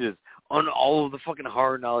he uses on all of the fucking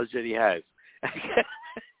horror knowledge that he has.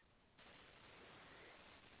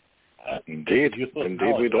 Indeed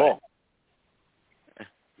we'd all.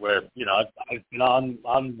 Where, you know, I've been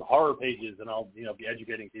on horror pages and I'll, you know, be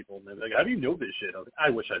educating people and they're like, how do you know this shit? I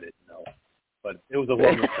wish I didn't know. But it was a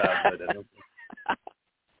wonderful childhood. And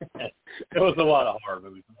it was a lot of horror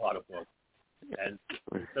movies, a lot of books. And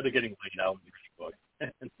instead of getting laid out with reading books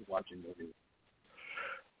and watching movies,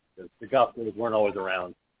 the Gospels weren't always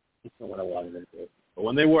around when I wanted them to. But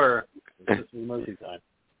when they were, it was just mercy time.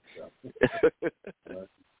 So,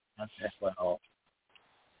 not at all.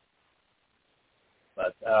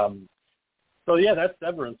 But, so yeah, that's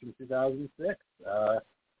Severance from 2006.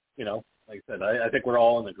 You know, like I said, I think we're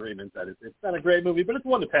all in agreement that it's not a great movie, but it's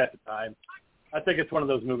one to pass the time. I think it's one of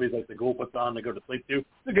those movies like the ghoul puts on to go to sleep to.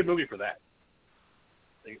 It's a good movie for that.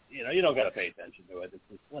 You know, you don't got to pay attention to it. It's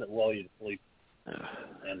just when it lull you to sleep.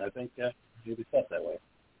 And I think maybe set that way.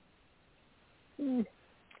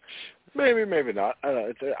 Maybe, maybe not. I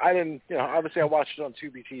don't know. I didn't, you know, obviously I watched it on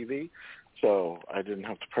Tubi TV, so I didn't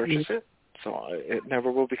have to purchase it. So it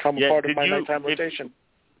never will become a part of my nighttime rotation.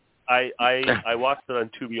 I watched it on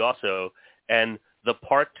Tubi also, and the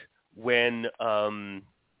part when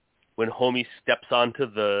homie steps onto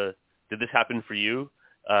the, did this happen for you?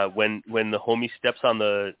 When the homie steps on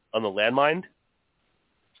the landmine,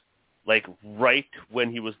 like right when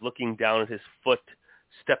he was looking down at his foot,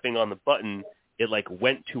 stepping on the button, it like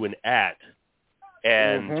went to an ad,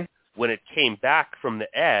 and when it came back from the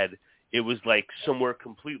ad, it was like somewhere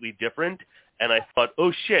completely different, and I thought,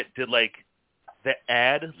 oh shit, did like the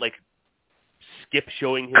ad like skip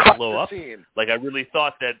showing him blow up? Scene. Like I really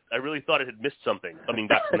thought it had missed something coming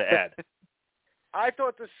back from the ad. I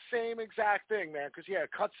thought the same exact thing, man, because, yeah,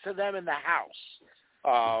 it cuts to them in the house.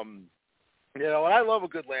 You know, and I love a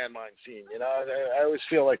good landmine scene. You know, I always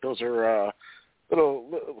feel like those are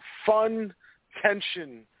little fun,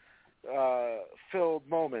 tension-filled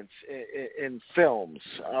moments in films.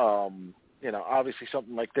 You know, obviously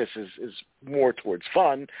something like this is more towards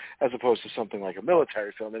fun as opposed to something like a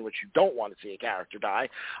military film in which you don't want to see a character die.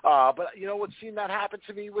 But, you know, what scene that happened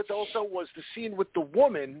to me with also was the scene with the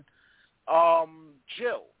woman,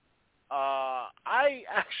 Jill. I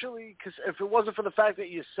actually, because if it wasn't for the fact that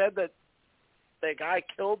you said that the guy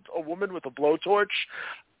killed a woman with a blowtorch,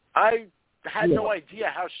 I had no idea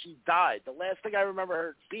how she died. The last thing I remember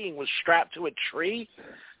her being was strapped to a tree,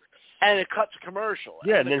 and it cut to commercial.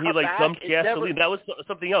 Yeah, and then he like dumped gasoline. That was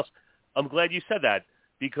something else. I'm glad you said that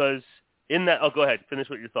because in that. Oh, go ahead, finish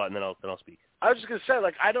what your thought, and then I'll speak. I was just going to say,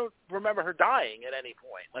 like, I don't remember her dying at any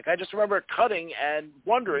point. Like, I just remember it cutting and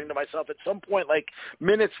wondering to myself at some point, like,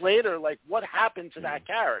 minutes later, like, what happened to that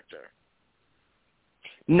character?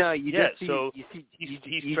 No, you just see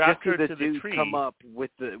he strapped her to the tree. Come up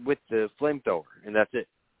with the flamethrower, and that's it.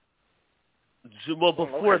 Well,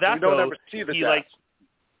 before that, we don't ever see the death.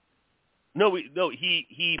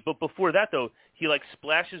 But before that, though, he, like,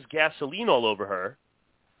 splashes gasoline all over her,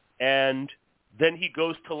 and then he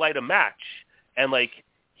goes to light a match, and, like,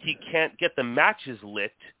 he can't get the matches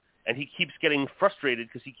lit, and he keeps getting frustrated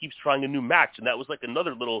because he keeps trying a new match, and that was, like,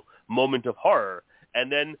 another little moment of horror. And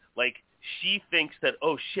then, like, she thinks that,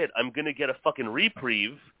 oh, shit, I'm going to get a fucking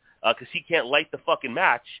reprieve because he can't light the fucking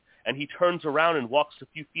match, and he turns around and walks a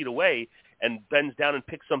few feet away and bends down and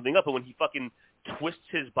picks something up, and when he fucking twists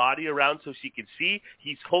his body around so she can see,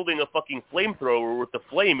 he's holding a fucking flamethrower with the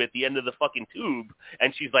flame at the end of the fucking tube,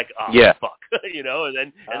 and she's like, oh, fuck, you know, and then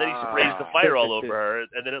he sprays the fire all over her,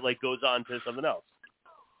 and then it, like, goes on to something else.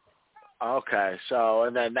 Okay, so,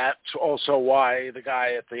 and then that's also why the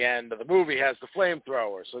guy at the end of the movie has the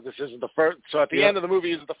flamethrower. So this isn't the first, so at the end of the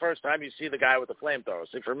movie isn't the first time you see the guy with the flamethrower.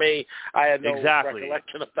 See, for me, I had no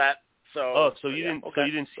recollection of that. So, you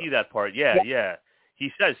didn't see that part. Yeah.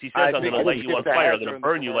 He says, I'm going to light you on fire. I'm going to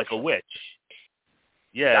burn you like a witch.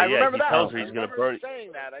 Yeah, he tells her he's going to burn.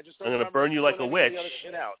 I'm going to burn you like a witch.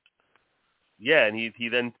 Yeah, and he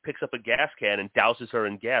then picks up a gas can and douses her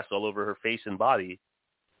in gas all over her face and body,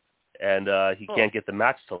 and he can't get the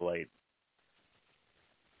match to light.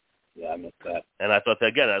 Yeah, I missed that. And I thought that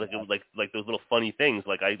again, it was like those little funny things.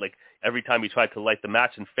 Like every time he tried to light the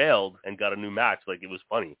match and failed and got a new match, like it was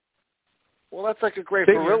funny. Well, that's like a great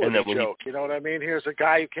virility joke. You know what I mean? Here's a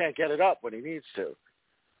guy who can't get it up when he needs to.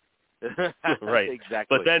 Right,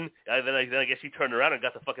 exactly. But then I guess he turned around and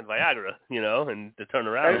got the fucking Viagra, and to turn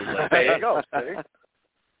around. It was like, there you go.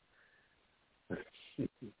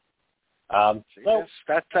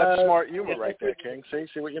 That's smart humor right there, King.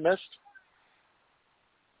 See what you missed?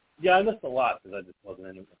 Yeah, I missed a lot because I just wasn't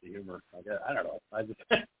in it with the humor. I don't know. I just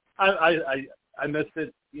I missed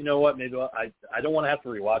it. You know what? Maybe I don't want to have to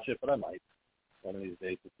rewatch it, but I might one of these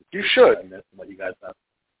days. You should. I missed what you guys have.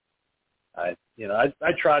 I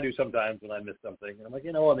try to sometimes when I miss something, and I'm like,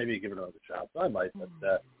 you know what? Maybe give it another shot. So I might.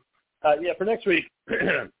 But for next week,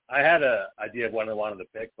 I had an idea of what I wanted to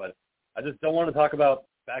pick, but I just don't want to talk about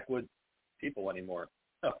backwoods people anymore.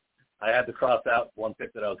 So I had to cross out one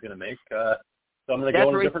pick that I was going to make. So I'm going to go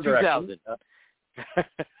in a different direction.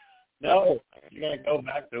 No, you're going to go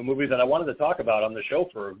back to a movie that I wanted to talk about on the show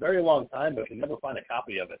for a very long time, but can never find a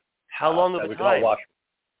copy of it. How long of a time?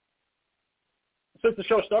 Since the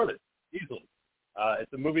show started, easily.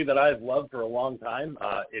 It's a movie that I've loved for a long time.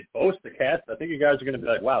 It boasts the cast. I think you guys are going to be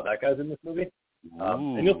like, wow, that guy's in this movie?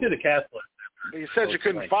 And you'll see the cast list. You said you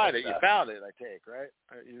couldn't find it. You found it, I take, right?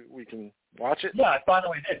 We can watch it? Yeah, I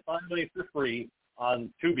finally did. Finally for free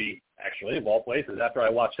on Tubi, actually, of all places. After I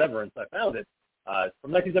watched Severance, I found it. It's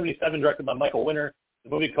from 1977, directed by Michael Winner. The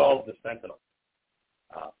movie called The Sentinel.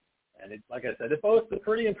 And it, like I said, it boasts a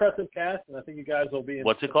pretty impressive cast, and I think you guys will be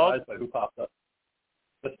surprised by who pops up.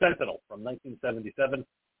 The Sentinel from 1977.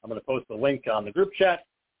 I'm going to post the link on the group chat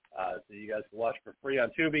so you guys can watch for free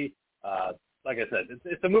on Tubi. Like I said,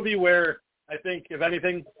 it's a movie where I think, if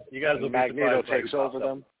anything, you guys will be surprised. Magneto takes over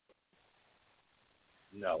them?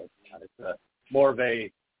 No, it's not.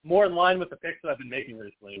 It's more in line with the picks that I've been making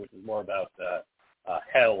recently, which is more about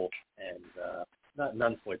hell and not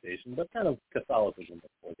nunsploitation, but kind of Catholicism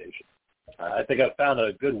exploitation. I think I've found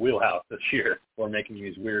a good wheelhouse this year for making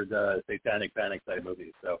these weird satanic panic type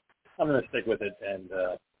movies. So I'm going to stick with it and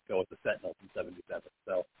go with The Sentinel from 77.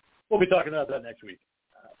 So we'll be talking about that next week.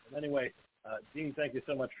 But anyway, Dean, thank you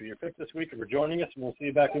so much for your pick this week and for joining us, and we'll see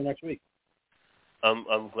you back here next week.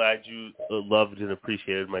 I'm glad you loved and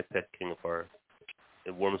appreciated my pick, King of Horror.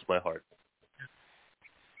 It warms my heart.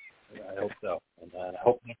 I hope so. And I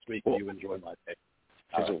hope next week you enjoy my pick.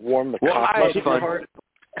 Does it warm the cock of your heart?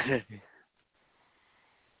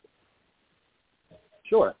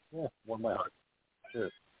 Sure. Yeah, warm my heart. Sure.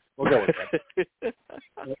 We'll go with that.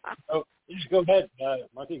 So, just go ahead,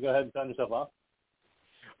 Monkey. Go ahead and sign yourself off.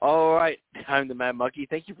 All right. I'm the Mad Monkey.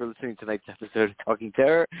 Thank you for listening to tonight's episode of Talking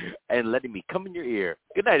Terror and letting me come in your ear.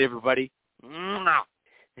 Good night, everybody.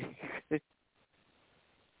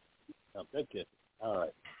 Good kid. All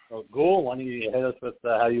right. So, Ghoul, why don't you hit us with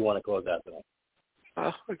how you want to close out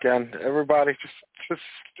tonight? Again, everybody just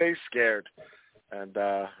stay scared. And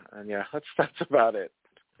yeah, that's about it.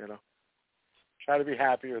 Try to be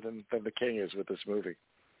happier than the King is with this movie.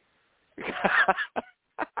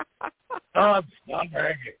 I'm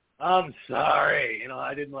sorry.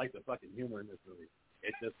 I didn't like the fucking humor in this movie.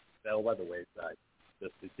 It just fell by the wayside.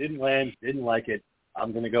 It didn't land. Didn't like it.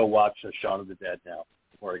 I'm gonna go watch Shaun of the Dead now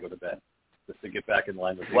before I go to bed, just to get back in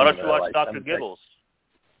line with. Why don't you watch Dr. Giggles?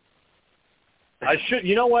 I should.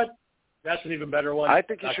 You know what? That's an even better one. I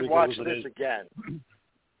think you should watch this again.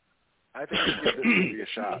 I think you should give this movie a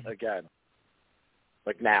shot again.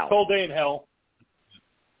 Like now. Cold Day in Hell.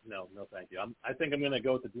 No, thank you. I think I'm going to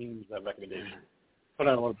go with the Dean's recommendation. Put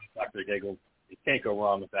on a little bit of Dr. Giggles. You can't go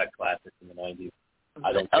wrong with that classic from the 90s.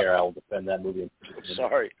 I don't care. I will defend that movie.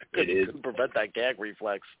 Sorry. I couldn't prevent that gag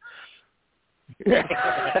reflex.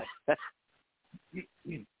 I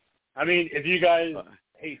mean, if you guys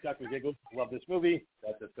hate Dr. Giggles, love this movie,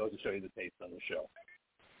 that just goes to show you the taste on the show.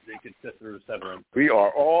 They can sit through Severance. We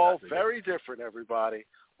are all very different, everybody.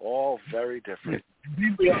 All very different.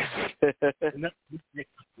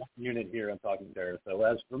 Unit here on Talking Terror. So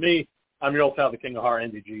as for me, I'm your old pal, the King of Horror,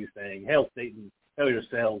 NDG, saying, hail Satan, hail your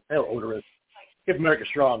sales, hail Odorous, keep America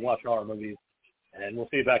strong, watch horror movies, and we'll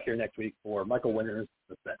see you back here next week for Michael Winner's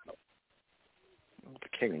The Sentinel. The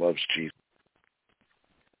King loves Jesus.